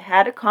bandit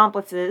had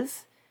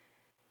accomplices,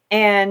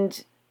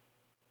 and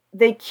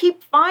they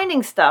keep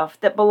finding stuff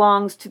that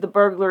belongs to the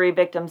burglary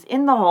victims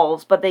in the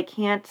holes, but they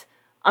can't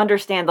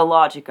understand the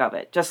logic of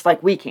it, just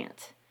like we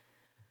can't.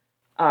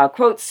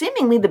 Quote,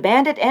 seemingly the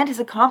bandit and his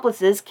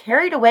accomplices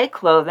carried away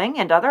clothing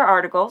and other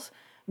articles,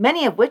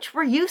 many of which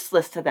were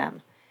useless to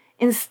them.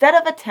 Instead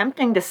of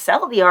attempting to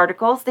sell the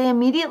articles, they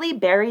immediately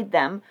buried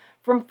them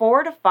from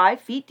 4 to 5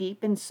 feet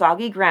deep in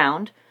soggy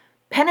ground,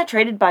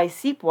 penetrated by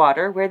seep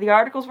water, where the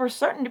articles were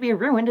certain to be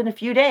ruined in a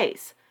few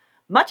days.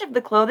 Much of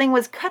the clothing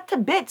was cut to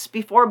bits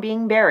before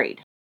being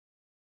buried.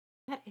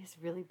 That is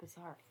really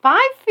bizarre. 5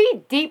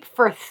 feet deep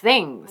for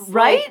things.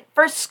 Right? Like,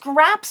 for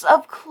scraps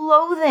of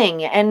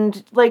clothing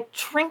and, like,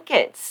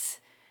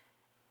 trinkets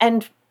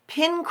and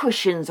pin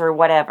cushions or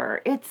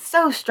whatever. It's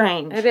so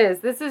strange. it is.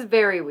 This is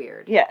very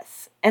weird.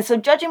 Yes. And so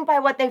judging by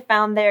what they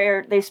found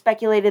there, they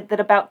speculated that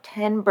about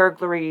 10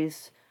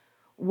 burglaries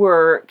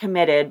were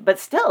committed, but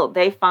still,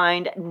 they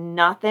find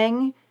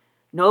nothing,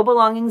 no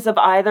belongings of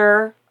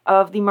either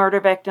of the murder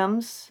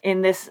victims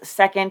in this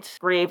second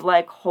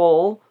grave-like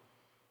hole.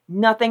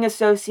 Nothing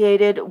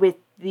associated with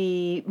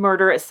the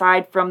murder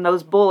aside from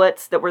those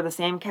bullets that were the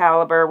same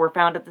caliber were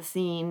found at the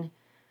scene.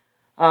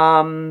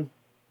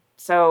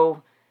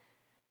 So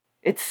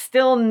it's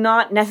still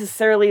not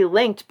necessarily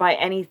linked by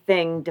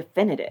anything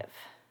definitive.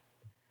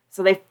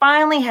 So they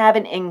finally have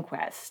an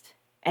inquest.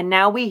 And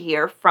now we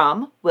hear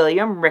from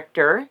William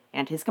Richter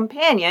and his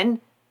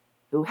companion,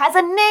 who has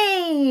a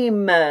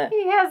name.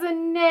 He has a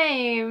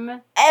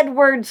name.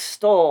 Edward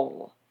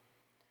Stoll.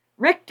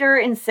 Richter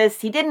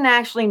insists he didn't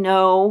actually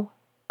know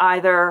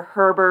either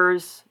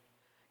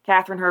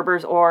Catherine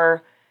Herbers,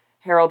 or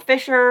Harold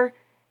Fisher.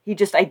 He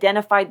just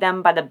identified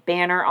them by the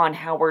banner on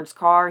Howard's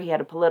car. He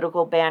had a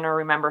political banner.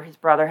 Remember, his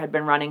brother had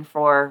been running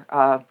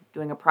for,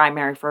 doing a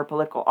primary for a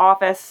political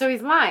office. So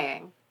he's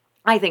lying.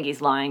 I think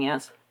he's lying,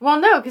 yes. Well,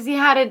 no, because he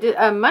had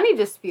a money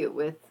dispute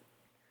with...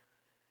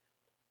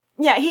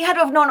 Yeah, he had to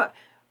have known...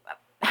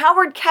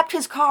 Howard kept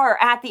his car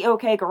at the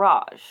OK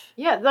garage.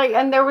 Yeah, like,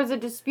 and there was a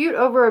dispute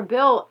over a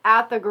bill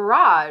at the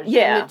garage.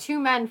 Yeah. And the two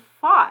men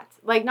fought.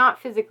 Like,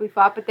 not physically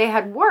fought, but they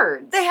had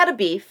words. They had a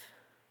beef.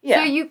 Yeah.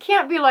 So you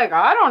can't be like,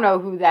 I don't know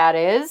who that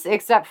is,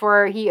 except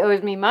for he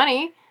owes me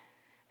money.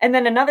 And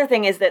then another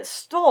thing is that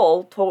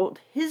Stoll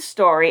told his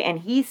story, and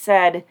he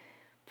said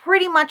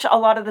pretty much a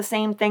lot of the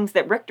same things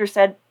that Richter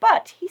said,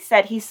 but he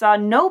said he saw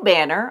no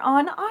banner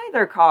on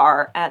either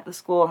car at the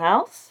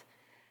schoolhouse.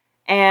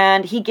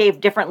 And he gave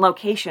different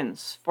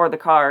locations for the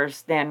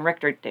cars than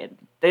Richter did.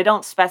 They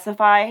don't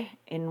specify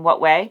in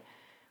what way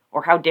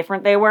or how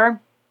different they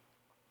were.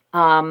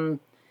 And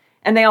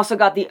they also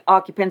got the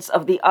occupants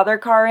of the other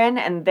car in,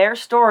 and their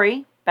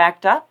story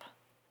backed up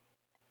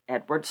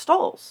Edward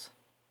Stoll's.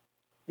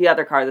 The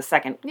other car, the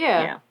second.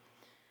 Yeah.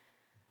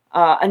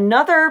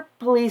 Another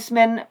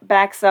policeman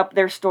backs up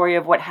their story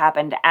of what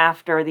happened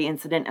after the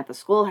incident at the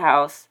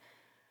schoolhouse.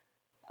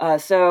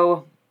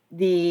 So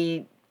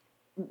the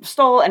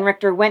Stoll and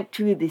Richter went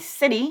to the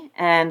city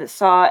and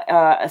saw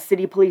a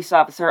city police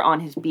officer on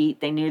his beat.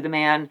 They knew the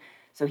man,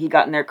 so he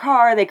got in their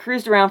car. They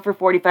cruised around for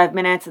 45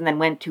 minutes and then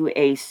went to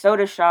a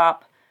soda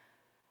shop.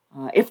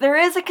 If there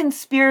is a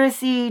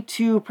conspiracy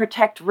to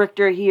protect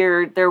Richter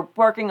here, they're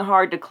working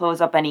hard to close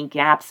up any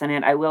gaps in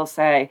it, I will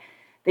say.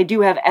 They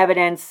do have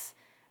evidence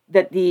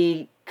that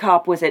the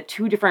cop was at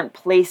 2 different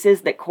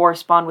places that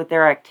correspond with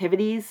their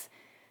activities.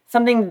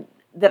 Something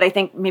that I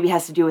think maybe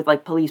has to do with,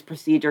 like, police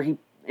procedure.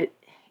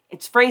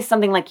 It's phrased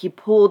something like he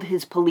pulled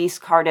his police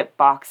card at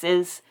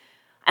boxes.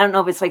 I don't know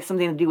if it's like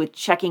something to do with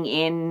checking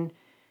in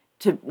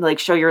to like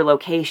show your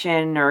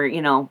location or,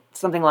 you know,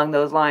 something along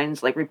those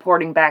lines, like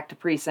reporting back to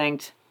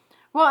precinct.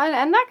 Well,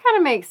 and that kind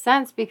of makes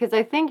sense because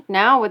I think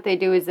now what they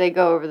do is they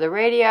go over the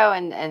radio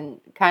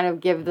and kind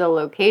of give the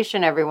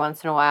location every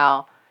once in a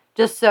while,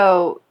 just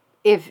so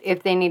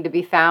if they need to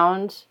be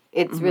found,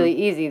 it's really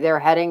easy. They're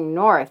heading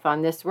north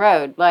on this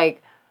road,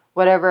 like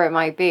whatever it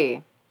might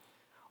be.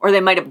 Or they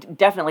might have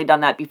definitely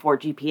done that before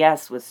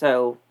GPS was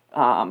so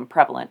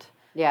prevalent.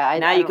 Yeah.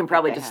 Now you can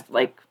probably just,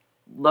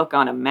 look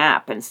on a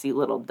map and see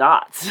little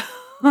dots.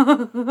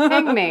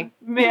 Ping me.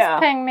 Yeah.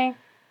 Just ping me.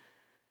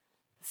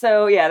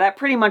 So, yeah, that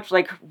pretty much,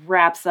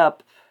 wraps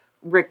up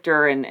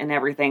Richter and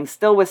everything,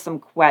 still with some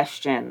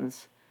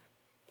questions.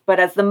 But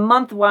as the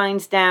month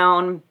winds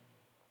down,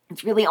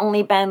 it's really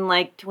only been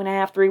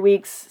 2.5, 3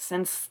 weeks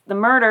since the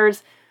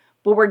murders,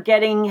 but we're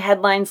getting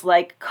headlines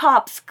like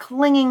cops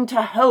clinging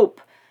to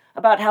hope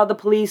about how the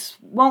police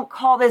won't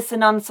call this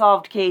an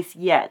unsolved case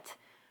yet.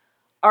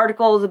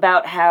 Articles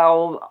about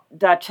how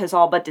Dutch has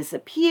all but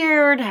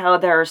disappeared, how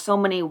there are so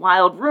many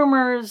wild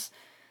rumors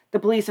the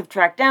police have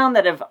tracked down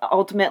that have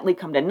ultimately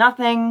come to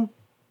nothing.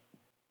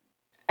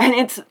 And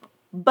it's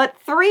but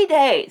 3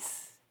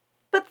 days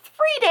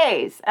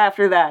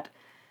after that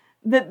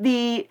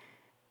the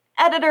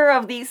editor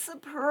of the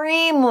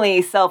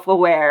supremely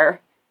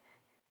self-aware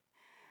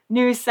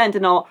News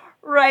Sentinel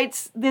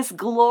writes this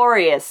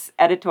glorious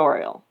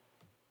editorial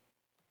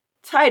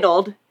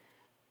titled,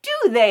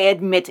 "Do They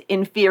Admit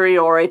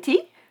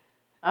Inferiority?"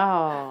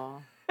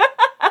 Oh.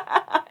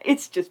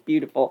 It's just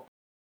beautiful.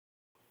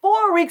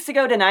 4 weeks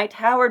ago tonight,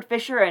 Howard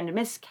Fisher and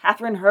Miss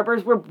Catherine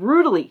Herbers were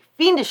brutally,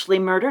 fiendishly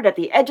murdered at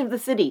the edge of the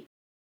city.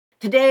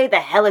 Today, the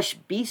hellish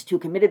beast who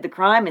committed the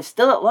crime is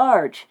still at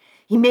large.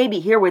 He may be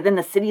here within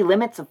the city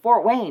limits of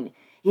Fort Wayne.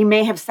 He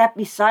may have sat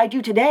beside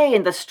you today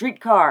in the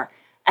streetcar,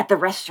 at the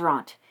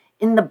restaurant,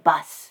 in the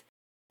bus.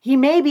 He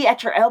may be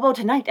at your elbow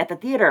tonight at the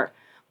theater.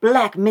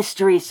 Black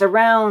mystery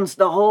surrounds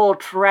the whole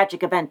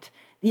tragic event.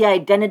 The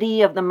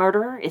identity of the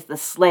murderer is the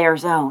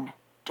Slayer's own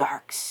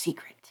dark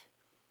secret.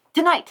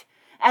 Tonight,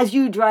 as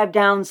you drive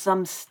down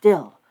some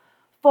still,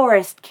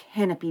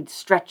 forest-canopied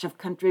stretch of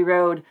country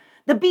road,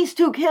 the beast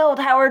who killed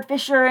Howard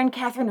Fisher and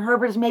Catherine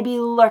Herbers may be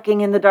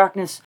lurking in the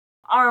darkness,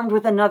 armed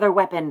with another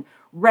weapon,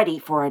 ready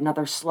for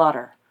another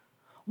slaughter.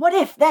 What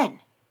if,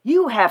 then,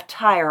 you have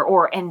tire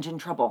or engine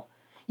trouble?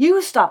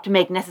 You stop to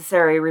make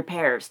necessary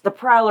repairs. The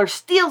prowler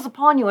steals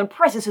upon you and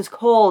presses his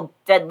cold,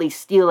 deadly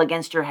steel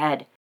against your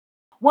head.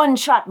 One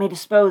shot may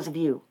dispose of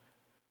you.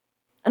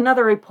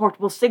 Another report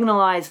will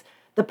signalize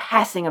the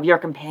passing of your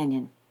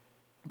companion.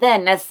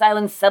 Then, as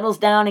silence settles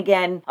down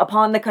again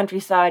upon the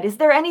countryside, is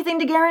there anything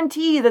to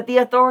guarantee that the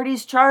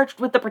authorities charged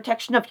with the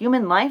protection of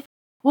human life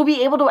will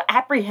be able to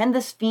apprehend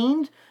this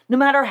fiend, no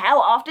matter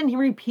how often he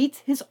repeats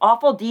his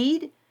awful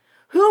deed?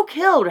 Who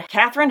killed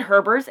Catherine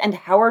Herbers and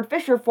Howard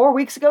Fisher 4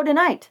 weeks ago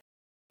tonight?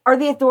 Are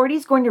the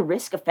authorities going to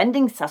risk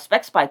offending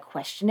suspects by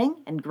questioning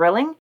and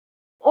grilling?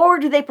 Or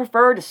do they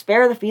prefer to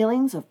spare the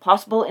feelings of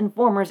possible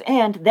informers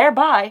and,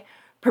 thereby,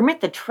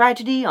 permit the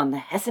tragedy on the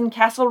Hessen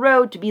Castle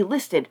Road to be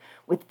listed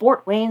with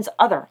Fort Wayne's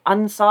other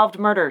unsolved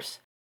murders?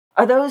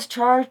 Are those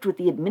charged with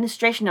the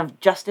administration of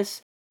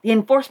justice, the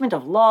enforcement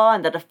of law,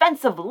 and the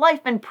defense of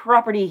life and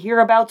property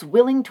hereabouts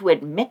willing to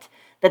admit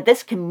that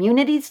this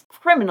community's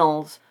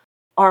criminals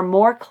are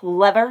more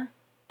clever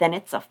than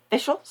its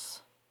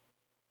officials?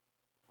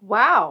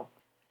 Wow.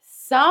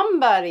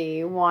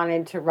 Somebody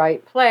wanted to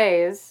write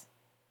plays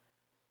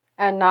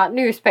and not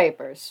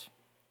newspapers.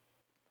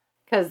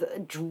 Because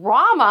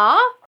drama.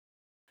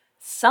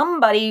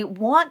 Somebody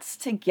wants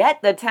to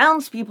get the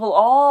townspeople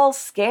all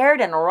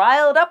scared and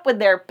riled up with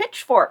their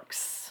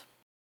pitchforks.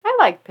 I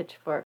like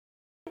pitchforks.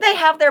 They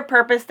have their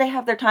purpose, they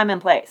have their time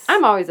and place.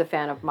 I'm always a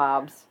fan of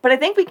mobs. But I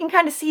think we can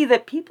kind of see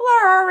that people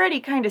are already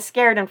kind of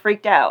scared and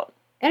freaked out.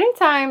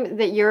 Anytime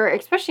that you're,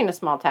 especially in a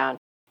small town,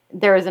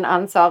 there is an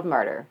unsolved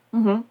murder,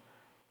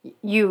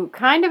 you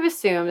kind of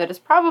assume that it's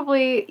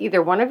probably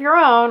either one of your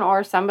own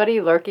or somebody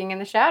lurking in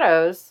the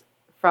shadows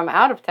from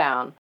out of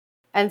town.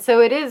 And so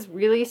it is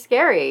really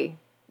scary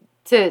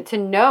to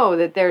know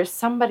that there's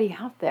somebody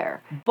out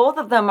there. Both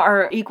of them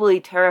are equally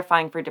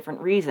terrifying for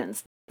different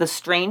reasons. The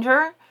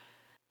stranger,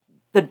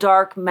 the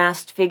dark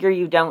masked figure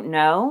you don't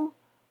know,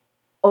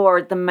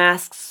 or the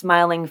masked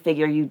smiling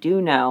figure you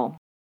do know,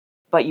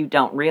 but you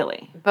don't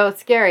really. Both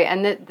scary.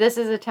 And this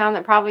is a town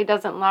that probably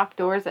doesn't lock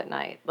doors at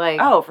night.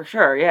 Oh, for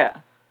sure, yeah.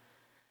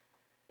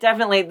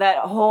 Definitely, that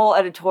whole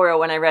editorial,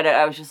 when I read it,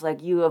 I was just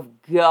like, you have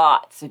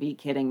got to be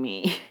kidding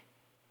me.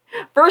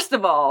 First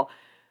of all,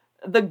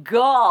 the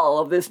gall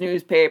of this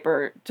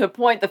newspaper to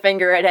point the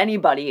finger at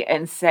anybody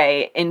and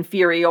say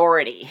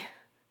inferiority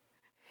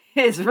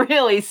is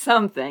really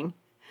something.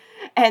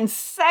 And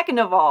second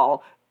of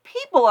all,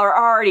 people are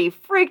already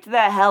freaked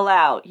the hell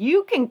out.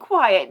 You can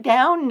quiet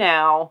down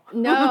now.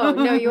 No,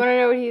 you want to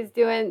know what he's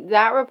doing?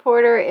 That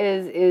reporter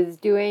is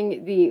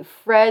doing the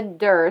Fred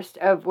Durst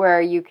of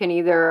where you can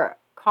either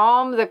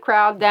calm the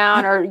crowd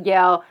down or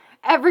yell,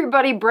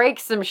 everybody break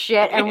some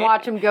shit, and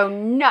watch him go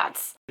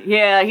nuts.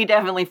 Yeah, he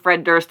definitely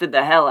Fred Dursted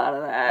the hell out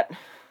of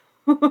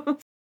that.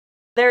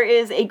 There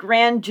is a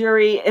grand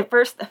jury. At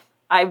first,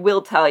 I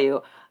will tell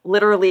you,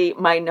 literally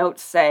my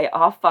notes say,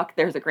 oh fuck,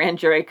 there's a grand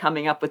jury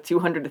coming up with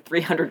 200 to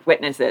 300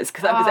 witnesses.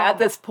 Because I was at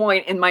this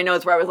point in my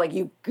notes where I was like,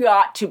 you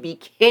got to be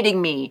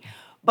kidding me.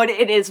 But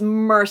it is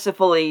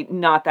mercifully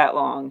not that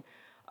long.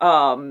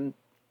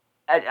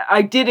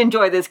 I did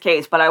enjoy this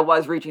case, but I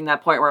was reaching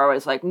that point where I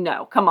was like,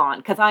 no, come on,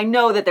 because I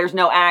know that there's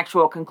no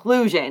actual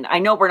conclusion. I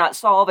know we're not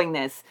solving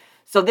this,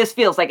 so this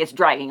feels like it's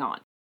dragging on.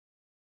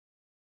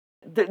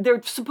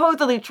 They're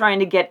supposedly trying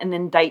to get an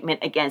indictment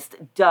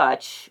against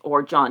Dutch,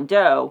 or John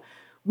Doe,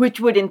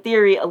 which would in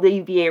theory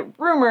alleviate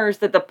rumors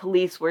that the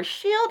police were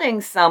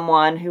shielding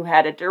someone who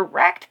had a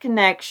direct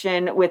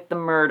connection with the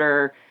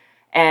murder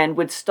and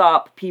would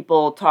stop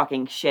people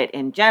talking shit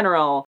in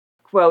general.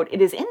 Quote,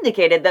 it is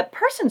indicated that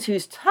persons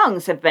whose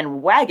tongues have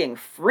been wagging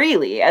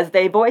freely as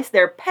they voice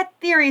their pet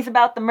theories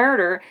about the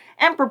murder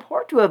and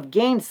purport to have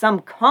gained some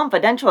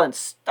confidential and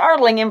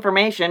startling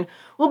information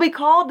will be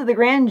called to the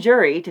grand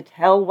jury to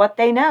tell what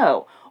they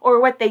know,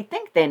 or what they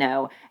think they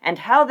know, and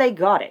how they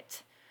got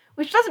it.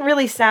 Which doesn't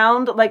really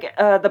sound like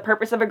the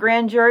purpose of a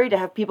grand jury, to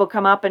have people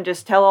come up and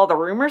just tell all the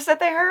rumors that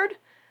they heard.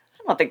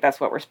 I don't think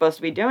that's what we're supposed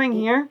to be doing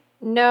here.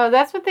 No,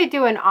 that's what they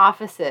do in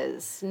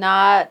offices,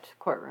 not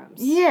courtrooms.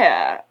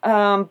 Yeah,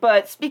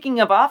 but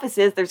speaking of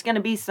offices, there's going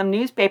to be some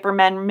newspaper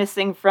men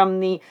missing from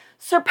the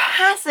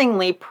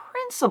surpassingly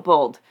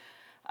principled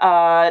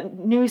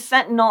News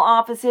Sentinel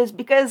offices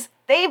because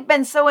they've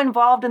been so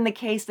involved in the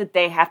case that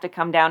they have to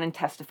come down and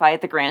testify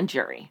at the grand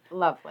jury.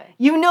 Lovely.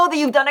 You know that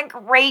you've done a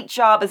great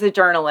job as a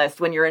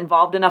journalist when you're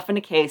involved enough in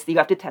a case that you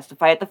have to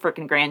testify at the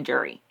frickin' grand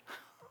jury.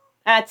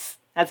 That's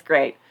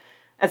great.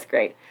 That's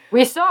great.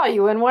 We saw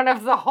you in one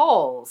of the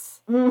holes.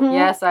 Mm-hmm.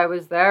 Yes, I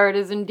was there. It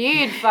is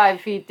indeed 5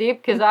 feet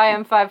deep because I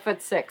am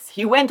 5'6".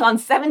 You went on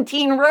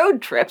 17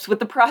 road trips with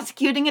the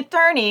prosecuting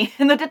attorney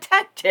and the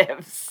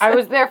detectives. I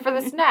was there for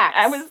the snacks.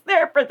 I was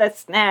there for the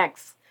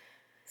snacks.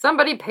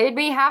 Somebody paid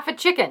me half a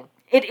chicken.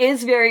 It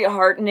is very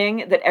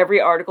heartening that every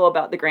article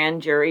about the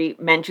grand jury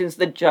mentions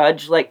the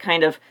judge, like,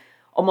 kind of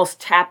almost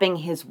tapping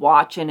his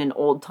watch in an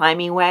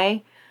old-timey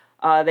way.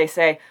 They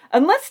say,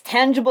 unless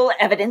tangible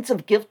evidence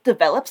of guilt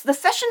develops, the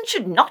session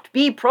should not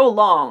be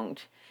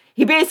prolonged.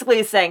 He basically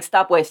is saying,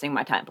 stop wasting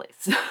my time,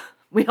 please.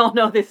 We all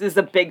know this is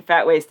a big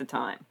fat waste of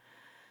time.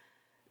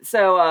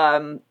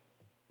 So,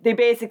 they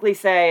basically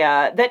say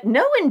that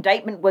no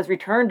indictment was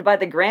returned by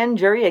the grand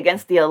jury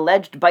against the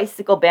alleged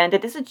bicycle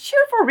bandit is a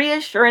cheerful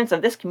reassurance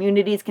of this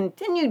community's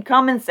continued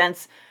common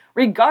sense,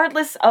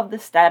 regardless of the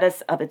status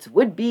of its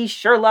would-be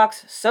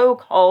Sherlock's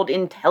so-called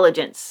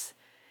intelligence.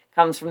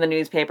 Comes from the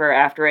newspaper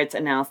after it's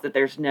announced that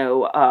there's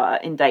no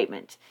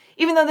indictment.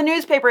 Even though the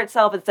newspaper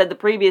itself had said the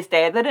previous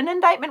day that an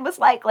indictment was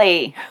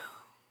likely.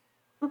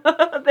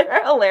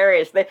 They're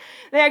hilarious. They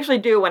actually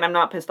do, when I'm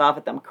not pissed off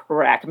at them,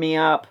 crack me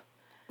up.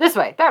 This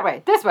way, that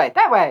way, this way,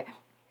 that way.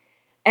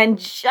 And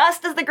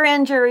just as the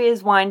grand jury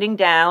is winding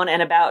down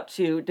and about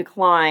to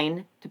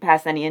decline to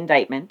pass any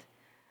indictment,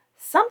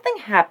 something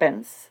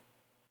happens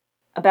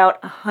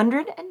about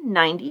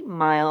 190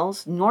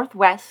 miles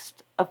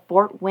northwest of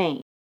Fort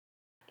Wayne,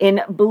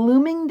 in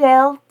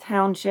Bloomingdale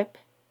Township,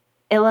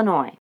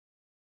 Illinois.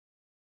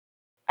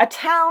 A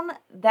town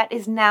that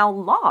is now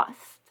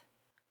lost,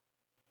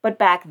 but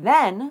back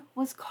then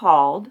was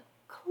called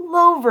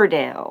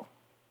Cloverdale.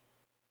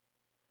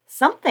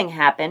 Something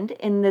happened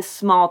in this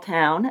small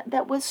town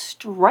that was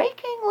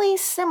strikingly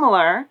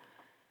similar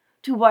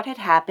to what had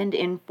happened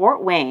in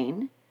Fort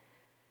Wayne,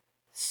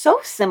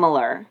 so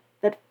similar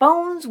that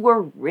phones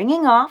were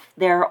ringing off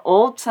their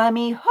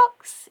old-timey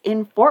hooks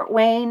in Fort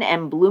Wayne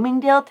and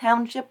Bloomingdale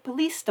Township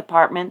police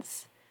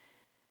departments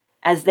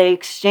as they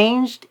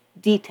exchanged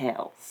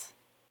details.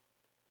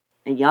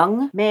 A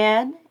young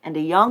man and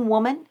a young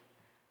woman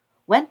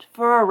went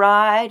for a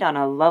ride on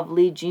a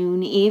lovely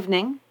June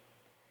evening,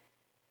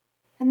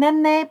 and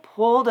then they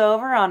pulled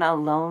over on a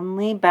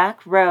lonely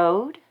back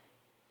road.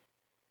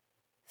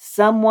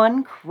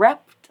 Someone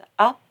crept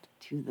up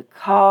to the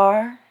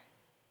car,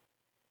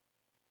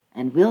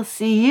 and we'll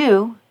see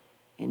you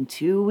in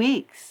 2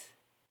 weeks.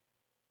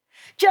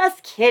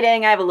 Just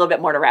kidding, I have a little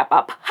bit more to wrap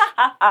up. Ha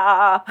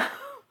ha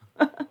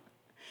ha!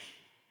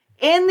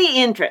 In the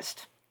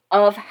interest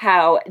of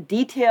how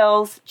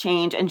details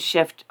change and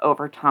shift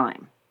over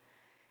time,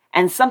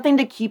 and something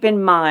to keep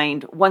in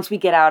mind once we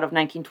get out of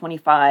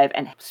 1925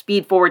 and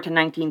speed forward to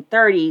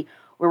 1930,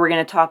 where we're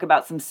going to talk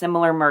about some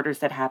similar murders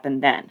that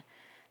happened then.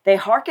 They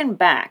harken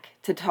back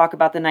to talk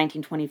about the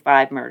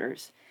 1925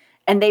 murders,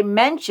 and they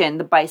mention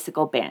the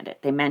bicycle bandit.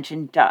 They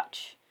mention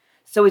Dutch.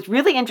 So it's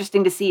really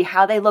interesting to see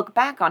how they look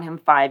back on him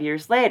 5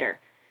 years later.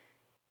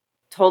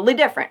 Totally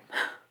different.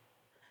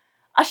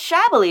 A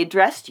shabbily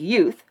dressed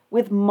youth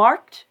with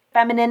marked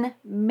feminine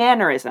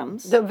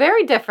mannerisms. So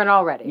very different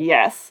already.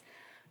 Yes.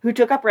 Who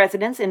took up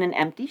residence in an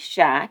empty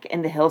shack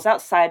in the hills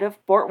outside of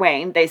Fort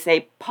Wayne. They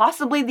say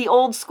possibly the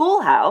old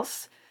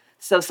schoolhouse.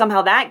 So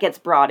somehow that gets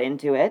brought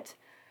into it.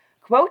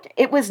 Quote,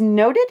 it was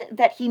noted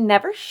that he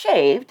never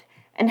shaved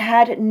and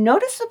had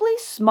noticeably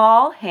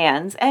small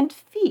hands and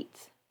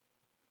feet.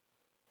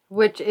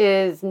 Which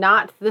is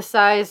not the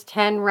size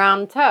 10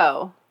 round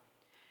toe.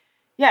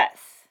 Yes.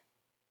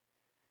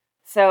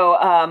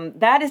 So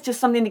that is just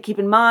something to keep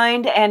in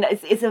mind. And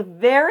it's a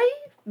very,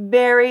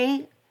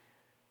 very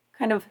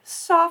kind of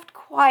soft,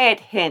 quiet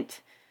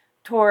hint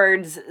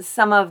towards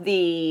some of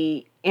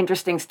the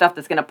interesting stuff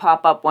that's going to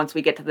pop up once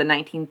we get to the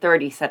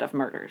 1930 set of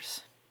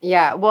murders.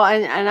 Yeah, well,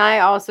 and I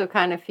also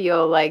kind of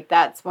feel like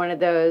that's one of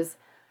those,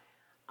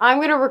 I'm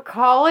going to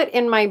recall it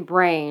in my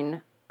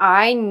brain.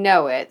 I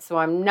know it, so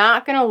I'm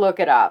not going to look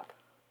it up.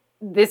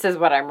 This is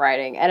what I'm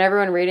writing. And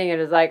everyone reading it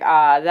is like,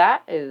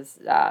 that is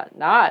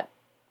not.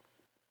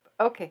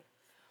 Okay.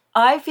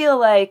 I feel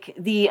like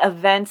the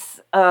events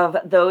of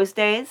those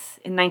days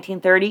in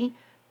 1930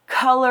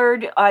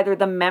 colored either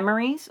the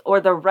memories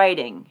or the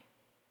writing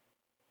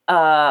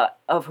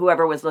of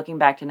whoever was looking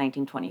back to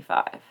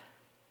 1925.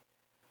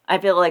 I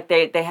feel like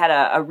they had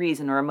a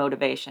reason or a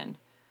motivation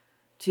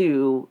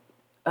to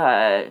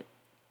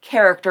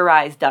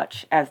characterize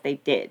Dutch as they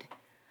did.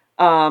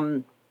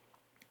 And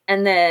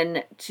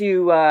then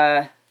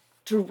to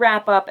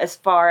wrap up as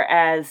far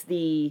as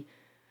the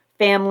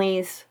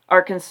families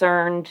are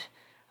concerned,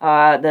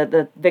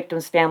 the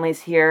victims'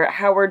 families here,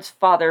 Howard's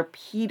father,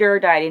 Peter,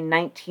 died in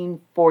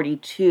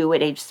 1942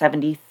 at age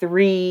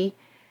 73.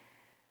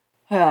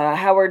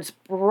 Howard's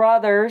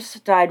brothers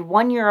died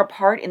 1 year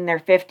apart in their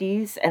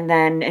 50s, and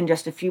then in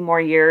just a few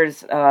more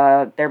years,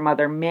 their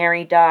mother,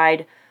 Mary,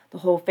 died. The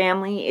whole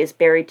family is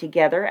buried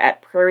together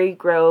at Prairie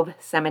Grove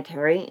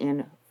Cemetery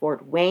in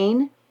Fort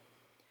Wayne.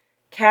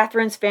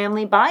 Catherine's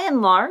family, by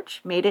and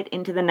large, made it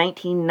into the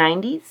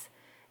 1990s,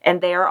 and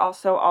they are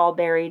also all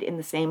buried in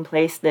the same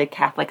place, the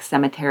Catholic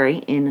Cemetery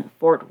in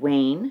Fort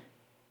Wayne.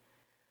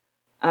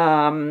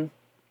 I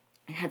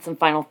had some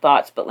final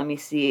thoughts, but let me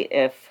see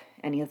if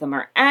any of them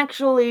are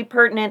actually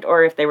pertinent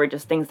or if they were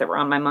just things that were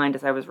on my mind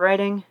as I was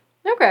writing.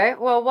 Okay,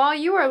 well, while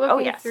you are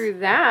looking through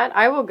that,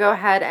 I will go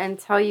ahead and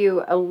tell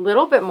you a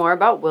little bit more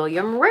about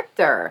William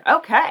Richter.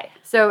 Okay.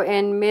 So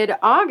in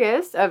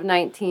mid-August of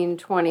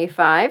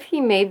 1925, he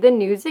made the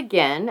news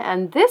again,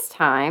 and this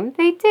time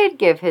they did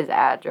give his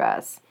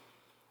address.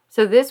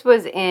 So this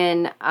was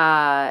in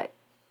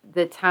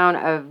the town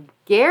of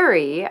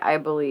Gary, I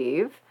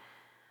believe.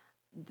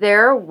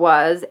 There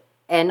was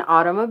an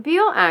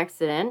automobile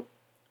accident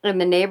in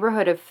the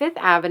neighborhood of 5th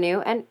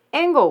Avenue and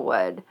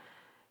Englewood.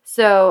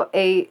 So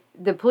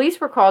the police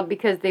were called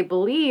because they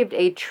believed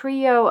a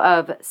trio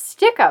of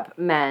stick-up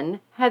men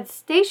had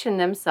stationed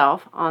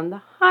themselves on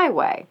the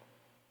highway.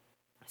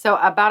 So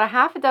about a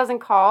half a dozen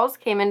calls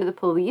came into the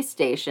police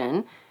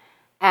station,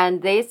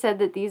 and they said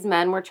that these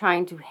men were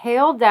trying to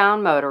hail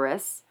down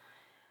motorists,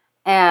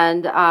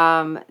 and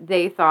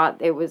they thought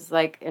it was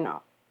like,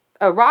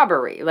 a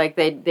robbery. Like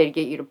they'd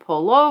get you to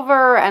pull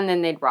over, and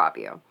then they'd rob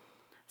you.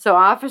 So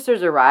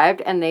officers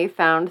arrived, and they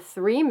found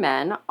 3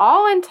 men,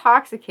 all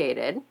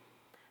intoxicated.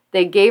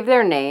 They gave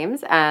their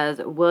names as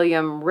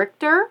William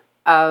Richter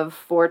of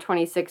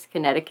 426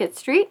 Connecticut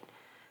Street,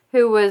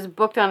 who was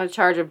booked on a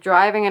charge of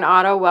driving an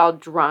auto while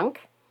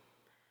drunk,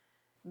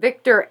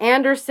 Victor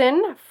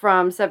Anderson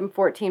from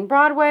 714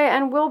 Broadway,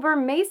 and Wilbur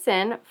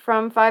Mason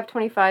from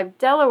 525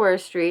 Delaware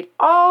Street,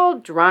 all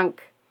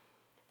drunk.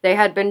 They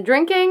had been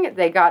drinking,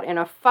 they got in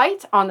a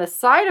fight on the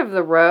side of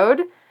the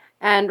road,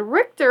 and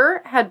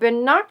Richter had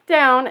been knocked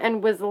down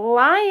and was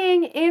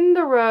lying in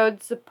the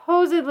road,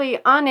 supposedly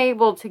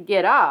unable to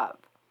get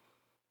up.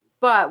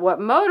 But what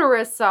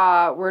motorists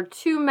saw were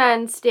 2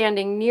 men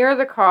standing near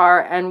the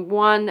car and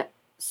one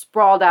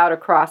sprawled out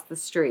across the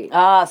street.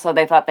 Ah, so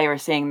they thought they were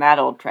seeing that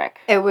old trick.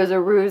 It was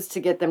a ruse to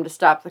get them to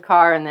stop the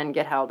car and then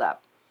get held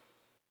up.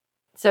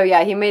 So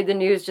yeah, he made the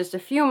news just a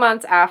few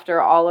months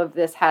after all of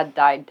this had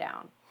died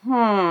down.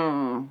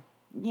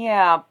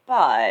 Yeah,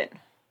 but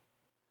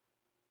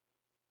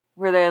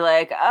were they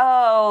like,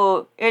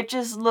 oh, it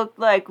just looked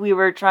like we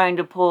were trying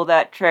to pull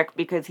that trick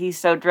because he's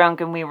so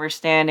drunk and we were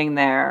standing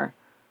there?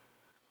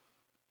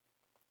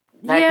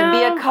 That could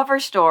be a cover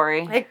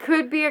story. It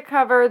could be a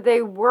cover.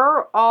 They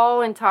were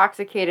all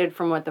intoxicated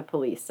from what the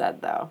police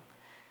said, though.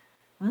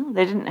 Well,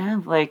 they didn't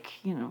have,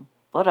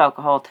 blood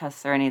alcohol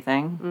tests or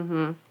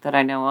anything that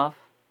I know of.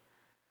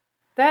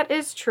 That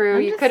is true.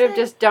 You could have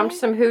just dumped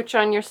some hooch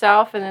on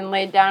yourself and then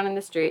laid down in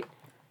the street.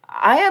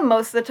 I am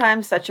most of the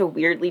time such a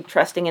weirdly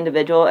trusting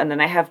individual, and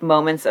then I have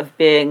moments of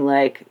being,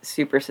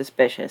 super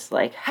suspicious.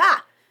 Like,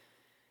 ha!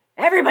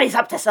 Everybody's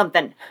up to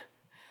something!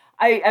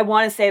 I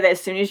want to say that as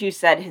soon as you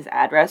said his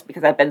address,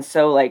 because I've been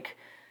so,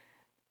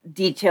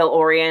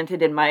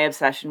 detail-oriented in my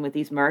obsession with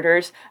these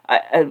murders,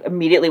 I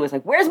immediately was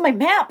like, where's my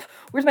map?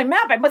 Where's my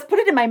map? I must put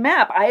it in my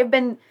map. I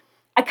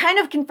kind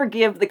of can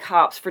forgive the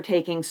cops for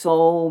taking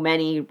so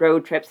many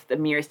road trips at the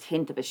merest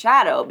hint of a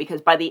shadow,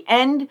 because by the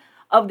end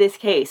of this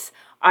case,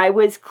 I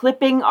was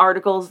clipping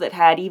articles that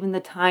had even the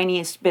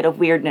tiniest bit of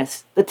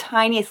weirdness, the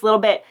tiniest little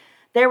bit.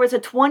 There was a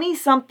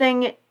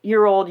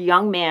 20-something-year-old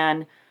young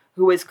man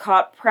who was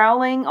caught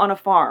prowling on a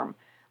farm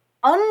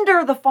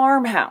under the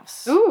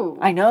farmhouse. Ooh.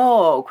 I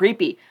know,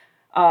 creepy. Is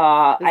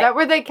that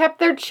where they kept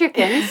their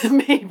chickens?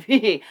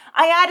 Maybe.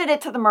 I added it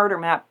to the murder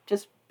map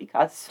just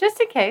because. Just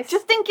in case.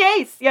 Just in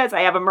case. Yes,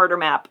 I have a murder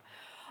map.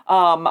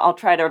 I'll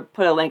try to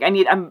put a link.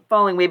 I'm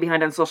falling way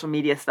behind on social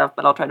media stuff,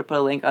 but I'll try to put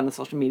a link on the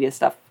social media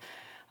stuff.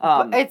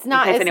 It's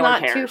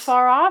not too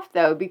far off,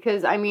 though,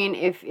 because,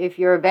 if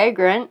you're a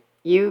vagrant,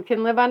 you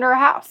can live under a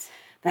house.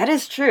 That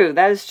is true.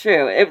 That is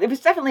true. It was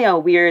definitely a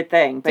weird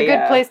thing. It's a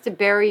good place to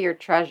bury your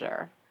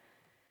treasure.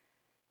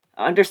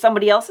 Under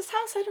somebody else's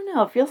house? I don't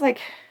know. It feels like,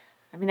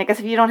 I mean, I guess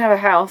if you don't have a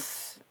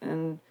house,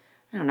 and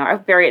I don't know, I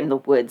would bury it in the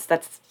woods.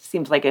 That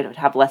seems like it would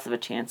have less of a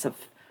chance of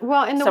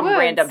some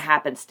random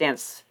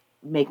happenstance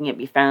making it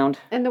be found.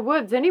 In the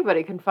woods,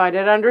 anybody can find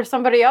it. Under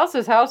somebody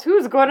else's house,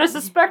 who's going to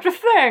suspect a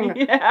thing?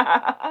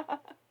 Yeah.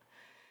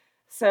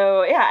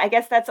 So, yeah, I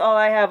guess that's all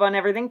I have on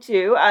everything,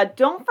 too.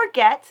 Don't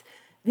forget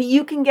that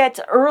you can get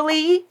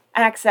early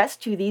access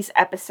to these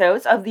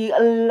episodes of the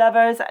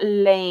Lovers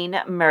Lane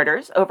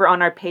Murders over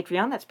on our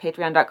Patreon. That's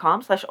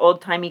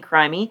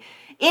patreon.com/oldtimeycrimey.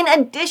 In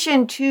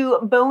addition to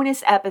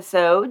bonus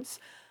episodes,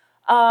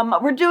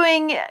 we're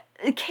doing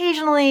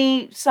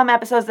occasionally some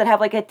episodes that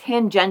have like a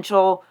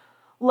tangential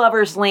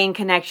Lovers Lane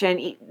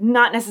connection,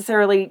 not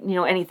necessarily,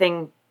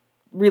 anything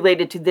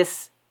related to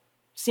this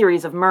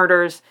series of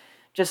murders,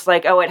 just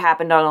like, oh, it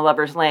happened on a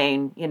Lovers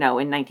Lane, in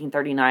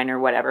 1939 or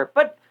whatever.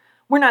 But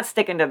we're not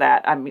sticking to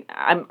that. I'm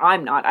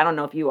not. I don't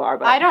know if you are,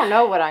 but I don't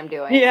know what I'm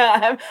doing.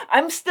 Yeah,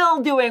 I'm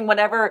still doing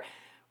whatever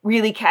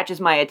really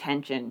catches my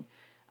attention.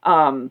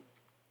 And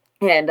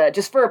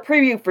just for a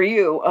preview for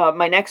you,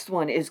 my next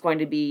one is going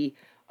to be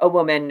a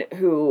woman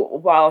who,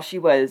 while she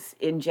was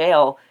in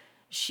jail,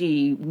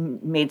 she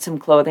made some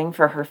clothing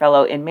for her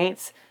fellow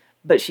inmates,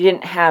 but she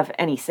didn't have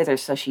any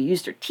scissors, so she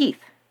used her teeth.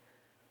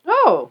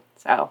 Oh.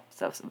 So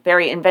some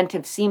very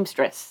inventive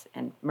seamstress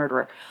and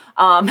murderer.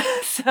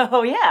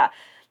 So yeah,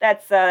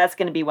 that's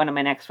going to be one of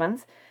my next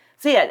ones.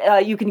 So yeah,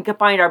 you can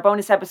find our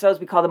bonus episodes.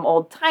 We call them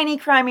Old Tiny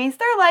Crimies.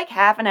 They're like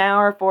half an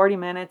hour, 40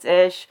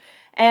 minutes-ish.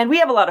 And we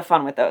have a lot of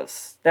fun with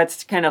those.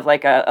 That's kind of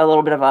like a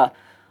little bit of a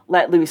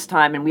let loose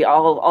time. And we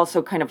all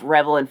also kind of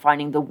revel in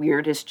finding the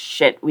weirdest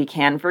shit we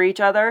can for each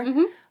other.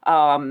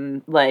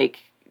 Mm-hmm. Like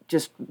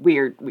just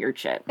weird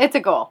shit. It's a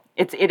goal.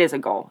 It is a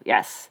goal,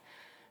 yes.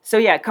 So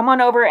yeah, come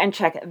on over and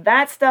check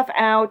that stuff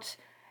out.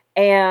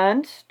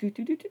 And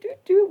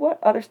what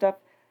other stuff?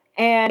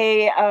 And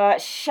a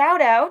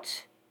shout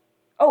out.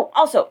 Oh,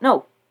 also,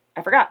 no,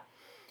 I forgot.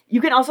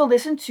 You can also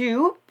listen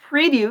to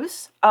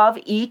previews of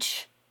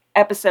each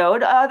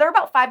episode. They're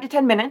about 5 to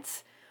 10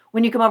 minutes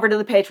when you come over to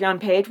the Patreon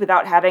page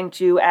without having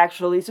to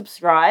actually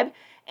subscribe.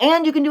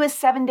 And you can do a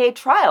 7-day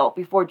trial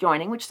before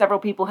joining, which several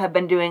people have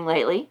been doing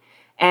lately.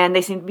 And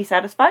they seem to be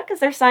satisfied because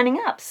they're signing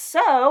up.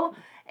 So,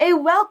 a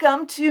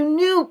welcome to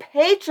new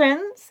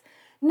patrons,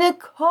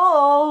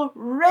 Nicole,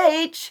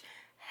 Rach,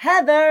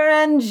 Heather,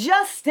 and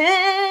Justin.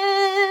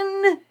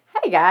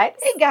 Hey, guys.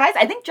 Hey, guys.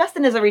 I think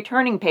Justin is a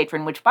returning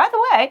patron, which, by the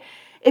way,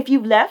 if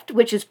you've left,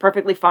 which is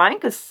perfectly fine,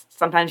 because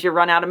sometimes you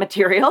run out of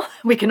material.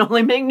 We can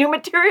only make new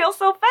material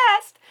so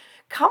fast.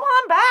 Come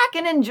on back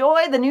and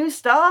enjoy the new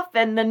stuff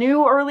and the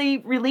new early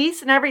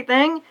release and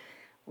everything.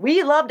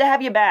 We love to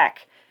have you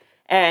back.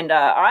 And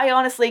I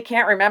honestly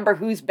can't remember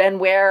who's been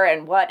where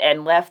and what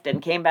and left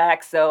and came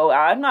back, so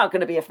I'm not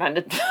going to be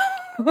offended.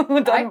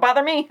 It doesn't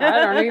bother me. I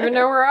don't even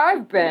know where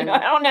I've been.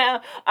 I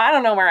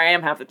don't know where I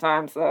am half the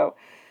time, so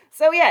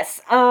yes.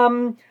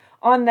 On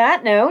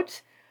that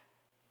note,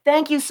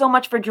 thank you so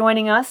much for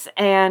joining us.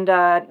 And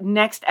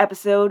next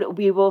episode,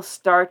 we will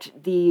start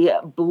the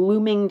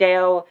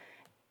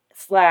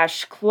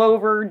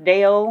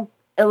Bloomingdale/Cloverdale,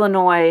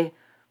 Illinois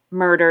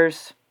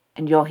murders.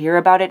 And you'll hear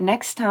about it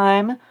next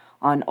time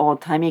on Old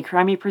Timey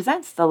Crimey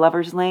Presents The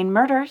Lovers Lane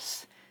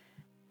Murders.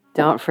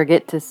 Don't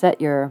forget to set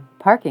your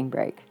parking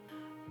brake.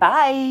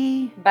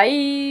 Bye.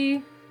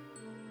 Bye.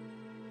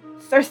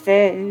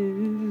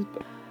 Sources.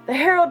 The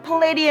Herald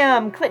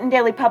Palladium, Clinton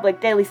Daily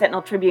Public, Daily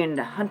Sentinel Tribune,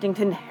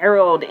 Huntington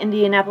Herald,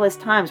 Indianapolis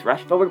Times,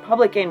 Rushville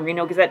Republican,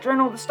 Reno Gazette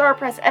Journal, The Star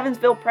Press,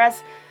 Evansville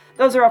Press.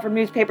 Those are all from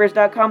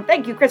newspapers.com.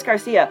 Thank you, Chris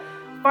Garcia.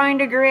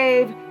 Find a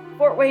Grave,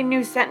 Fort Wayne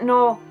News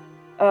Sentinel,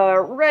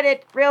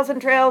 Reddit, Rails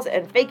and Trails,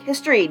 and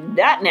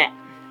FakeHistory.net.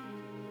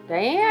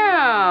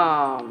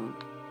 Damn.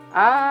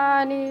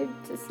 I need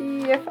to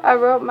see if I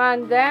wrote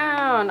mine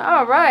down.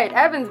 All right.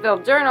 Evansville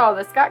Journal,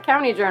 the Scott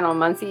County Journal,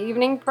 Muncie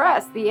Evening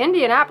Press, the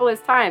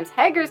Indianapolis Times,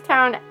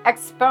 Hagerstown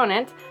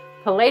Exponent,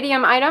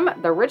 Palladium Item,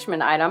 the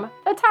Richmond Item,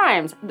 the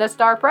Times, the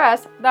Star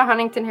Press, the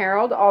Huntington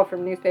Herald, all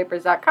from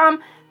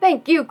newspapers.com.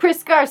 Thank you,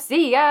 Chris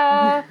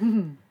Garcia.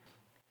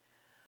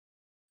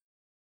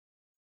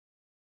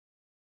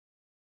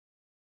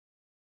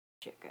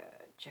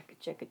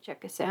 Check,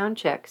 sound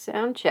check.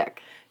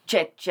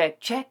 Check.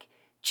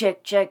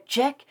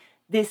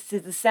 This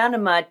is the sound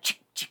of my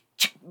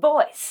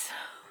voice.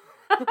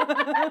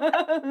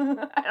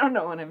 I don't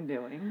know what I'm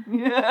doing.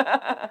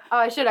 Oh,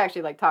 I should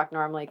actually talk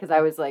normally because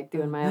I was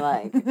doing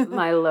my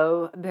my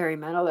low, very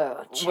metal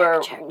low.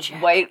 We're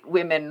white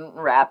women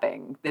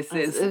rapping. This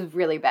is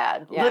really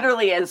bad. Yeah.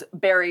 Literally as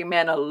Barry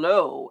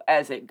Manilow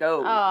as it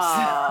goes.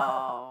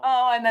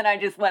 Oh, and then I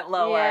just went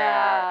lower.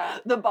 Yeah.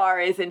 The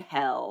bar is in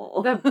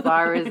hell. The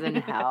bar is in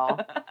hell.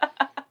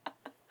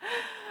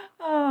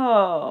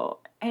 Oh,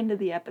 end of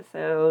the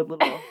episode.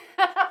 Little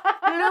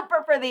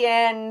blooper for the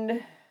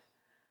end.